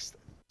next.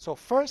 So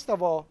first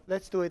of all,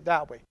 let's do it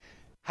that way.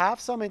 Have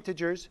some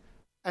integers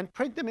and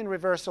print them in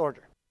reverse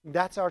order.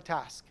 That's our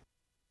task.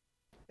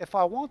 If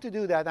I want to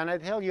do that and I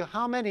tell you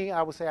how many,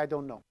 I will say I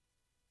don't know.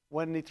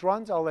 When it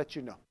runs, I'll let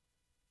you know.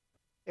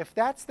 If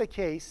that's the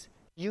case,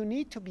 you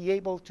need to be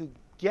able to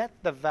get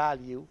the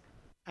value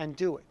and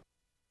do it.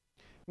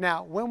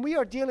 Now, when we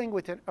are dealing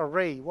with an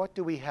array, what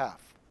do we have?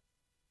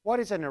 What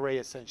is an array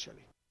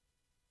essentially?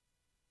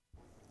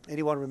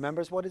 Anyone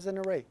remembers what is an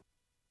array?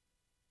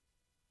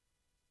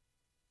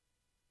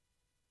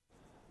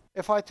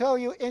 If I tell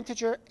you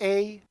integer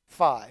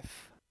A5,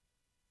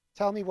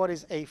 tell me what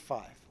is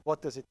A5.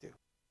 What does it do?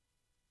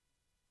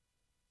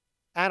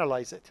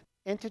 Analyze it.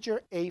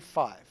 Integer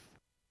A5.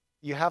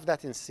 You have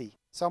that in C.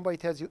 Somebody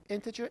tells you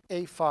integer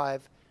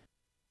A5,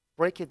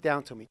 break it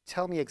down to me.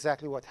 Tell me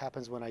exactly what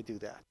happens when I do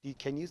that.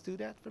 Can you do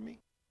that for me?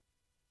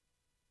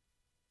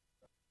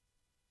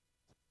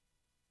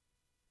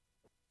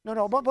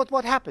 No, but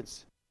what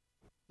happens?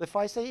 If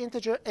I say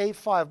integer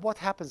A5, what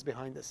happens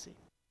behind the scene?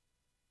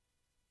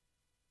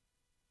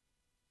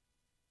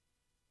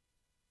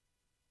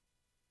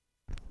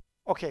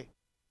 Okay,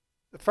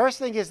 the first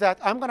thing is that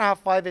I'm going to have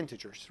 5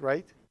 integers,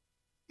 right,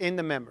 in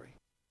the memory.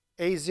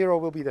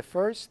 A0 will be the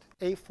first,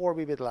 A4 will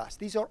be the last.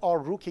 These are all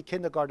rookie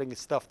kindergarten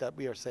stuff that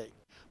we are saying.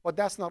 But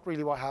that's not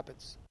really what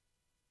happens.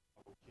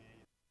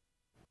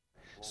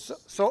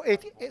 So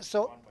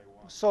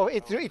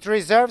it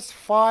reserves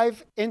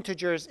 5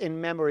 integers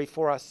in memory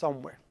for us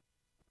somewhere,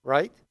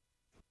 right?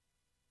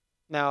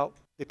 Now,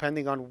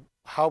 depending on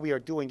how we are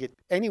doing it,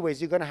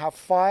 anyways, you're going to have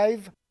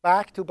 5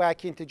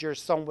 back-to-back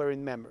integers somewhere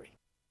in memory.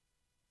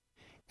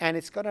 And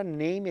it's going to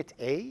name it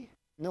A?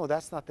 No,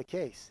 that's not the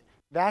case.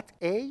 That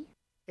A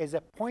is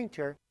a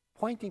pointer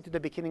pointing to the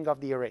beginning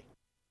of the array.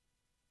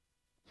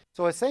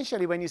 So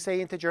essentially, when you say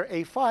integer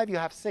A5, you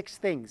have 6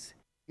 things.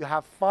 You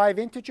have 5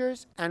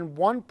 integers and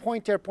 1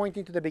 pointer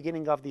pointing to the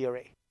beginning of the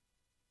array.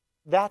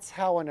 That's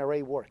how an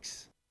array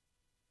works.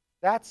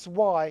 That's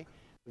why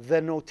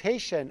the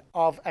notation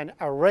of an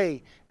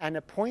array and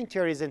a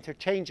pointer is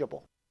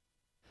interchangeable.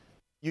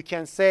 You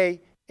can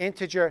say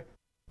integer.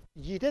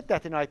 You did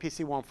that in IPC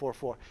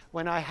 144.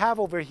 When I have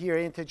over here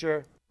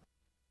integer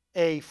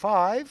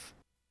A5,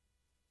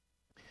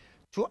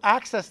 to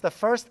access the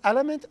first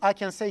element, I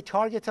can say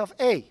target of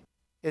A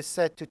is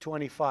set to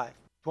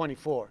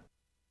 24,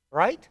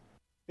 right?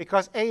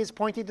 Because A is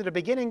pointing to the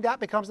beginning, that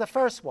becomes the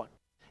first one.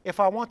 If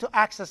I want to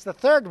access the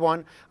third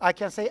one, I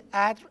can say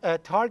add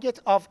target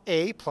of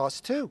A plus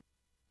 2.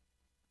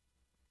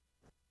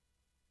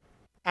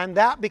 And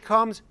that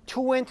becomes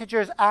 2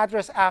 integers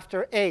address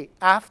after A,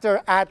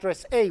 after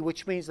address A,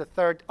 which means the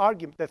third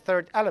argument, the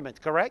third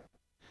element, correct?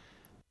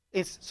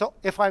 So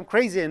if I'm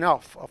crazy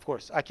enough, of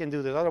course, I can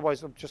do this.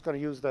 Otherwise, I'm just going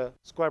to use the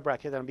square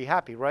bracket and be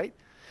happy, right?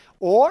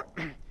 Or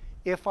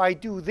if I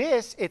do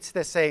this, it's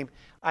the same.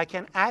 I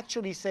can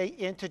actually say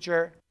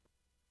integer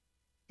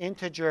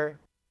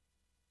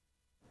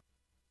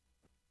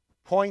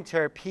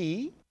pointer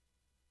P,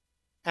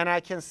 and I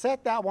can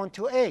set that one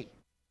to A.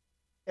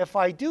 If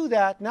I do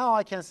that, now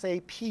I can say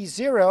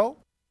P0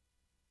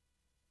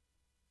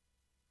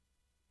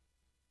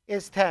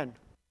 is 10.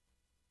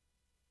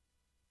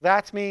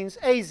 That means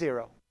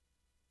A0.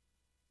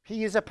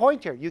 P is a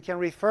pointer. You can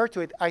refer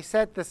to it. I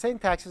said the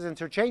syntax is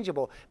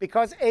interchangeable.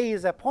 Because A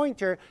is a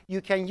pointer, you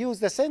can use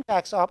the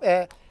syntax of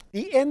the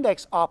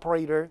index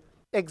operator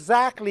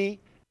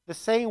exactly the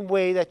same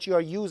way that you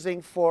are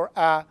using for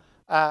an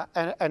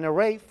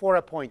array for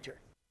a pointer.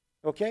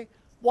 Okay?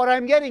 What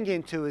I'm getting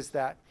into is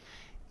that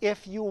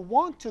if you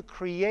want to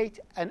create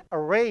an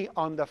array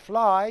on the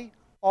fly,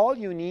 all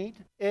you need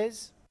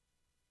is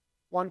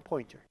 1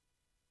 pointer.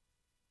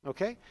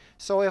 Okay?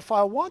 So if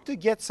I want to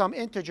get some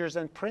integers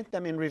and print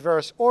them in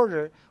reverse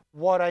order,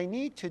 what I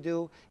need to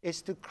do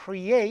is to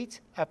create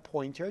a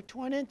pointer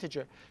to an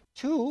integer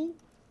to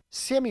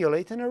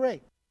simulate an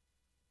array.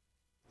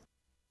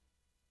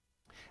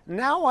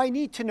 Now I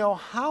need to know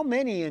how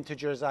many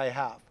integers I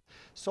have.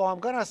 So I'm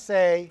going to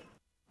say,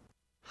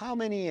 how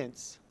many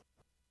ints?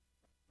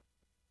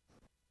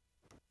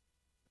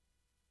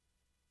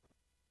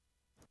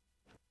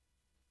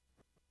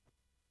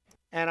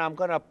 And I'm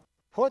going to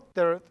put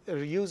the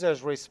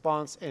user's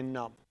response in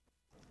num.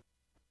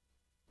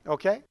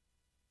 Okay?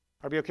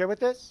 Are we okay with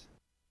this?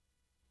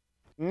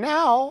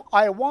 Now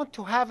I want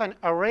to have an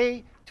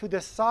array to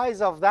the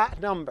size of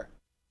that number.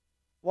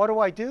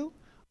 What do?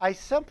 I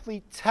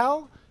simply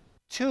tell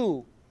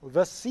to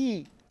the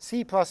C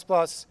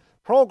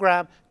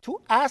program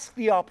to ask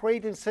the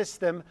operating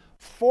system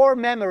for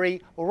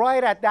memory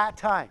right at that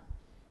time.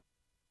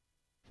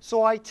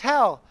 So I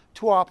tell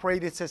to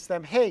operating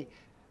system, hey,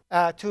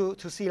 to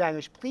C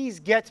language, please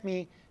get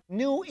me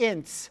new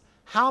ints.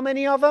 How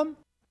many of them?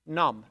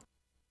 Num.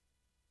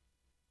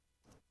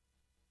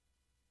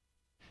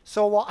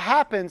 So what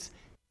happens,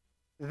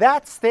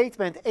 that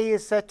statement, A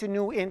is set to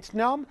new int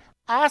num,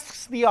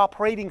 asks the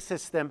operating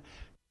system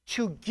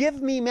to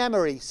give me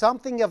memory,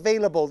 something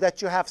available that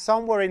you have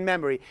somewhere in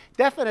memory.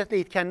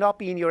 Definitely it cannot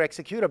be in your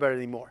executable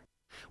anymore.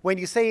 When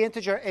you say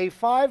integer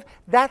A5,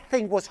 that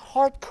thing was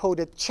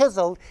hard-coded,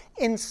 chiseled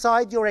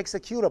inside your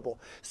executable.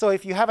 So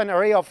if you have an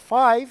array of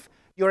 5,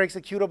 your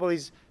executable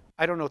is,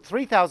 I don't know,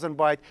 3,000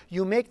 bytes.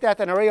 You make that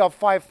an array of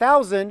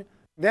 5,000,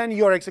 then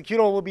your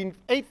executable will be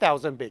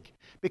 8,000 big,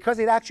 because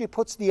it actually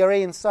puts the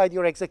array inside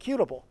your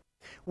executable.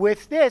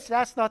 With this,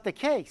 that's not the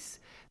case.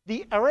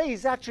 The array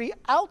is actually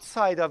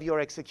outside of your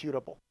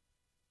executable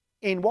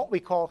in what we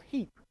call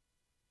heap.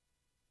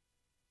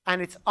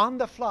 And it's on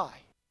the fly.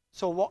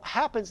 So what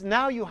happens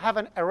now, you have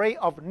an array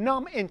of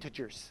num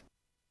integers.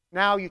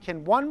 Now you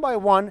can one by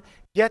one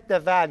get the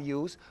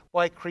values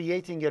by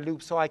creating a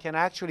loop. So I can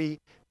actually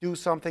do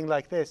something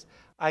like this.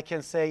 I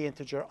can say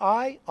integer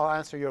I. I'll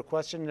answer your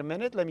question in a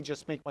minute. Let me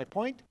just make my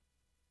point.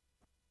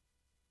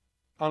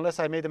 Unless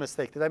I made a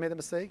mistake. Did I make a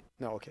mistake?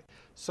 No, okay.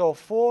 So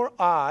for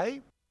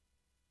I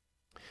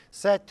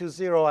set to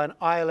 0 and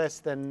I less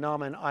than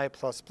num and I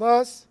plus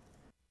plus,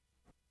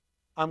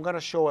 I'm going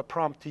to show a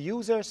prompt to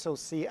user. So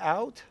C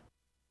out,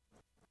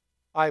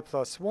 I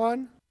plus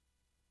 1.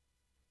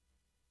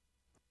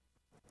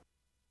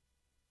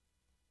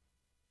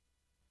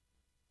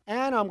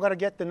 And I'm going to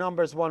get the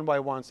numbers one by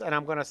one. And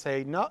I'm going to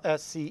say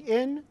C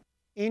in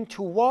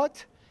into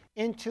what?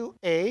 Into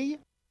A,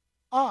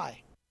 I.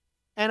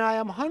 And I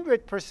am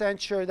 100%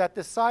 sure that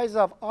the size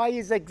of I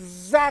is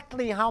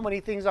exactly how many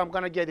things I'm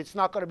going to get. It's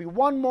not going to be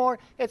one more.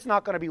 It's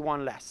not going to be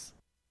one less.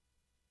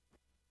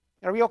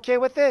 Are we okay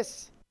with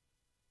this?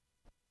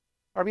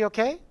 Are we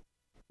okay?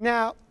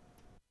 Now,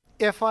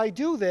 if I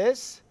do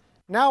this,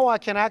 now I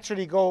can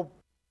actually go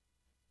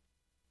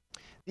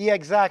the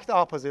exact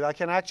opposite. I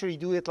can actually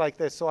do it like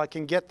this. So I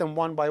can get them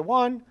one by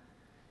one,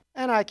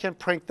 and I can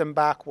print them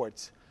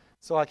backwards.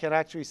 So I can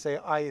actually say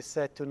I is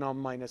set to num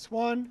minus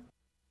 1.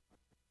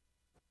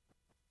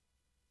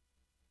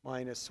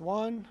 Minus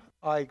 1,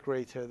 I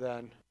greater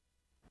than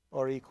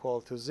or equal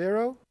to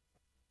 0,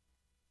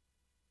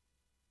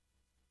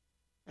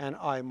 and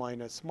I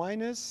minus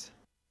minus,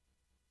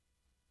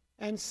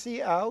 and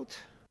C out,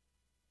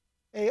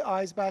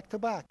 AI's back to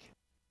back.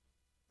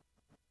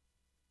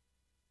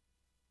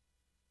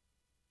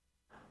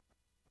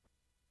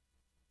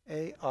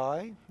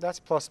 AI, that's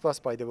plus plus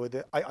by the way.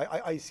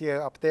 I see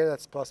it up there,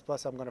 that's plus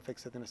plus. I'm going to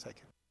fix it in a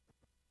second.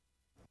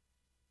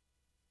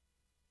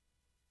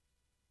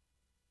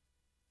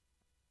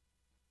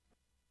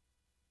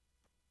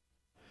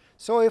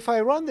 So if I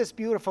run this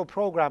beautiful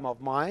program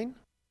of mine,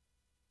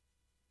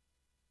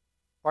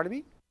 pardon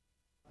me?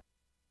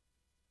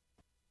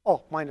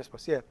 Oh, minus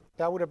plus, yeah.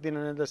 That would have been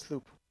an endless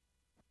loop.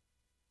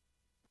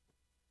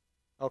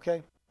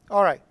 Okay?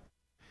 All right.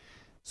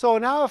 So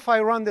now if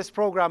I run this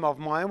program of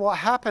mine, what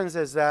happens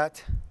is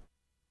that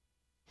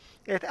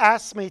it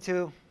asks me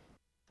to,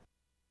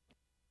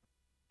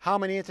 how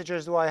many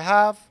integers do I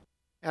have?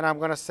 And I'm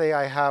going to say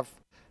I have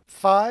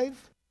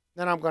 5.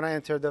 Then I'm going to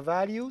enter the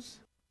values.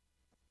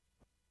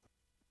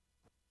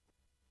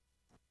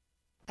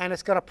 And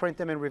it's going to print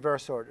them in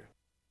reverse order.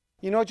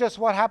 You know just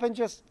what happened?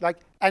 Just like,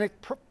 and it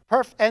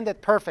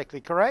ended perfectly,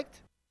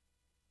 correct?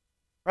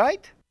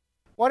 Right?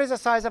 What is the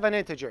size of an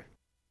integer?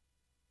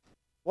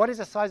 What is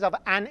the size of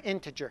an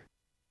integer?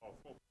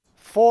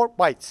 4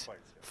 bytes.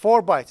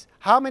 4 bytes.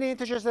 How many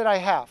integers did I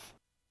have?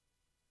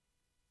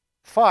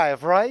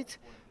 5, right?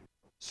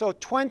 So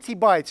 20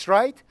 bytes,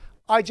 right?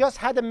 I just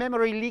had a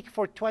memory leak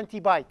for 20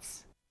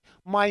 bytes.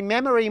 My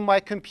memory in my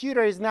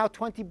computer is now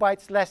 20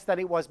 bytes less than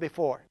it was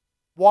before.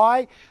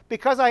 Why?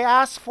 Because I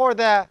asked for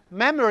the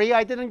memory,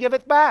 I didn't give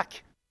it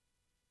back.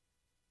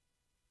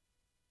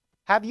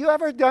 Have you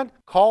ever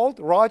called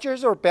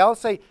Rogers or Bell,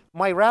 say,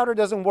 my router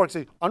doesn't work?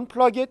 Say,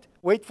 unplug it,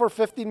 wait for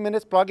 15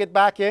 minutes, plug it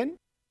back in.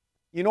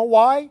 You know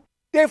why?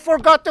 They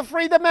forgot to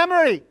free the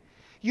memory.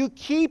 You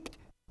keep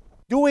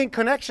doing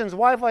connections,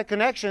 Wi-Fi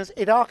connections,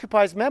 it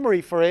occupies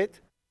memory for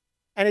it,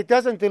 and it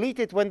doesn't delete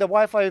it when the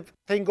Wi-Fi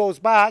thing goes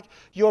back.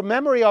 Your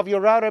memory of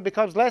your router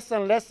becomes less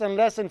and less and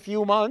less in a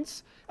few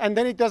months, and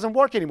then it doesn't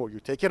work anymore.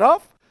 You take it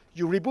off,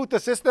 you reboot the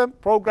system,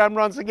 program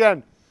runs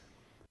again.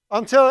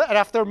 Until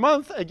after a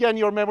month, again,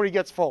 your memory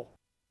gets full.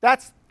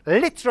 That's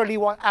literally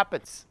what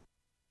happens.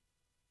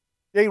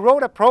 They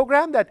wrote a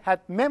program that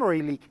had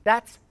memory leak.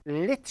 That's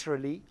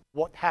literally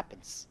what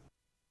happens.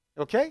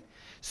 Okay?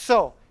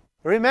 So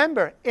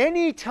remember,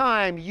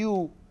 anytime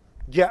you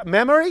get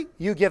memory,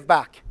 you give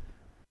back.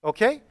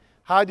 Okay?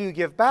 How do you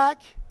give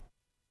back?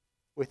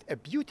 With a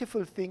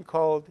beautiful thing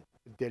called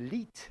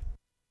delete.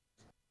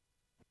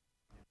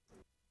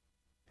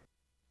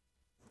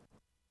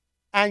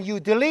 And you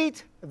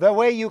delete the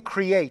way you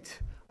create.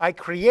 I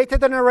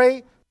created an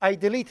array, I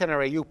delete an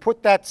array. You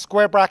put that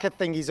square bracket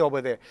thingies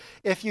over there.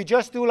 If you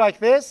just do like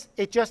this,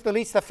 it just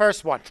deletes the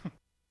first one.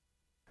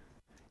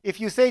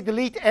 If you say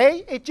delete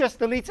A, it just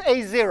deletes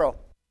A0.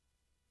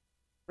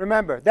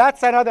 Remember,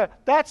 that's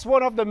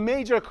one of the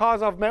major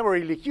cause of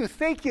memory leak. You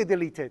think you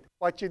deleted,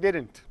 but you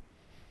didn't.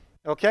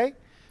 Okay?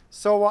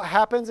 So what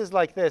happens is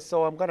like this.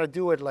 So I'm going to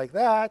do it like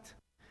that.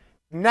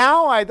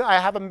 Now I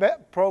have a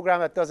program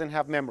that doesn't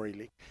have memory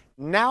leak.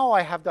 Now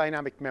I have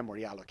dynamic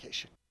memory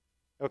allocation.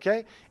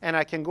 Okay? And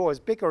I can go as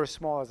big or as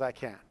small as I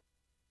can.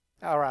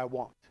 or I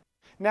won't.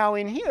 Now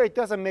in here, it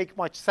doesn't make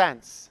much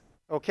sense,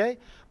 okay?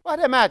 But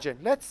imagine,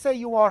 let's say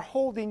you are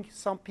holding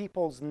some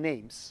people's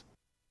names,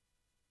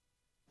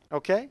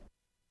 okay?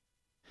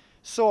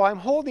 So I'm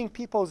holding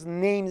people's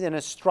names in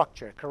a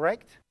structure,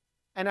 correct?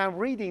 And I'm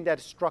reading that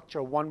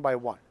structure one by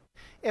one.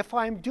 If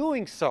I'm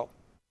doing so,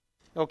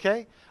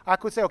 okay, I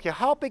could say, okay,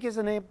 how big is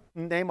the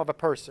name of a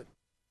person?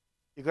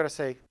 You're going to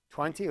say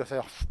 20? You'll say,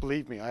 oh,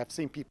 believe me, I have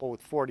seen people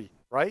with 40,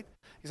 right?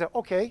 You say,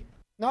 okay,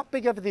 not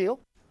big of a deal.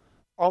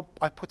 Oh,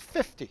 I put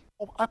 50.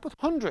 Oh, I put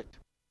 100.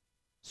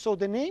 So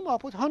the name, I'll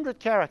put 100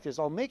 characters.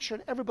 I'll make sure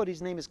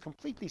everybody's name is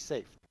completely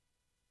safe.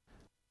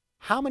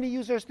 How many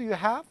users do you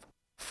have?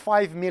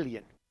 5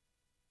 million.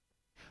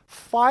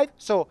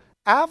 So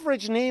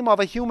average name of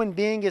a human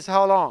being is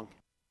how long?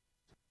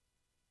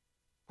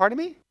 Pardon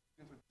me?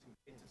 8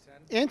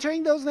 to 10.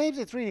 Entering those names,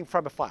 it's reading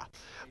from a file.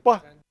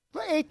 But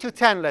 8 to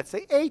 10, let's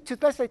say.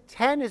 Let's say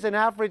 10 is an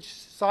average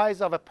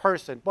size of a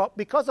person. But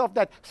because of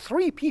that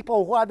 3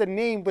 people who had a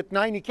name with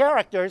 90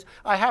 characters,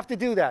 I have to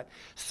do that.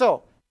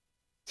 So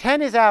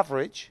 10 is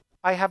average.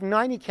 I have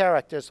 90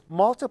 characters.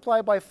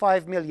 Multiply by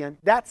 5 million.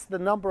 That's the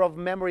number of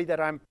memory that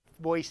I'm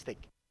wasting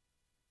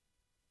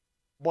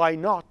by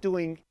not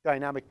doing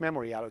dynamic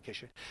memory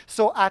allocation.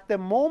 So at the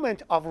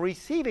moment of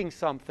receiving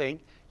something,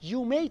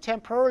 you may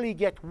temporarily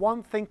get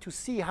one thing to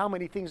see how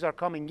many things are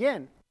coming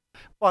in.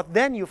 But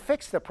then you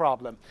fix the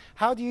problem.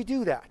 How do you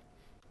do that?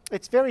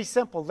 It's very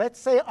simple. Let's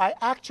say I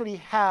actually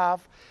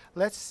have,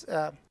 what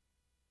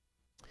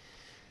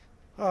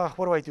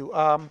do I do?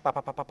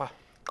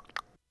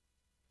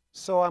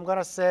 So I'm going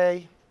to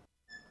say,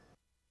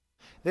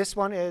 this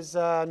one is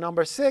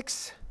number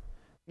 6.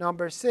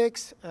 Number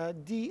 6,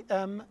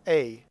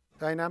 DMA,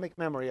 dynamic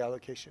memory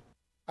allocation.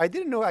 I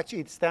didn't know actually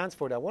it stands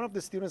for that. One of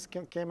the students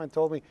came and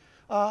told me,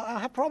 I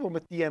have a problem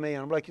with DMA.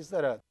 And I'm like, is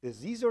that a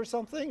disease or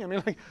something? I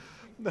mean, like,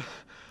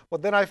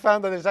 but then I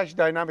found that there's actually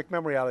dynamic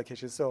memory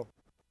allocation. So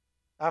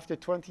after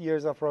 20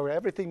 years of program,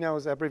 everything now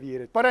is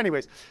abbreviated. But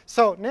anyways,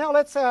 so now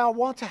let's say I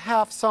want to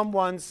have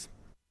someone's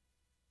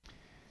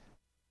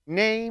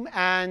name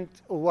and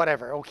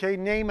whatever, okay?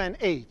 Name and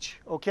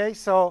age, okay?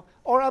 So,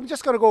 or I'm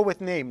just going to go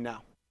with name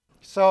now.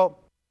 So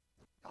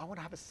I want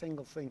to have a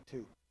single thing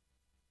too.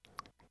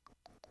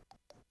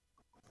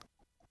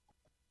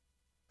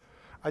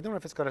 I don't know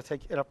if it's going to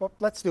take it up, but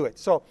let's do it.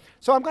 So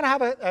I'm going to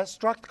have a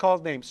struct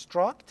called name.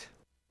 Struct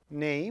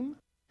name.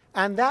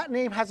 And that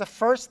name has a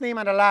first name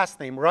and a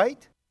last name,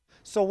 right?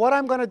 So what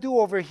I'm going to do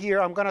over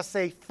here, I'm going to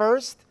say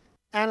first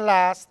and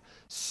last.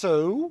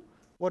 So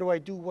what do I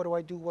do? What do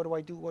I do? What do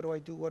I do? What do I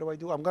do? What do I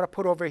do? I'm going to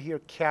put over here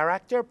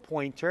character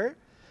pointer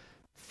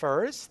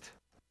first,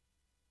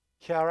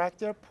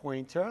 character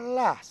pointer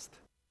last.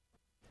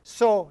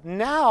 So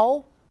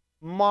now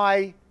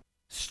my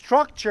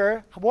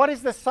structure, what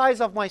is the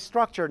size of my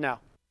structure now?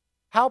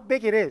 How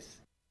big it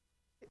is?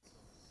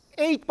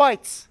 8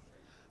 bytes.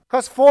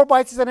 Because 4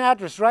 bytes is an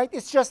address, right?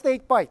 It's just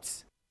 8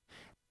 bytes.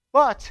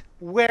 But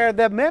where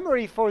the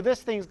memory for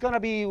this thing is going to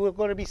be, we're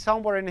going to be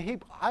somewhere in the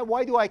heap.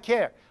 Why do I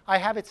care? I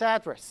have its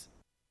address.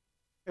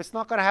 It's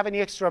not going to have any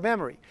extra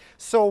memory.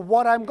 So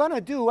what I'm going to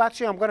do,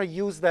 actually, I'm going to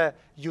use the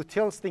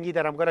utils thingy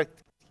that I'm going to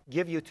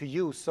give you to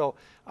use. So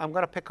I'm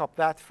going to pick up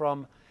that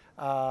from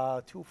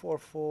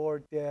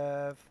 244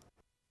 dev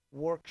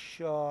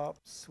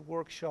workshops,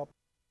 workshop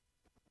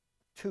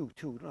 2,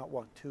 not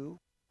 1, 2,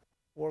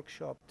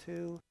 workshop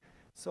 2.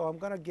 So I'm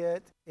going to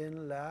get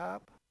in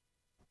lab.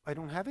 I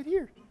don't have it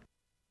here.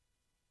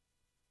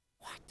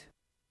 What?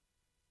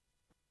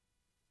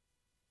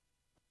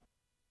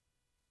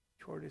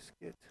 Shortest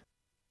git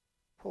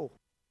pull.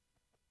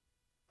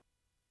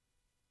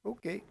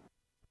 Okay.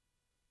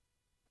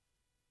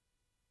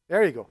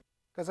 There you go.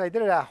 Because I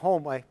did it at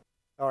home.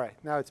 All right,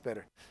 now it's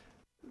better.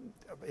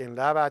 In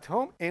lab at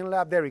home, in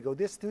lab, there we go.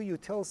 This 2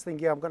 utils thing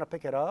here, I'm going to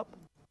pick it up.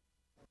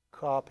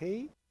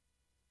 Copy.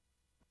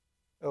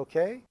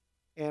 Okay.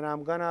 And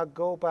I'm going to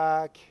go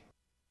back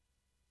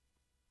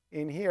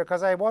in here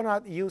because I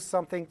want to use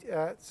something.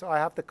 So I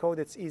have the code.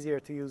 It's easier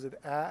to use it.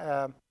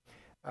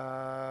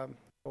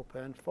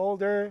 Open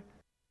folder.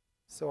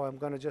 So I'm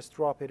going to just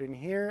drop it in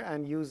here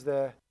and use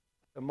the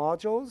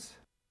modules.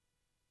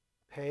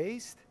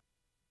 Paste.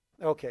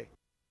 OK.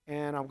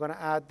 And I'm going to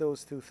add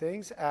those 2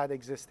 things. Add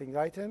existing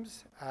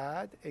items.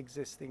 Add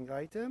existing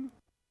item.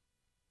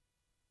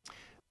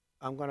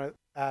 I'm going to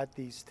add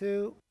these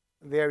 2.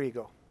 There you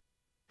go.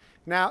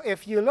 Now,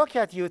 if you look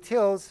at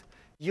utils,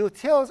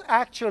 utils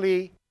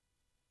actually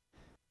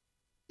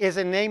is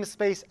a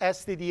namespace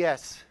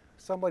stds.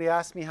 Somebody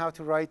asked me how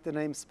to write the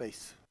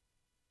namespace.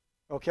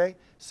 OK?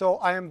 So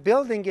I am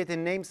building it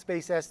in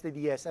namespace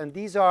stds. And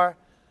these are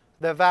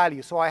the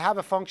values. So I have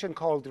a function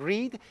called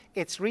read.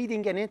 It's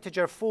reading an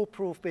integer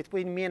foolproof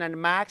between min and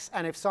max.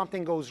 And if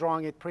something goes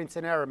wrong, it prints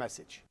an error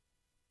message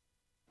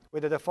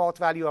with a default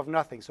value of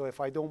nothing. So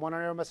if I don't want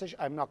an error message,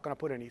 I'm not going to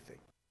put anything.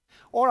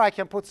 Or I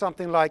can put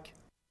something like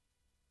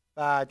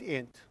bad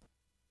int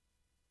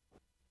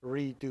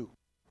redo.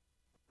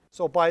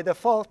 So by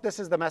default, this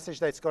is the message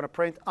that it's going to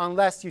print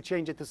unless you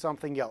change it to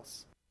something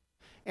else.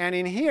 And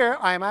in here,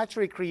 I'm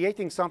actually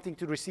creating something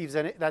to receive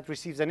that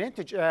receives an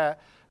integer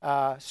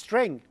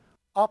string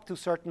up to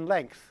certain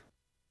length.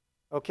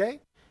 Okay?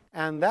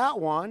 And that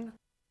one,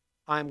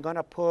 I'm going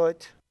to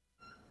put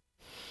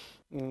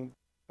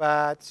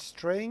bad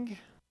string,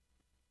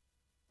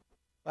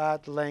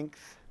 bad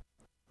length,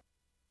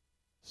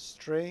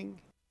 string,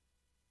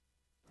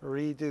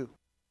 redo.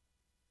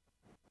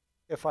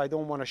 If I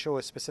don't want to show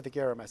a specific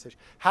error message.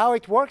 How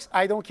it works,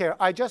 I don't care.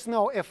 I just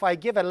know if I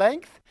give a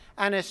length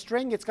and a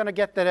string, it's going to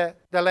get the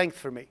length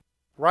for me,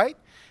 right?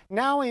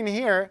 Now in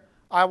here,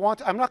 I'm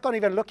not going to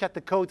even look at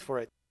the code for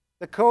it.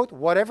 The code,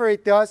 whatever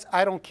it does,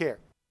 I don't care.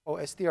 Oh,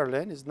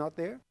 strlen is not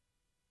there.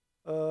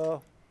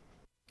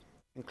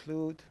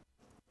 Include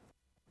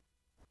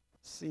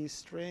C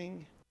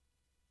string.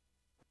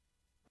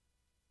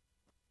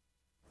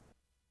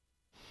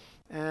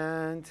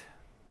 And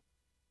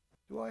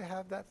do I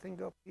have that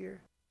thing up here?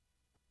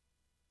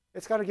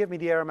 It's going to give me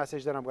the error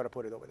message, then I'm going to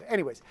put it over there.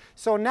 Anyways,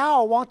 so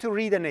now I want to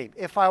read a name.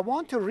 If I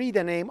want to read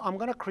a name, I'm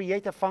going to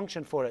create a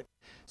function for it.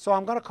 So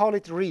I'm going to call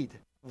it read,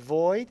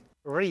 void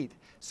read.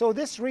 So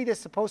this read is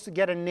supposed to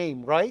get a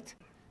name, right?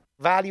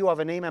 Value of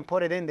a name and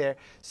put it in there.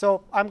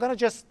 So I'm going to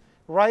just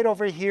write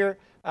over here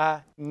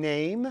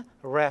name,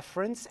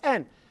 reference,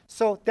 n.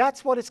 So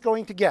that's what it's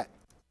going to get.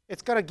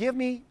 It's going to give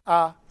me,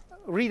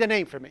 read a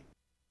name for me.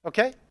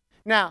 Okay?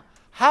 Now,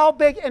 how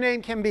big a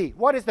name can be?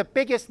 What is the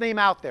biggest name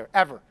out there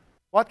ever?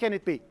 What can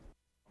it be?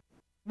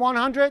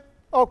 100?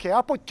 Okay,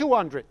 I'll put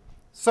 200.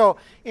 So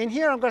in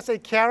here, I'm going to say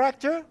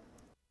character,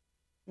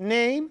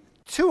 name,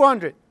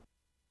 200.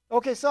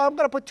 Okay, so I'm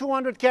going to put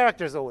 200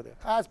 characters over there.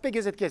 As big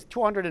as it gets,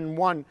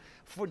 201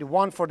 for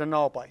the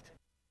null byte.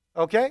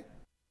 Okay?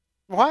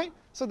 Right?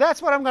 So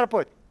that's what I'm going to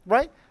put.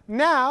 Right?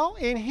 Now,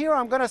 in here,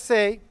 I'm going to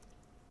say,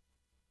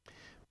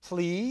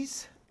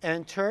 please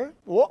enter,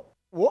 whoop,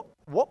 whoop,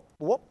 whoop,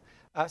 whoop,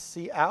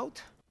 C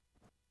out.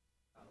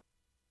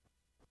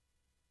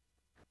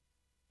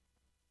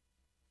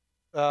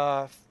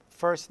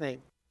 First name.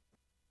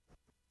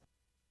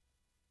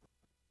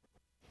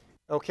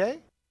 Okay?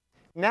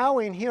 Now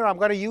in here, I'm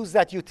going to use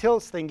that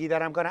utils thingy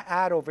that I'm going to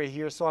add over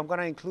here. So I'm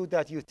going to include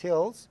that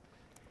utils.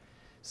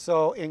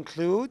 So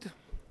include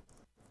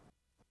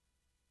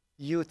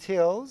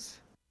utils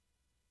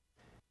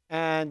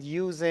and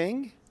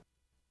using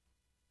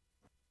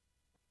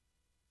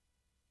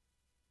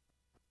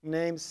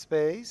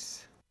namespace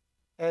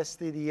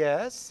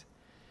stds.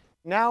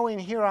 Now in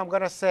here, I'm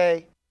going to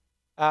say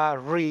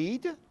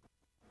read.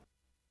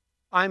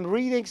 I'm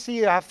reading,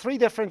 see, I have 3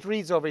 different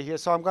reads over here.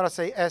 So I'm going to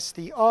say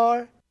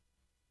str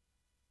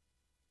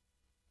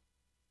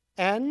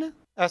n,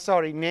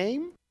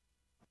 name.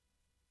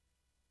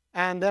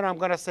 And then I'm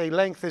going to say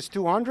length is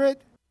 200.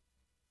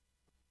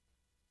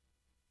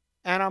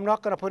 And I'm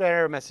not going to put an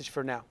error message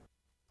for now.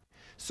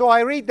 So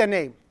I read the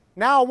name.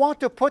 Now I want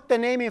to put the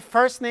name in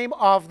first name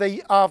of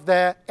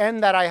the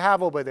n that I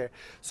have over there.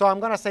 So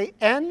I'm going to say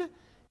n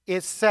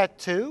is set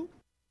to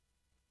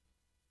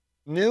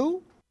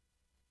new.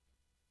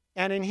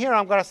 And in here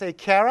I'm going to say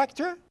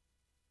character,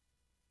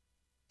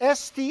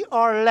 str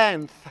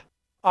length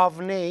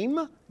of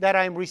name that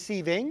I'm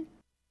receiving,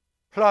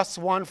 plus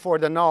 1 for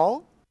the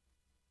null.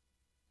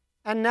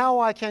 And now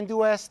I can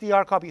do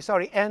str copy.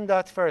 Sorry, n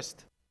dot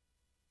first.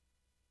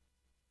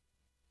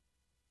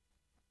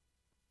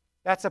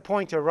 That's a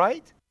pointer,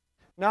 right?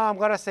 Now I'm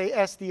going to say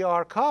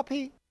str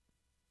copy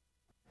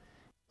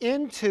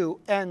into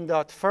n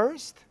dot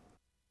first,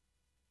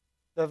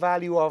 the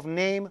value of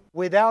name,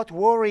 without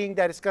worrying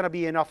that it's going to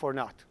be enough or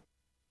not.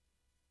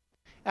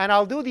 And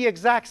I'll do the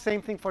exact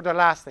same thing for the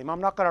last name.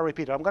 I'm not going to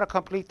repeat it. I'm going to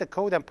complete the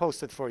code and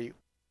post it for you.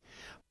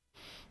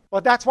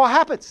 But that's what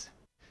happens.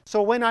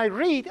 So when I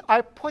read,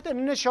 I put an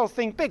initial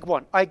thing, big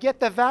one. I get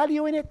the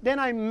value in it. Then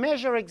I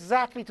measure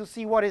exactly to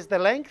see what is the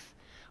length.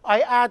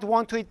 I add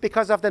 1 to it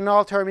because of the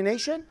null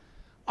termination.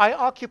 I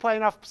occupy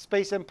enough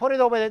space and put it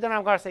over there. Then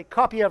I'm going to say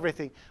copy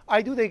everything.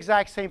 I do the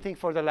exact same thing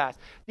for the last.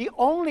 The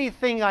only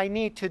thing I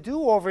need to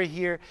do over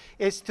here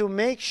is to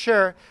make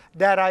sure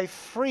that I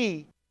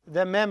free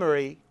the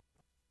memory,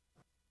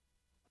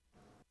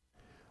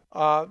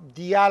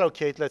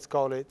 deallocate, let's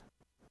call it,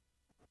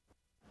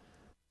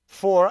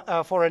 for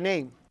a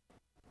name.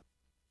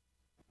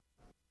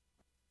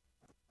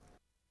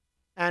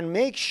 And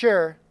make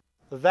sure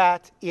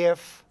that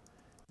if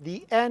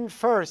the n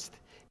first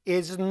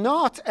is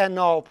not a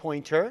null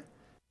pointer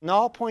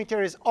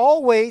is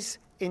always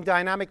in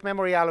dynamic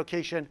memory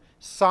allocation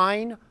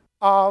sign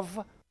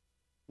of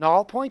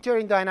null pointer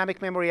in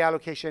dynamic memory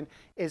allocation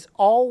is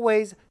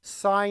always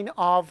sign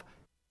of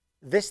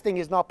this thing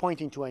is not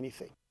pointing to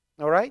anything.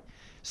 All right?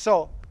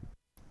 So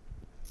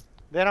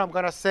then I'm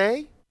going to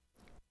say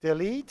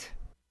delete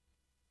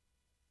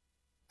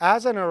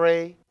as an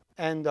array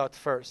n dot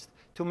first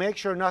to make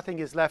sure nothing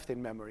is left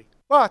in memory.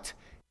 But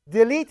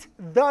delete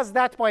does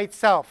that by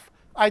itself.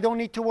 I don't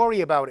need to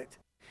worry about it.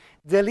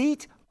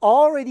 Delete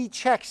already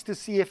checks to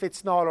see if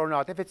it's null or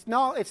not. If it's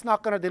null, it's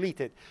not going to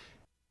delete it.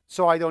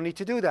 So I don't need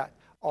to do that.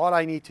 All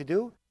I need to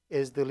do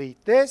is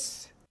delete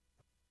this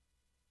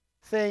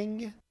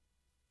thing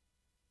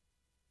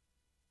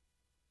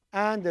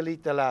and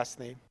delete the last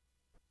name.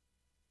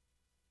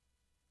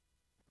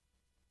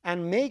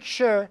 And make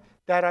sure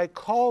that I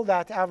call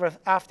that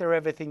after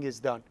everything is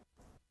done.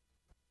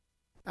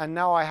 And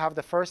now I have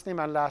the first name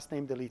and last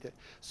name deleted.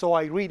 So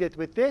I read it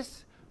with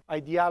this, I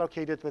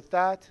deallocate it with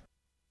that,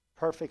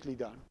 perfectly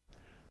done.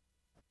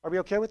 Are we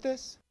okay with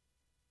this?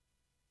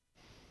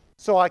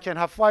 So I can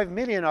have 5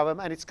 million of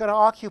them, and it's going to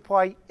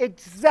occupy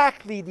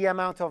exactly the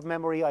amount of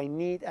memory I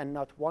need and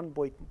not one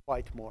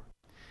byte more.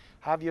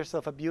 Have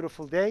yourself a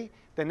beautiful day.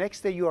 The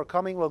next day you are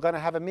coming, we're going to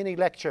have a mini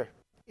lecture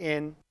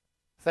in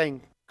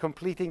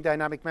completing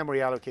dynamic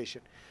memory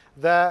allocation.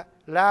 The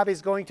lab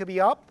is going to be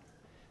up.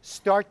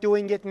 Start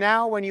doing it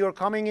now. When you're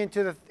coming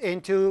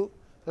into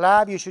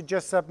lab, you should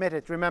just submit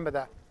it. Remember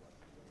that.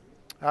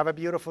 Have a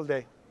beautiful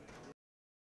day.